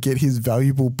 Sent there to get his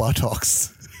valuable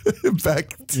buttocks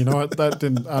back. You know what? That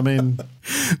didn't, I mean...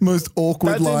 Most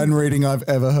awkward line reading I've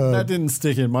ever heard. That didn't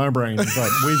stick in my brain, but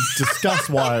we've discussed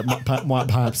why it might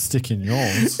perhaps stick in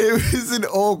yours. It was an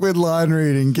awkward line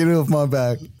reading. Get it off my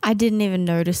back. I didn't even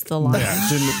notice the line.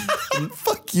 Yeah,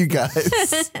 Fuck you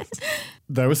guys.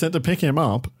 They were sent to pick him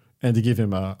up and to give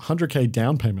him a $100K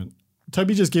down payment.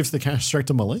 Toby just gives the cash straight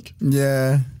to Malik.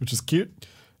 Yeah. Which is cute.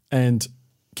 And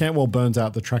Cantwell burns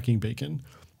out the tracking beacon.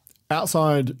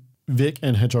 Outside, Vic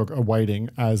and Hedgehog are waiting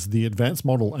as the advanced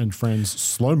model and friends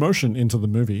slow motion into the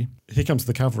movie. Here comes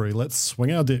the cavalry. Let's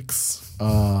swing our dicks.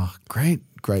 Oh, great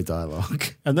dialogue.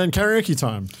 And then karaoke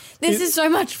time. This is so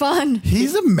much fun.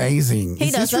 He's amazing. He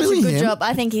Is does this such really a good him? job.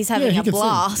 I think he's having he a can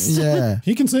blast. sing. Yeah.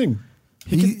 He can sing.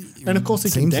 And of course he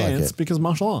can seems like dance it. because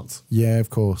martial arts. Yeah, of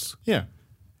course. Yeah.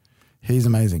 He's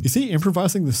amazing. Is he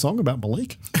improvising this song about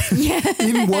Malik?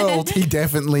 In world, he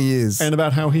definitely is. And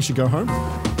about how he should go home?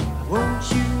 Won't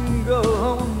you go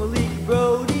home, Malik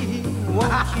Brody?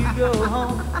 Won't you go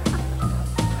home?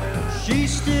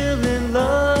 She's still in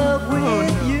love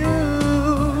with you.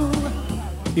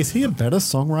 Is he a better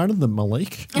songwriter than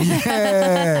Malik?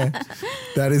 Yeah.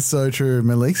 That is so true.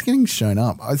 Malik's getting shown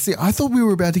up. I thought we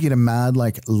were about to get a mad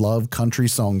love country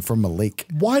song from Malik.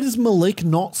 Why does Malik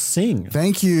not sing?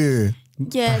 Thank you.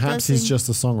 Yeah, Perhaps he's just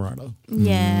a songwriter.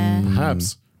 Yeah.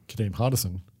 Perhaps Kadeem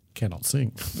Hardison cannot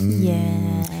sing.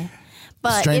 Yeah.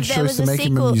 But Strange if there choice was to a make him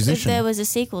a sequel, if musician. there was a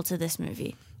sequel to this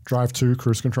movie, Drive 2,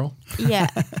 Cruise Control. yeah,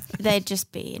 they'd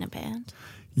just be in a band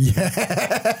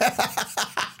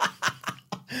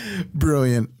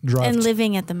Brilliant. and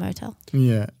living at the motel.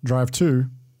 Yeah. Drive 2,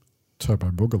 Turbo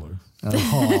Boogaloo.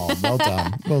 Oh, well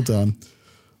done. Well done.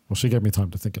 Well, she gave me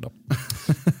time to think it up.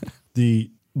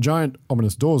 The giant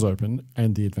ominous doors open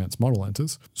and the advanced model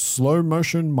enters. Slow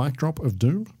motion mic drop of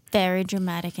doom. Very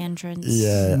dramatic entrance.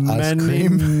 Yeah. Ice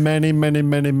cream.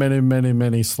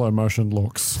 Many slow motion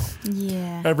looks.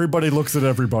 Yeah. Everybody looks at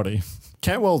everybody.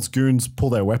 Cantwell's goons pull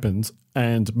their weapons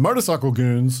and motorcycle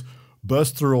goons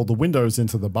burst through all the windows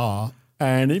into the bar.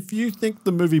 And if you think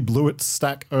the movie blew its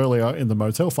stack earlier in the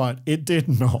motel fight, it did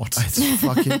not.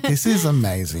 This is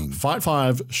amazing. Fight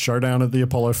 5, showdown at the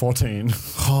Apollo 14.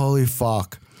 Holy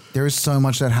fuck. There is so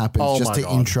much that happens just to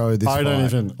intro this I don't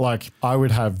fight. even, I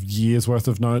would have years worth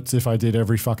of notes if I did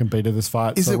every fucking beat of this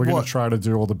fight. Is so it we're going what- to try to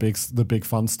do all the big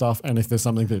fun stuff. And if there's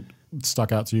something that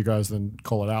stuck out to you guys, then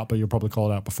call it out. But you'll probably call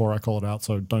it out before I call it out,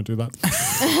 so don't do that.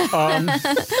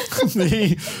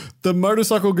 The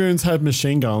motorcycle goons have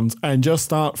machine guns and just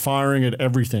start firing at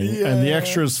everything. And the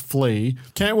extras flee.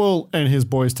 Cantwell and his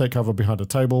boys take cover behind a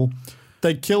table.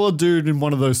 They kill a dude in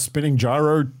one of those spinning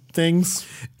gyro things.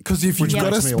 Because if you've Which got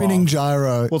a makes me spinning laugh.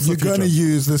 gyro, Well, it's the you're going to future.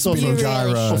 use the Also, spinning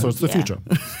gyro. Also, it's the future.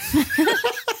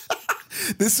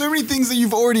 There's so many things that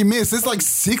you've already missed. There's like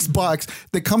 6 bikes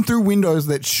that come through windows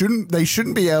that they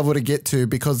shouldn't be able to get to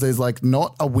because there's like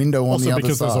not a window on Also, the other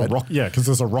because side. because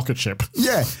there's a rocket ship.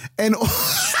 Yeah, and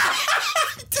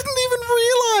I didn't even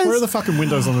realize. Where are the fucking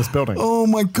windows on this building? Oh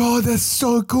my god, that's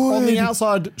so good. On the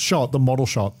outside shot, the model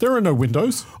shot, there are no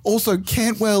windows. Also,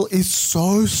 Cantwell is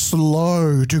so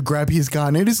slow to grab his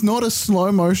gun. It is not a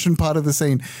slow motion part of the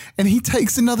scene. And he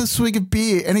takes another swig of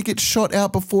beer and it gets shot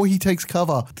out before he takes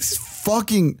cover. This is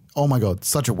fucking, oh my god,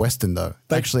 such a Western though.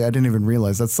 Actually, I didn't even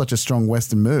realize that's such a strong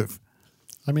Western move.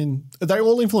 I mean, they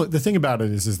all influence. The thing about it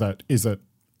is that,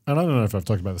 and I don't know if I've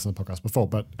talked about this in the podcast before,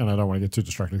 and I don't want to get too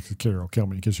distracted because Kira will kill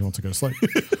me because she wants to go to sleep.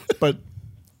 But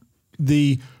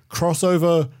the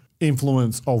crossover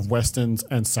influence of westerns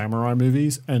and samurai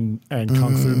movies and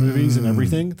kung fu movies and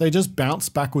everything. They just bounce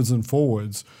backwards and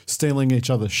forwards, stealing each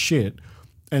other's shit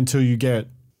until you get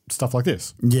stuff like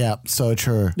this. Yeah, so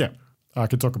true. Yeah. I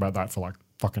could talk about that for like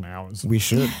fucking hours. We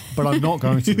should. But I'm not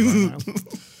going to right now.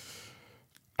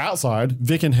 Outside,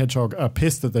 Vic and Hedgehog are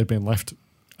pissed that they've been left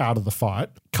out of the fight,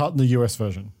 cut in the US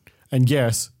version. And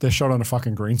yes, they're shot on a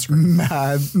fucking green screen.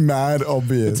 Mad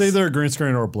obvious. It's either a green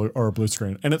screen or a blue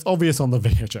screen. And it's obvious on the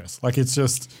VHS. Like it's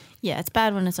just... Yeah, it's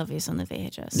bad when it's obvious on the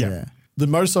VHS. Yeah. The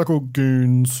motorcycle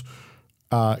goons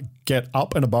get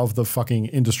up and above the fucking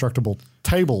indestructible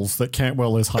tables that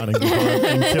Cantwell is hiding behind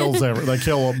and kills they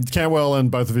kill Cantwell and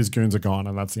both of his goons are gone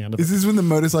and that's the end of it. Is this when the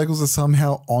motorcycles are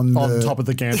somehow on top of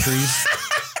the gantries?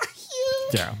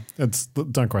 Yeah,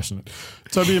 don't question it.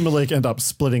 Toby and Malik end up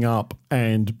splitting up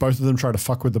and both of them try to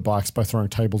fuck with the bikes by throwing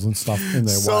tables and stuff in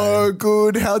their way. So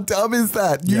good. How dumb is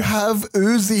that? You have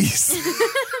Uzis.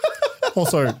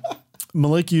 Also,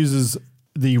 Malik uses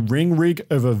the ring rig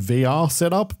of a VR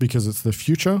setup because it's the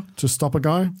future to stop a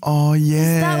guy. Oh, yeah.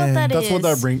 Is that what that That's is? what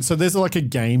that brings. So there's like a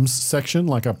games section,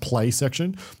 like a play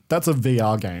section. That's a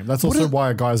VR game. That's also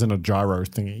why a guy's in a gyro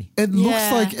thingy. It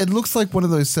looks like one of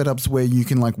those setups where you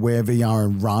can like wear VR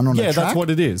and run on a track. Yeah, that's what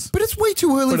it is. But it's way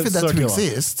too early for that circular. to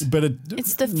exist. But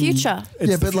it's the future.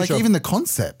 Yeah, but like even the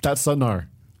concept. That's no.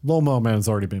 Lawnmower Man's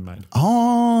already been made.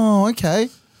 Oh, okay.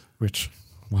 Which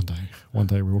one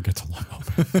day we will get to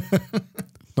Lawnmower Man.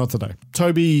 Not today.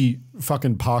 Toby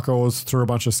fucking parkours through a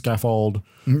bunch of scaffold.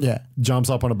 Yeah. Jumps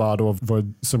up on a bar to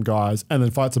avoid some guys and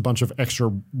then fights a bunch of extra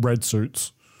red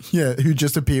suits. Yeah, who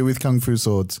just appear with kung fu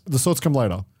swords. The swords come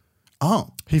later. Oh.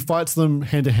 He fights them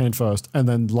hand to hand first and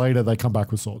then later they come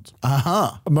back with swords.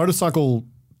 Uh-huh. A motorcycle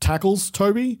tackles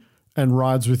Toby and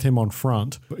rides with him on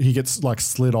front. He gets like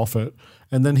slid off it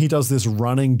and then he does this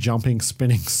running, jumping,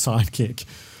 spinning sidekick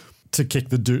to kick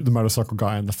the motorcycle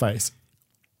guy in the face.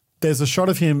 There's a shot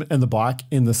of him and the bike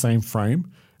in the same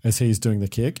frame as he's doing the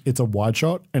kick. It's a wide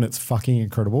shot and it's fucking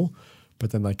incredible. But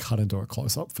then they cut into a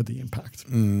close-up for the impact.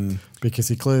 Because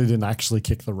he clearly didn't actually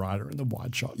kick the rider in the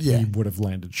wide shot. Yeah. He would have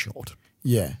landed short.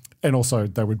 Yeah. And also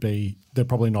they're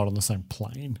probably not on the same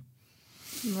plane.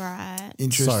 Right.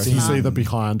 Interesting. So he's either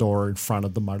behind or in front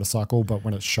of the motorcycle, but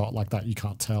when it's shot like that, you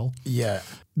can't tell. Yeah.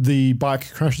 The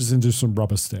bike crashes into some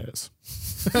rubber stairs.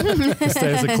 The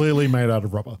stairs are clearly made out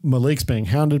of rubber. Malik's being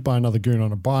hounded by another goon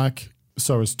on a bike.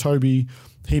 So is Toby.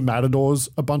 He matadors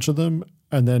a bunch of them,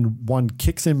 and then one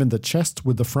kicks him in the chest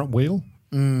with the front wheel.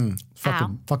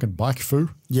 Fucking bike foo.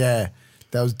 Yeah,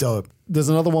 that was dope. There's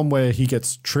another one where he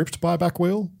gets tripped by a back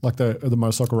wheel, like the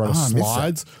motorcycle rider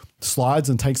slides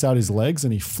and takes out his legs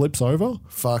and he flips over.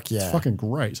 Fuck yeah. It's fucking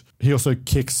great. He also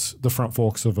kicks the front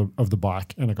forks of the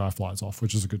bike and a guy flies off,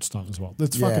 which is a good stunt as well.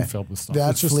 It's fucking filled with stuff.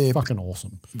 It's just fucking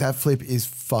awesome. That flip is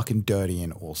fucking dirty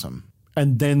and awesome.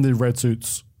 And then the red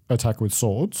suits attack with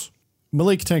swords.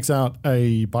 Malik takes out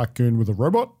a bike goon with a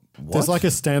robot. What? There's like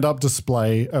a stand-up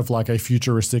display of like a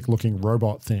futuristic looking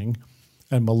robot thing.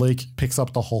 And Malik picks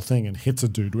up the whole thing and hits a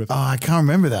dude with it. Oh, I can't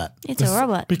remember that. It's a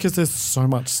robot. Because there's so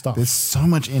much stuff. There's so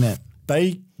much in it.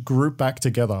 They group back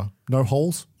together. No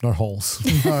holes? No holes.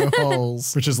 No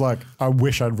holes. Which is like, I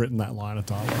wish I'd written that line of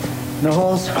dialogue. No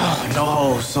holes? Oh, no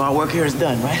holes. So our work here is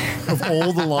done, right? Of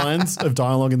all the lines of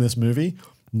dialogue in this movie,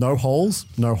 no holes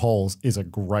is a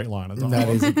great line of dialogue. That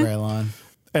is a great line.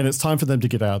 And it's time for them to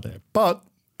get out of there. But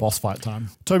boss fight time.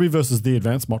 Toby versus the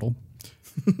advanced model.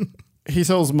 He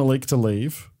tells Malik to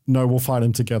leave. No, we'll fight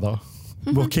him together.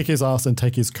 We'll kick his ass and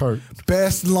take his coat.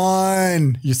 Best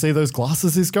line. You see those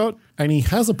glasses he's got? And he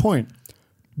has a point.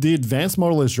 The advanced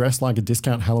model is dressed like a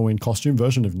discount Halloween costume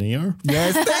version of Neo.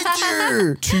 Yes, thank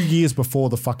you. 2 years before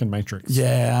the fucking Matrix.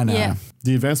 Yeah, I know. Yeah.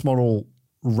 The advanced model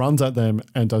runs at them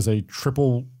and does a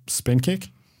triple spin kick.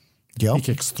 Yep. He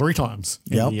kicks 3 times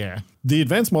in the air. The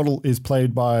advanced model is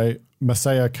played by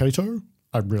Masaya Kato.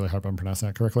 I really hope I'm pronouncing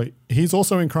that correctly. He's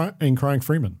also in Crying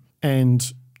Freeman and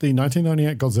the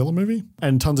 1998 Godzilla movie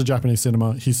and tons of Japanese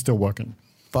cinema. He's still working.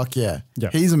 Fuck yeah. Yeah.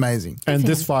 He's amazing. And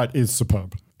this fight is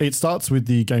superb. It starts with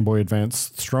the Game Boy Advance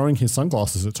throwing his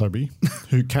sunglasses at Toby,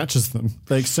 who catches them.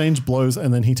 They exchange blows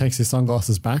and then he takes his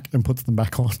sunglasses back and puts them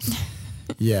back on.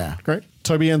 Yeah. Great.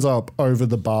 Toby ends up over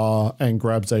the bar and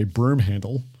grabs a broom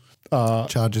handle.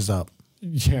 Charges up.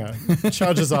 Yeah.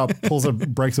 Charges up,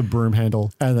 breaks a broom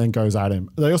handle, and then goes at him.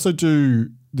 They also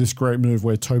do this great move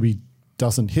where Toby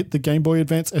doesn't hit the Game Boy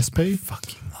Advance SP,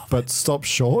 but stops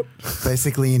short.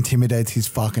 Basically intimidates his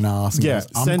fucking ass. And goes,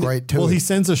 I'm great too. Well, he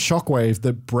sends a shockwave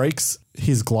that breaks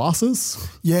his glasses.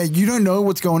 Yeah, you don't know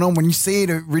what's going on. When you see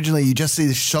it originally, you just see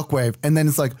the shockwave, and then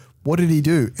it's like, what did he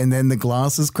do? And then the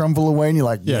glasses crumble away, and you're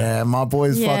like, yeah my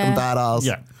boy's fucking badass.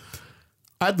 Yeah.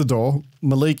 At the door,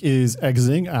 Malik is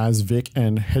exiting as Vic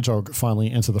and Hedgehog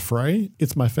finally enter the fray.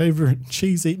 It's my favorite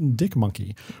cheese-eating dick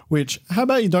monkey, which, how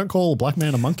about you don't call a black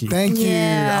man a monkey? Thank you.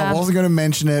 I wasn't going to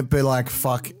mention it, but like,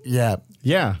 fuck, yeah.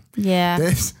 Yeah.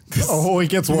 Yeah. Oh, it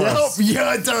gets worse. Yep.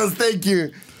 Yeah, it does. Thank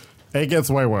you. It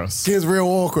gets way worse. It's real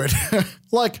awkward.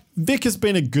 Like, Vic has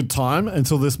been a good time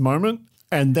until this moment,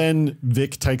 and then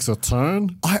Vic takes a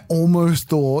turn. I almost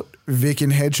thought Vic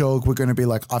and Hedgehog were going to be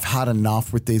like, I've had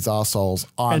enough with these arseholes.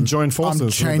 And join forces. I'm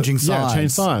changing sides. Yeah,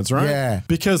 change sides, right? Yeah.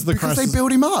 Because they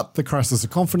build him up. The crisis of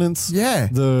confidence. Yeah.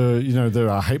 The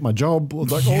I hate my job.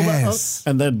 Like all that.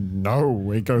 And then,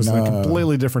 no, it goes in a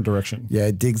completely different direction. Yeah,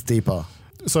 it digs deeper.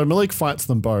 So Malik fights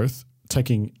them both,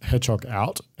 taking Hedgehog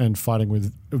out and fighting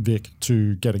with Vic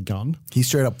to get a gun. He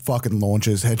straight up fucking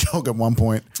launches Hedgehog at one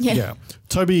point. Yeah.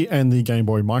 Toby and the Game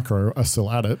Boy Micro are still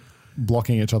at it,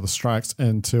 blocking each other's strikes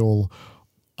until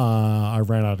I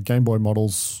ran out of Game Boy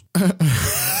models.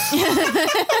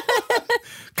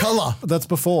 Color. That's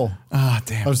before. Ah,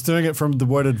 damn. I was doing it from the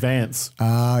word advance.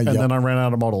 And then I ran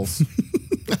out of models.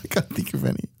 I can't think of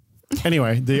any.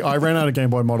 Anyway, I ran out of Game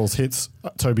Boy models hits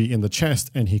Toby in the chest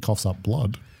and he coughs up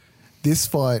blood. This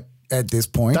fight at this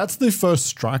point. That's the first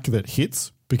strike that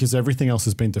hits because everything else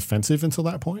has been defensive until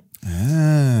that point.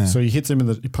 So he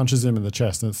punches him in the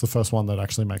chest, and it's the first one that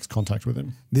actually makes contact with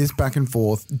him. This back and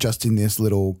forth, just in this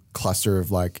little cluster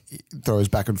of like throws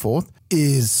back and forth,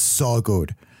 is so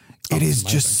good. It is amazing.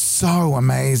 Just so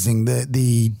amazing,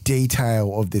 the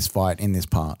detail of this fight in this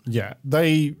part. Yeah,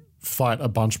 they fight a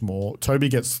bunch more. Toby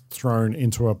gets thrown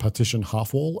into a partition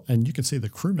half wall, and you can see the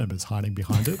crew members hiding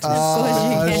behind it.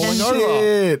 Falling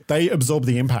over. They absorb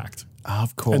the impact.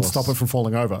 Of course. And stop it from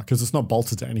falling over because it's not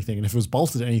bolted to anything. And if it was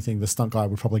bolted to anything, the stunt guy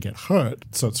would probably get hurt.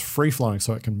 So it's free flowing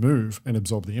so it can move and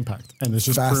absorb the impact. And there's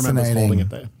just crew members holding it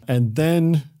there. And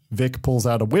then Vic pulls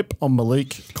out a whip on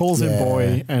Malik, calls him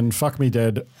boy, and fuck me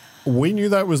dead. We knew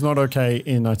that was not okay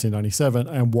in 1997,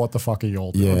 and what the fuck are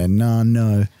y'all doing? Yeah,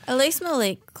 no. At least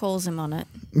Malik calls him on it.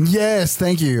 Yes,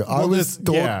 thank you. I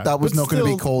thought that was not going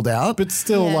to be called out. But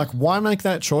still, like, why make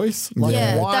that choice? Like,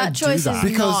 why that choice do that?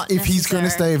 is Because not if he's going to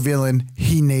stay a villain,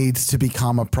 he needs to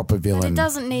become a proper villain. But it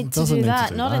doesn't need to do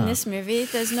that. Not in this movie.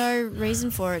 There's no reason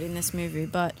for it in this movie.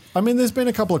 But I mean, there's been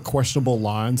a couple of questionable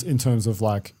lines in terms of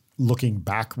like looking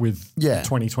back with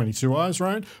 2022 eyes,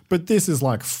 right? But this is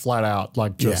like flat out,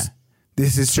 like just.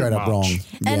 This is straight up wrong.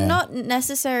 And not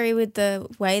necessary with the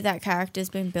way that character's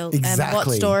been built and what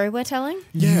Exactly. story we're telling.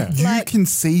 Yeah.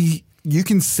 You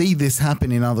can see this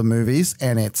happen in other movies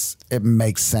and it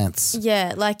makes sense.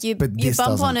 Yeah, like you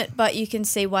bump on it, but you can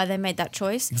see why they made that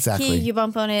choice. Exactly. Here you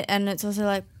bump on it and it's also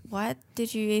like, why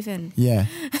did you even? Yeah.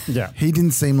 Yeah. He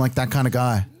didn't seem like that kind of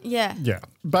guy. Yeah. Yeah.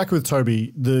 Back with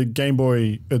Toby, the Game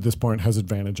Boy at this point has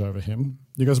advantage over him.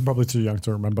 You guys are probably too young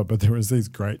to remember, but there was these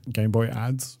great Game Boy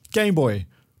ads. Game Boy,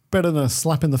 better than a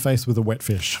slap in the face with a wet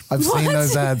fish. I've seen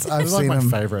those ads. I've seen like them.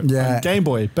 my favorite. Yeah. And Game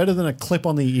Boy, better than a clip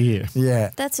on the ear.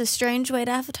 Yeah. That's a strange way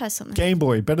to advertise something. Game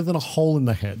Boy, better than a hole in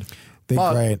the head.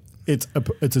 They're great. It's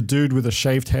a dude with a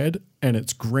shaved head and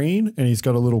it's green and he's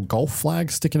got a little golf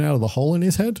flag sticking out of the hole in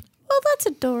his head. Oh, that's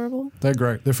adorable. They're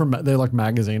great. They're like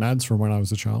magazine ads from when I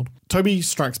was a child. Toby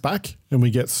strikes back and we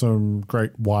get some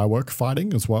great wire work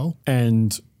fighting as well.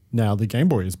 And now the Game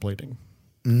Boy is bleeding.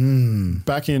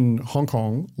 Back in Hong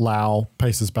Kong, Lau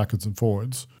paces backwards and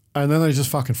forwards. And then they just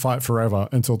fucking fight forever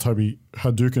until Toby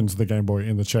Hadoukens the Game Boy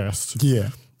in the chest.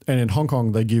 Yeah. And in Hong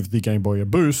Kong, they give the Game Boy a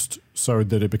boost so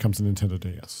that it becomes a Nintendo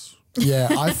DS. Yeah,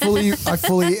 I fully,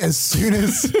 as soon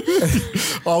as...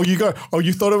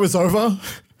 you thought it was over?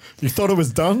 You thought it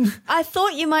was done? I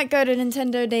thought you might go to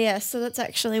Nintendo DS, so that's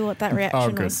actually what that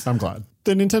reaction good. was. I'm glad.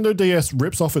 The Nintendo DS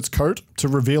rips off its coat to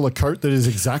reveal a coat that is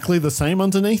exactly the same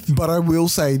underneath. But I will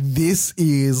say this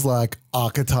is like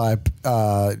archetype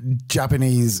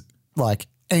Japanese, like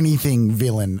anything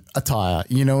villain attire.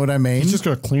 You know what I mean? He's just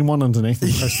got a clean one underneath in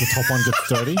case the top one gets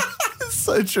dirty.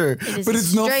 So true. But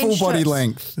it's not full body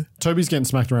length. Toby's getting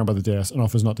smacked around by the DS and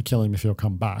offers not to kill him if he'll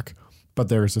come back. But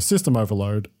there is a system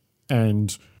overload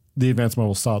and the advanced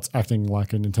model starts acting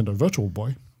like a Nintendo Virtual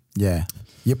Boy. Yeah.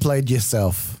 You played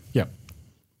yourself. Yeah.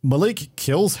 Malik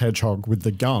kills Hedgehog with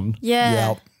the gun.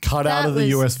 Yeah. Cut out of the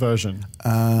US version.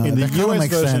 In the US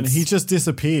version, he just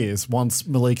disappears once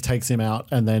Malik takes him out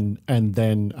and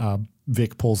then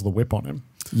Vic pulls the whip on him.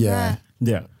 Yeah.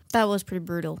 Yeah. That was pretty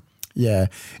brutal. Yeah.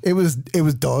 It was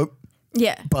dope.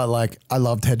 Yeah. But like, I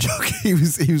loved Hedgehog. He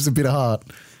was a bit of heart.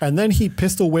 And then he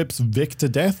pistol whips Vic to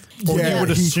death. Or Yeah, you would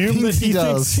he assume that thinks he he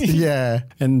does. thinks Yeah.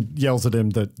 And yells at him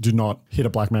that do not hit a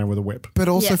black man with a whip. But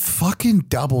also Yeah. fucking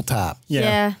double tap.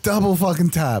 Yeah. Double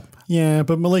fucking tap. Yeah,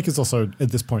 but Malik is also,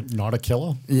 at this point, not a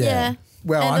killer. Yeah.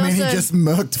 Well, And I mean, he also- just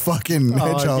murked fucking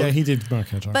Hedgehog. Yeah, he did murk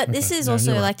Hedgehog. But this Okay. is Yeah, also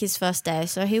you're right. like his first day,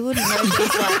 so he wouldn't know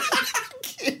things like.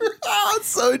 Oh, it's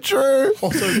so true.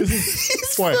 Also, this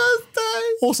is, wait.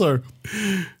 Also,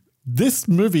 this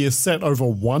movie is set over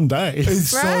one day.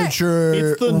 It's Right. so true.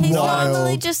 It's the He's Wild.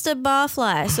 normally just a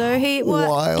barfly, so he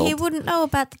Wild. wouldn't know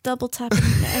about the double tap and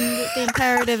the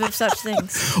imperative of such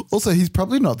things. Also, he's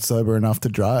probably not sober enough to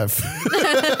drive.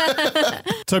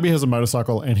 Toby has a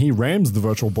motorcycle and he rams the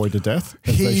virtual boy to death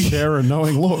as they He- share a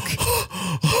knowing look.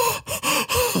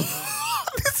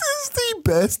 This is the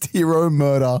best hero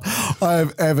murder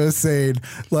I've ever seen.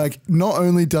 Like, not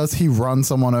only does he run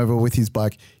someone over with his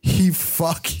bike, he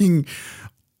fucking...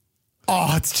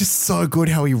 Oh, it's just so good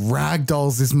how he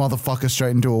ragdolls this motherfucker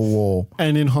straight into a wall.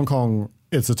 And in Hong Kong,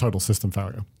 it's a total system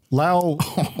failure. Lau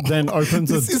then opens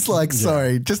This is like,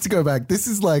 sorry, just to go back, this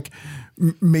is like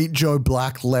Meet Joe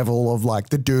Black level of like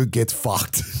the dude gets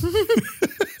fucked.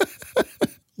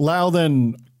 Lau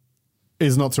then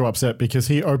is not too upset because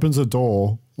he opens a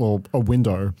door or a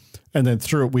window, and then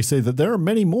through it we see that there are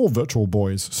many more virtual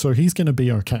boys, so he's going to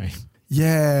be okay.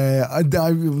 Yeah, I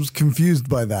was confused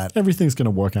by that. Everything's going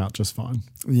to work out just fine.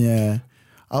 Yeah.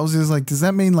 I was just like, does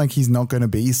that mean like he's not going to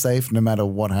be safe no matter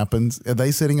what happens? Are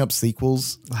they setting up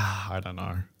sequels? I don't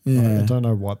know. Yeah. I don't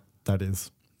know what that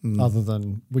is. Other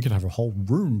than we could have a whole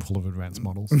room full of advanced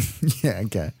models. Yeah,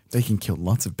 okay. They can kill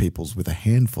lots of peoples with a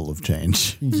handful of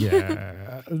change.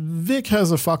 Yeah. Vic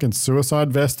has a fucking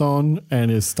suicide vest on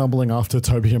and is stumbling after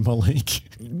Toby and Malik.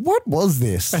 What was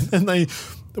this? And they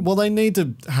need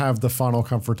to have the final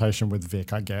confrontation with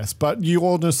Vic, I guess. But you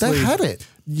honestly... They had it.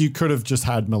 You could have just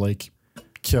had Malik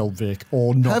kill Vic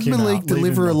or knock Have him Malik out. leave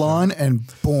deliver him a knocked out. line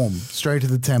and boom, straight to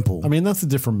the temple. I mean, that's a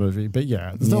different movie, but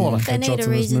yeah, there's not a lot of They need headshots a in this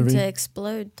reason movie. to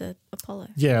explode the Apollo.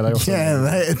 Yeah, they also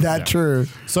that true.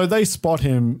 So they spot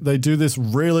him. They do this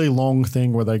really long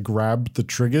thing where they grab the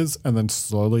triggers and then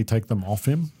slowly take them off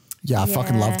him. Yeah, I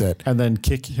fucking loved it. And then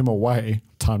kick him away.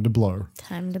 Time to blow.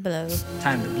 Time to blow.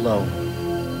 Time to blow.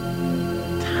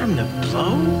 Time to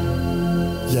blow?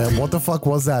 Yeah, what the fuck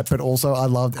was that? But also, I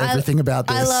loved everything about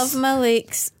this. I love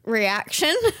Malik's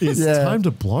reaction. It's time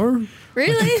to blow.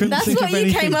 Really? That's what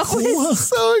you came up with?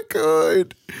 So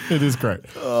good. It is great.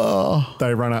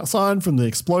 They run outside from the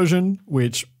explosion,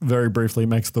 which very briefly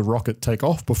makes the rocket take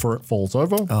off before it falls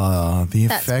over. The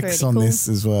That's effects pretty on cool. this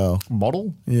as well.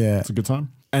 Model. Yeah. It's a good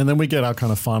time. And then we get our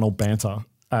kind of final banter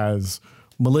as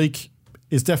Malik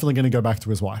is definitely going to go back to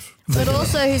his wife. But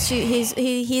also,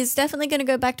 he's definitely going to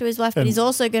go back to his wife, but And he's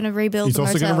also going to rebuild He's the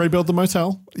also motel. going to rebuild the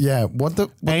motel. Yeah.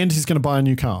 And he's going to buy a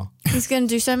new car. He's going to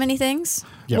do so many things.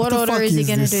 Yeah. What What the order fuck is he is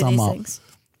going to this do sum these up? things?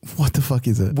 What the fuck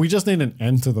is it? We just need an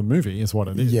end to the movie is what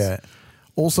it is. Yeah.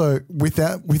 Also, with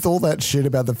all that shit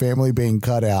about the family being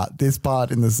cut out, this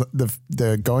part in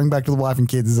the going back to the wife and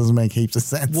kids doesn't make heaps of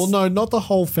sense. Well, no, not the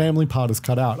whole family part is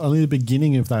cut out. Only the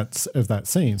beginning of that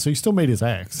scene. So you still meet his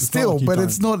ex. It's Still, not like you but don't-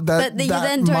 it's not that, But you that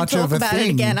then don't much talk of a about it thing.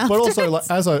 again But also, afterwards.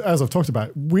 like, as I've talked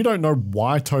about, we don't know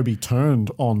why Toby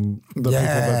turned on the people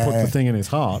that put the thing in his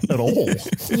heart at all.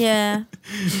 Yeah.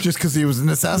 Just because he was an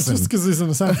assassin. Just because he's an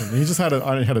assassin. He just had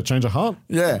a change of heart.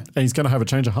 Yeah. And he's going to have a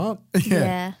change of heart.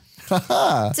 Yeah.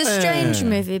 It's a strange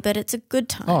movie, but it's a good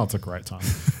time. Oh, it's a great time.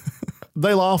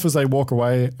 They laugh as they walk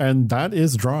away, and that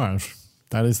is Drive.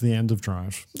 That is the end of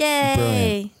Drive. Yay.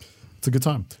 Brilliant. It's a good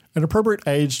time. An appropriate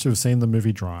age to have seen the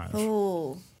movie Drive.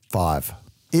 Ooh. 5.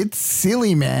 It's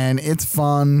silly, man. It's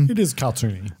fun. It is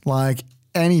cartoony. Like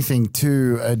anything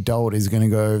too adult is going to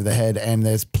go over the head, and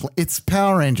it's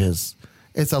Power Rangers.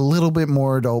 It's a little bit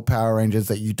more adult Power Rangers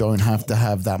that you don't have to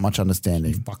have that much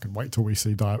understanding. Fucking wait till we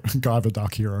see Guyver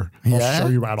Dark Hero. I'll Yeah? show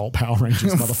you adult Power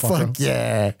Rangers, motherfucker. Fuck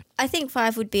yeah. I think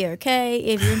 5 would be okay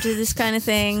if you're into this kind of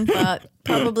thing, but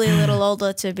probably a little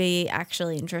older to be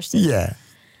actually interested. Yeah.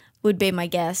 Would be my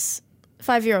guess.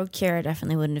 5-year-old Kira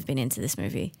definitely wouldn't have been into this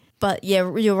movie. But yeah,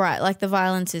 you're right. Like the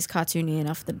violence is cartoony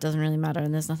enough that it doesn't really matter,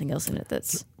 and there's nothing else in it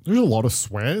that's. There's a lot of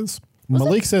swears.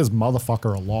 Malik says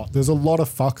motherfucker a lot. There's a lot of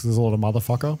fucks. There's a lot of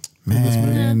motherfucker in this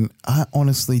movie. Man, I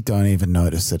honestly don't even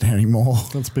notice it anymore.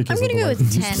 That's because I'm of going to the go way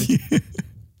with they 10. used to-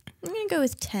 I'm going to go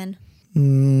with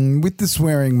 10. With the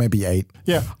swearing, maybe 8.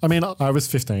 Yeah, I mean, I was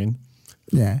 15.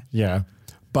 Yeah. Yeah,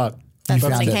 but That's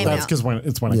when it came that's out. because when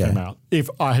it Yeah. came out. If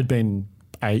I had been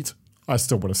 8, I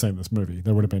still would have seen this movie.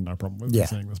 There would have been no problem with me Yeah.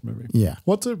 seeing this movie. Yeah.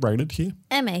 What's it rated here?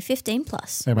 MA 15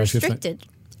 plus. MA 15. Restricted.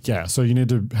 Yeah, so you need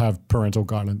to have parental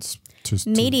guidance to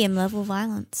Medium level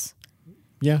violence.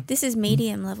 Yeah. This is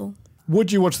medium level.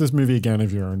 Would you watch this movie again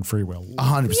of your own free will?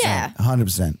 100%. Yeah.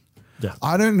 100%. Yeah.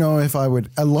 I don't know if I would.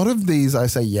 A lot of these I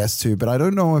say yes to, but I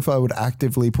don't know if I would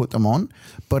actively put them on.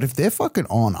 But if they're fucking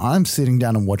on, I'm sitting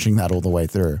down and watching that all the way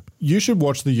through. You should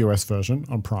watch the US version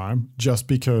on Prime just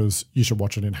because you should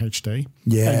watch it in HD.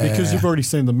 Yeah. And because you've already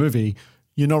seen the movie,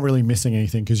 you're not really missing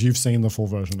anything because you've seen the full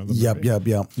version of the movie.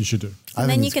 Yep. You should do. And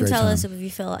then you can tell us if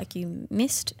you feel like you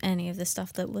missed any of the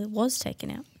stuff that was taken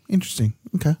out. Interesting.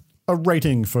 Okay. A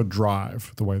rating for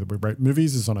Drive, the way that we rate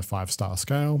movies, is on a 5-star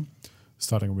scale,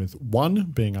 starting with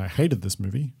 1 being I hated this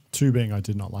movie, 2 being I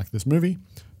did not like this movie,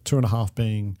 2.5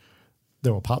 being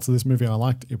there were parts of this movie I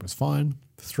liked, it was fine,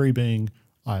 3 being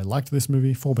I liked this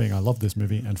movie, 4 being I loved this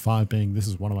movie, and 5 being this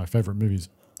is one of my favorite movies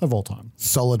of all time.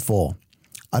 Solid 4.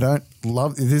 I don't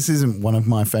love, this isn't one of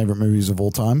my favorite movies of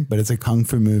all time, but it's a kung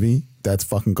fu movie that's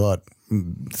fucking got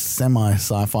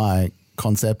semi-sci-fi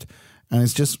concept, and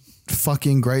it's just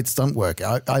fucking great stunt work.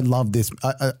 I love this.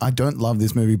 I don't love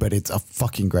this movie, but it's a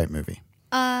fucking great movie.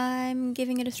 I'm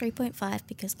giving it a 3.5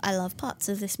 because I love parts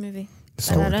of this movie.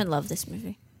 Solid. But I don't love this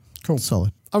movie. Cool.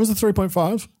 Solid. I was a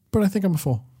 3.5, but I think I'm a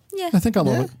 4. Yeah. I think I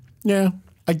love it. Yeah.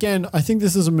 Again, I think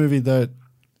this is a movie that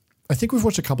I think we've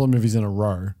watched a couple of movies in a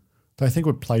row that I think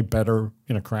would play better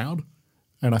in a crowd.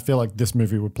 And I feel like this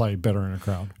movie would play better in a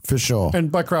crowd. For sure.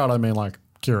 And by crowd, I mean like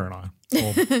Kira and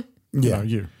I. Or,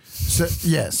 you. So,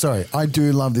 sorry. I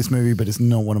do love this movie, but it's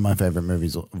not one of my favorite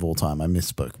movies of all time. I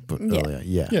misspoke earlier.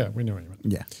 Yeah. Yeah, we knew what you meant.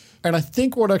 Yeah. And I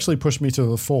think what actually pushed me to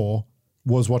the 4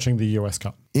 was watching the US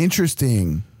Cup.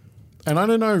 Interesting. And I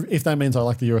don't know if that means I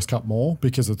like the US Cup more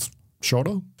because it's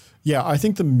shorter. Yeah, I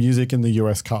think the music in the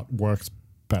US Cup works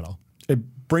better.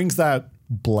 It brings that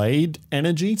Blade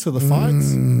energy to the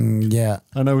fights. Yeah.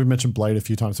 I know we've mentioned Blade a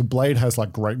few times. So Blade has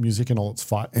like great music in all its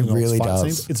fight does.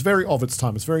 scenes. It's very of its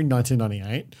time. It's very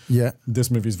 1998. Yeah.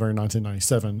 This movie is very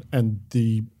 1997. And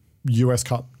the US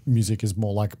Cup music is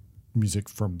more like music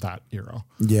from that era.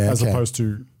 Yeah. As opposed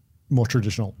to more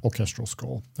traditional orchestral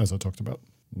score, as I talked about.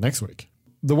 Next week.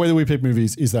 The way that we pick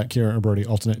movies is that Kira and Brody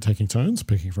alternate taking turns,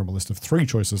 picking from a list of 3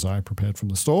 choices I prepared from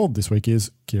the store. This week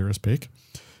is Kira's pick.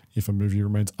 If a movie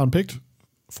remains unpicked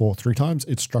for 3 times,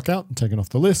 it's struck out and taken off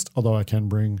the list, although I can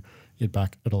bring it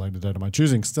back at a later date of my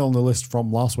choosing. Still on the list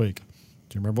from last week.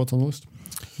 Do you remember what's on the list?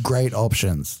 Great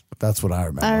options. That's what I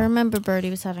remember. I remember Brody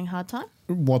was having a hard time.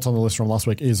 What's on the list from last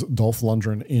week is Dolph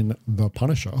Lundgren in The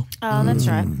Punisher. Oh, that's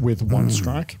right. With 1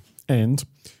 strike. And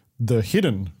The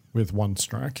Hidden with 1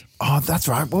 strike. Oh, that's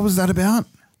right. What was that about?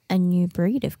 A new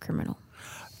breed of criminal.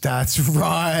 That's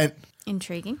right.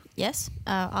 Intriguing. Yes.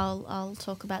 I'll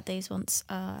talk about these once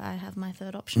I have my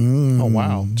third option. Oh,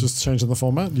 wow. Just changing the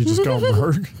format? You just go on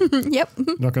rogue? Yep.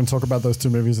 Not going to talk about those 2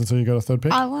 movies until you got a third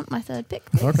pick? I want my third pick.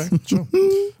 Please. Okay, sure.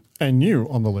 And new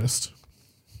on the list,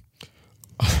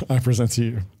 I present to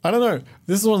you. I don't know.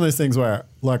 This is one of those things where,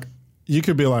 like, you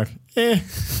could be like,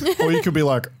 or you could be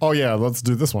like, oh, yeah, let's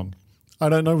do this one. I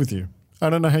don't know with you.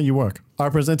 I don't know how you work. I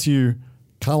present to you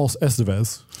Carlos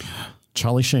Estevez,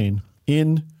 Charlie Sheen,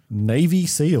 in Navy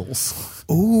SEALs.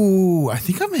 Ooh, I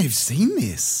think I may have seen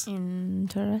this.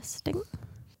 Interesting.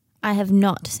 I have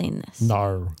not seen this.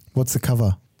 No. What's the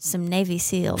cover? Some Navy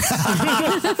SEALs.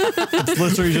 It's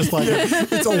literally just like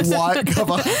it's a white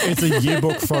cover. It's a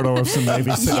yearbook photo of some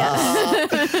Navy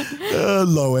SEALs.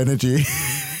 Low energy.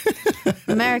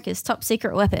 America's top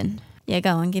secret weapon. Yeah,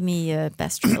 go on. Give me your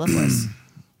best trailer for us.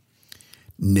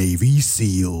 Navy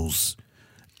SEALs.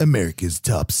 America's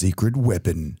top secret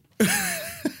weapon.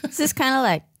 Is this kind of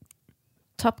like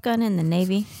Top Gun in the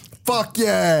Navy? Fuck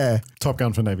yeah. Top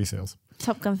Gun for Navy SEALs.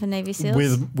 Top Gun for Navy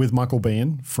SEALs? With Michael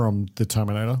Biehn from The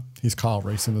Terminator. He's Kyle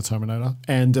Reese in The Terminator.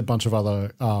 And a bunch of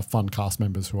other fun cast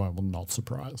members who I will not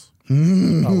surprise. I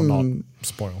will not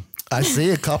spoil. I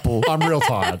see a couple. I'm real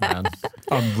tired, man.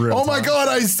 I'm real Oh my tired. God,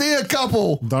 I see a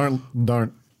couple. Don't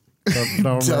ruin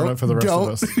it for the rest of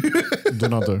us. Do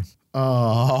not do.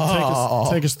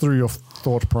 Take us through your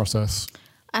thought process.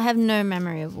 I have no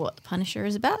memory of what The Punisher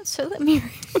is about, so let me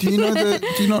read. Do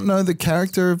you not know the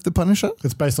character of the Punisher?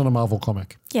 It's based on a Marvel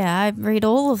comic. Yeah, I read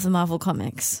all of the Marvel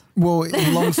comics. Well,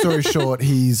 long story short,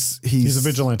 he's a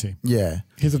vigilante. Yeah.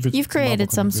 He's a vigilante. You've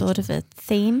created some sort of a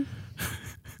theme.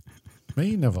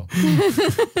 Me? Never.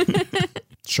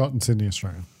 Shot in Sydney,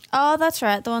 Australia. Oh, that's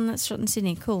right. The one that's shot in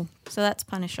Sydney. Cool. So that's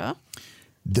Punisher.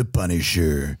 The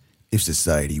Punisher. If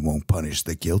society won't punish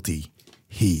the guilty,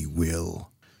 he will.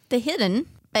 The Hidden,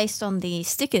 based on the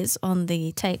stickers on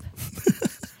the tape,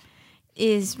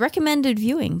 is recommended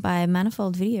viewing by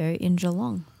Manifold Video in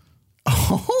Geelong.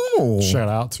 Oh Shout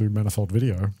out to Manifold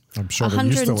Video. I'm sure they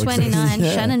used to 129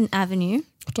 exist. Shannon Avenue,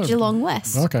 Geelong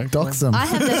West. Okay. Dox them. I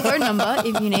have their phone number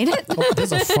if you need it. Oh,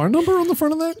 there's a phone number on the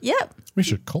front of that? Yep. We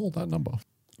should call that number.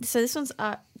 So this one's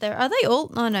are they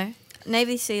all? Oh no.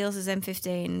 Navy SEALs is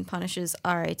M15, Punishers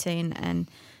R18, and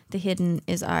The Hidden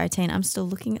is R18. I'm still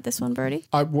looking at this one, Brody.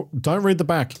 Don't read the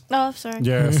back. Oh, sorry.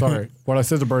 Yeah, sorry. What I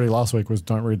said to Brody last week was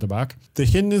don't read the back. The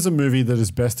Hidden is a movie that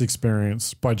is best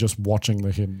experienced by just watching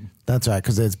The Hidden. That's right,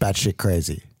 because it's batshit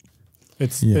crazy.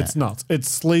 It's nuts. It's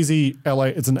sleazy LA.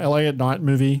 It's an LA at night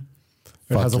movie.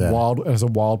 It has a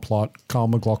wild plot. Kyle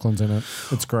MacLachlan's in it.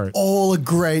 It's great. All the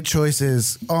great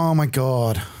choices. Oh my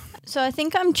God. So I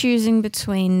think I'm choosing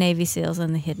between Navy SEALs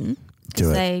and The Hidden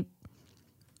because they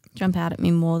jump out at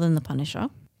me more than The Punisher.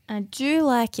 I do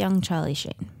like young Charlie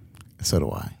Sheen. So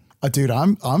do I. Dude,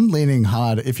 I'm leaning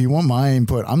hard. If you want my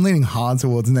input, I'm leaning hard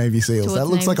towards Navy SEAls. That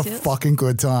looks like a fucking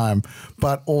good time.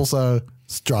 But also,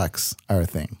 strikes are a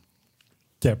thing.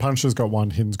 Yeah, Punisher's got one.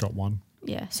 Hidden's got one.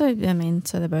 Yeah. So, I mean,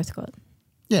 they both got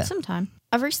some time.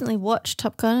 I've recently watched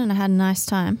Top Gun and I had a nice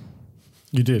time.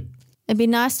 You did? It'd be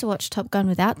nice to watch Top Gun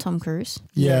without Tom Cruise.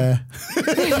 Yeah. So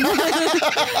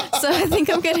I think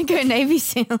I'm going to go Navy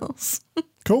SEALs.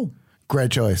 Cool.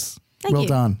 Great choice. Thank well you.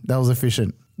 done. That was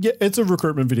efficient. Yeah, it's a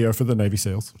recruitment video for the Navy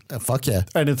SEALs. Fuck yeah.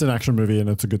 And it's an action movie and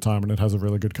it's a good time and it has a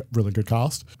really good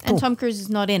cast. And Tom Cruise is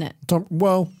not in it.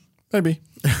 Well, maybe.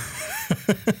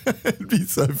 It'd be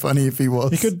so funny if he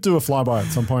was. He could do a flyby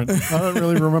at some point. I don't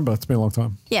really remember. It's been a long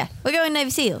time. Yeah, we're going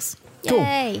Navy SEAls. Cool.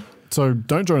 Yay. So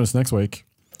don't join us next week.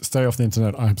 Stay off the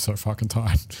internet. I'm so fucking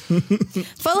tired.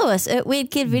 Follow us at Weird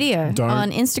Kid Video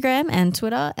on Instagram and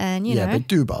Twitter and, you know. but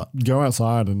do but. Go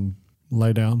outside and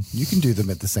lay down. You can do them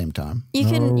at the same time. You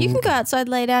can go outside,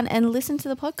 lay down and listen to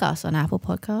the podcast on Apple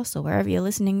Podcasts or wherever you're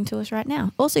listening to us right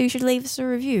now. Also, you should leave us a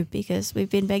review because we've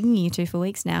been begging you to for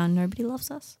weeks now and nobody loves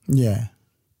us. Yeah.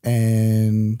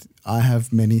 And I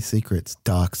have many secrets,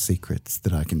 dark secrets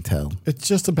that I can tell. It's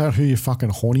just about who you're fucking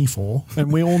horny for,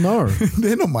 and we all know.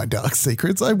 They're not my dark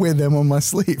secrets. I wear them on my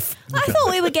sleeve. I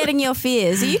thought we were getting your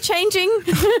fears. Are you changing?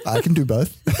 I can do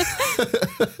both.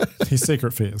 His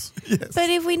secret fears. Yes.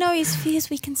 But if we know his fears,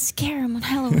 we can scare him on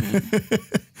Halloween.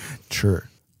 True.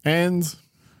 And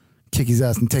kick his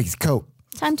ass and take his coat.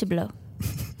 Time to blow.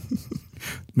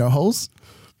 No holes?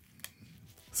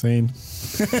 Scene.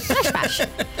 Flash bash.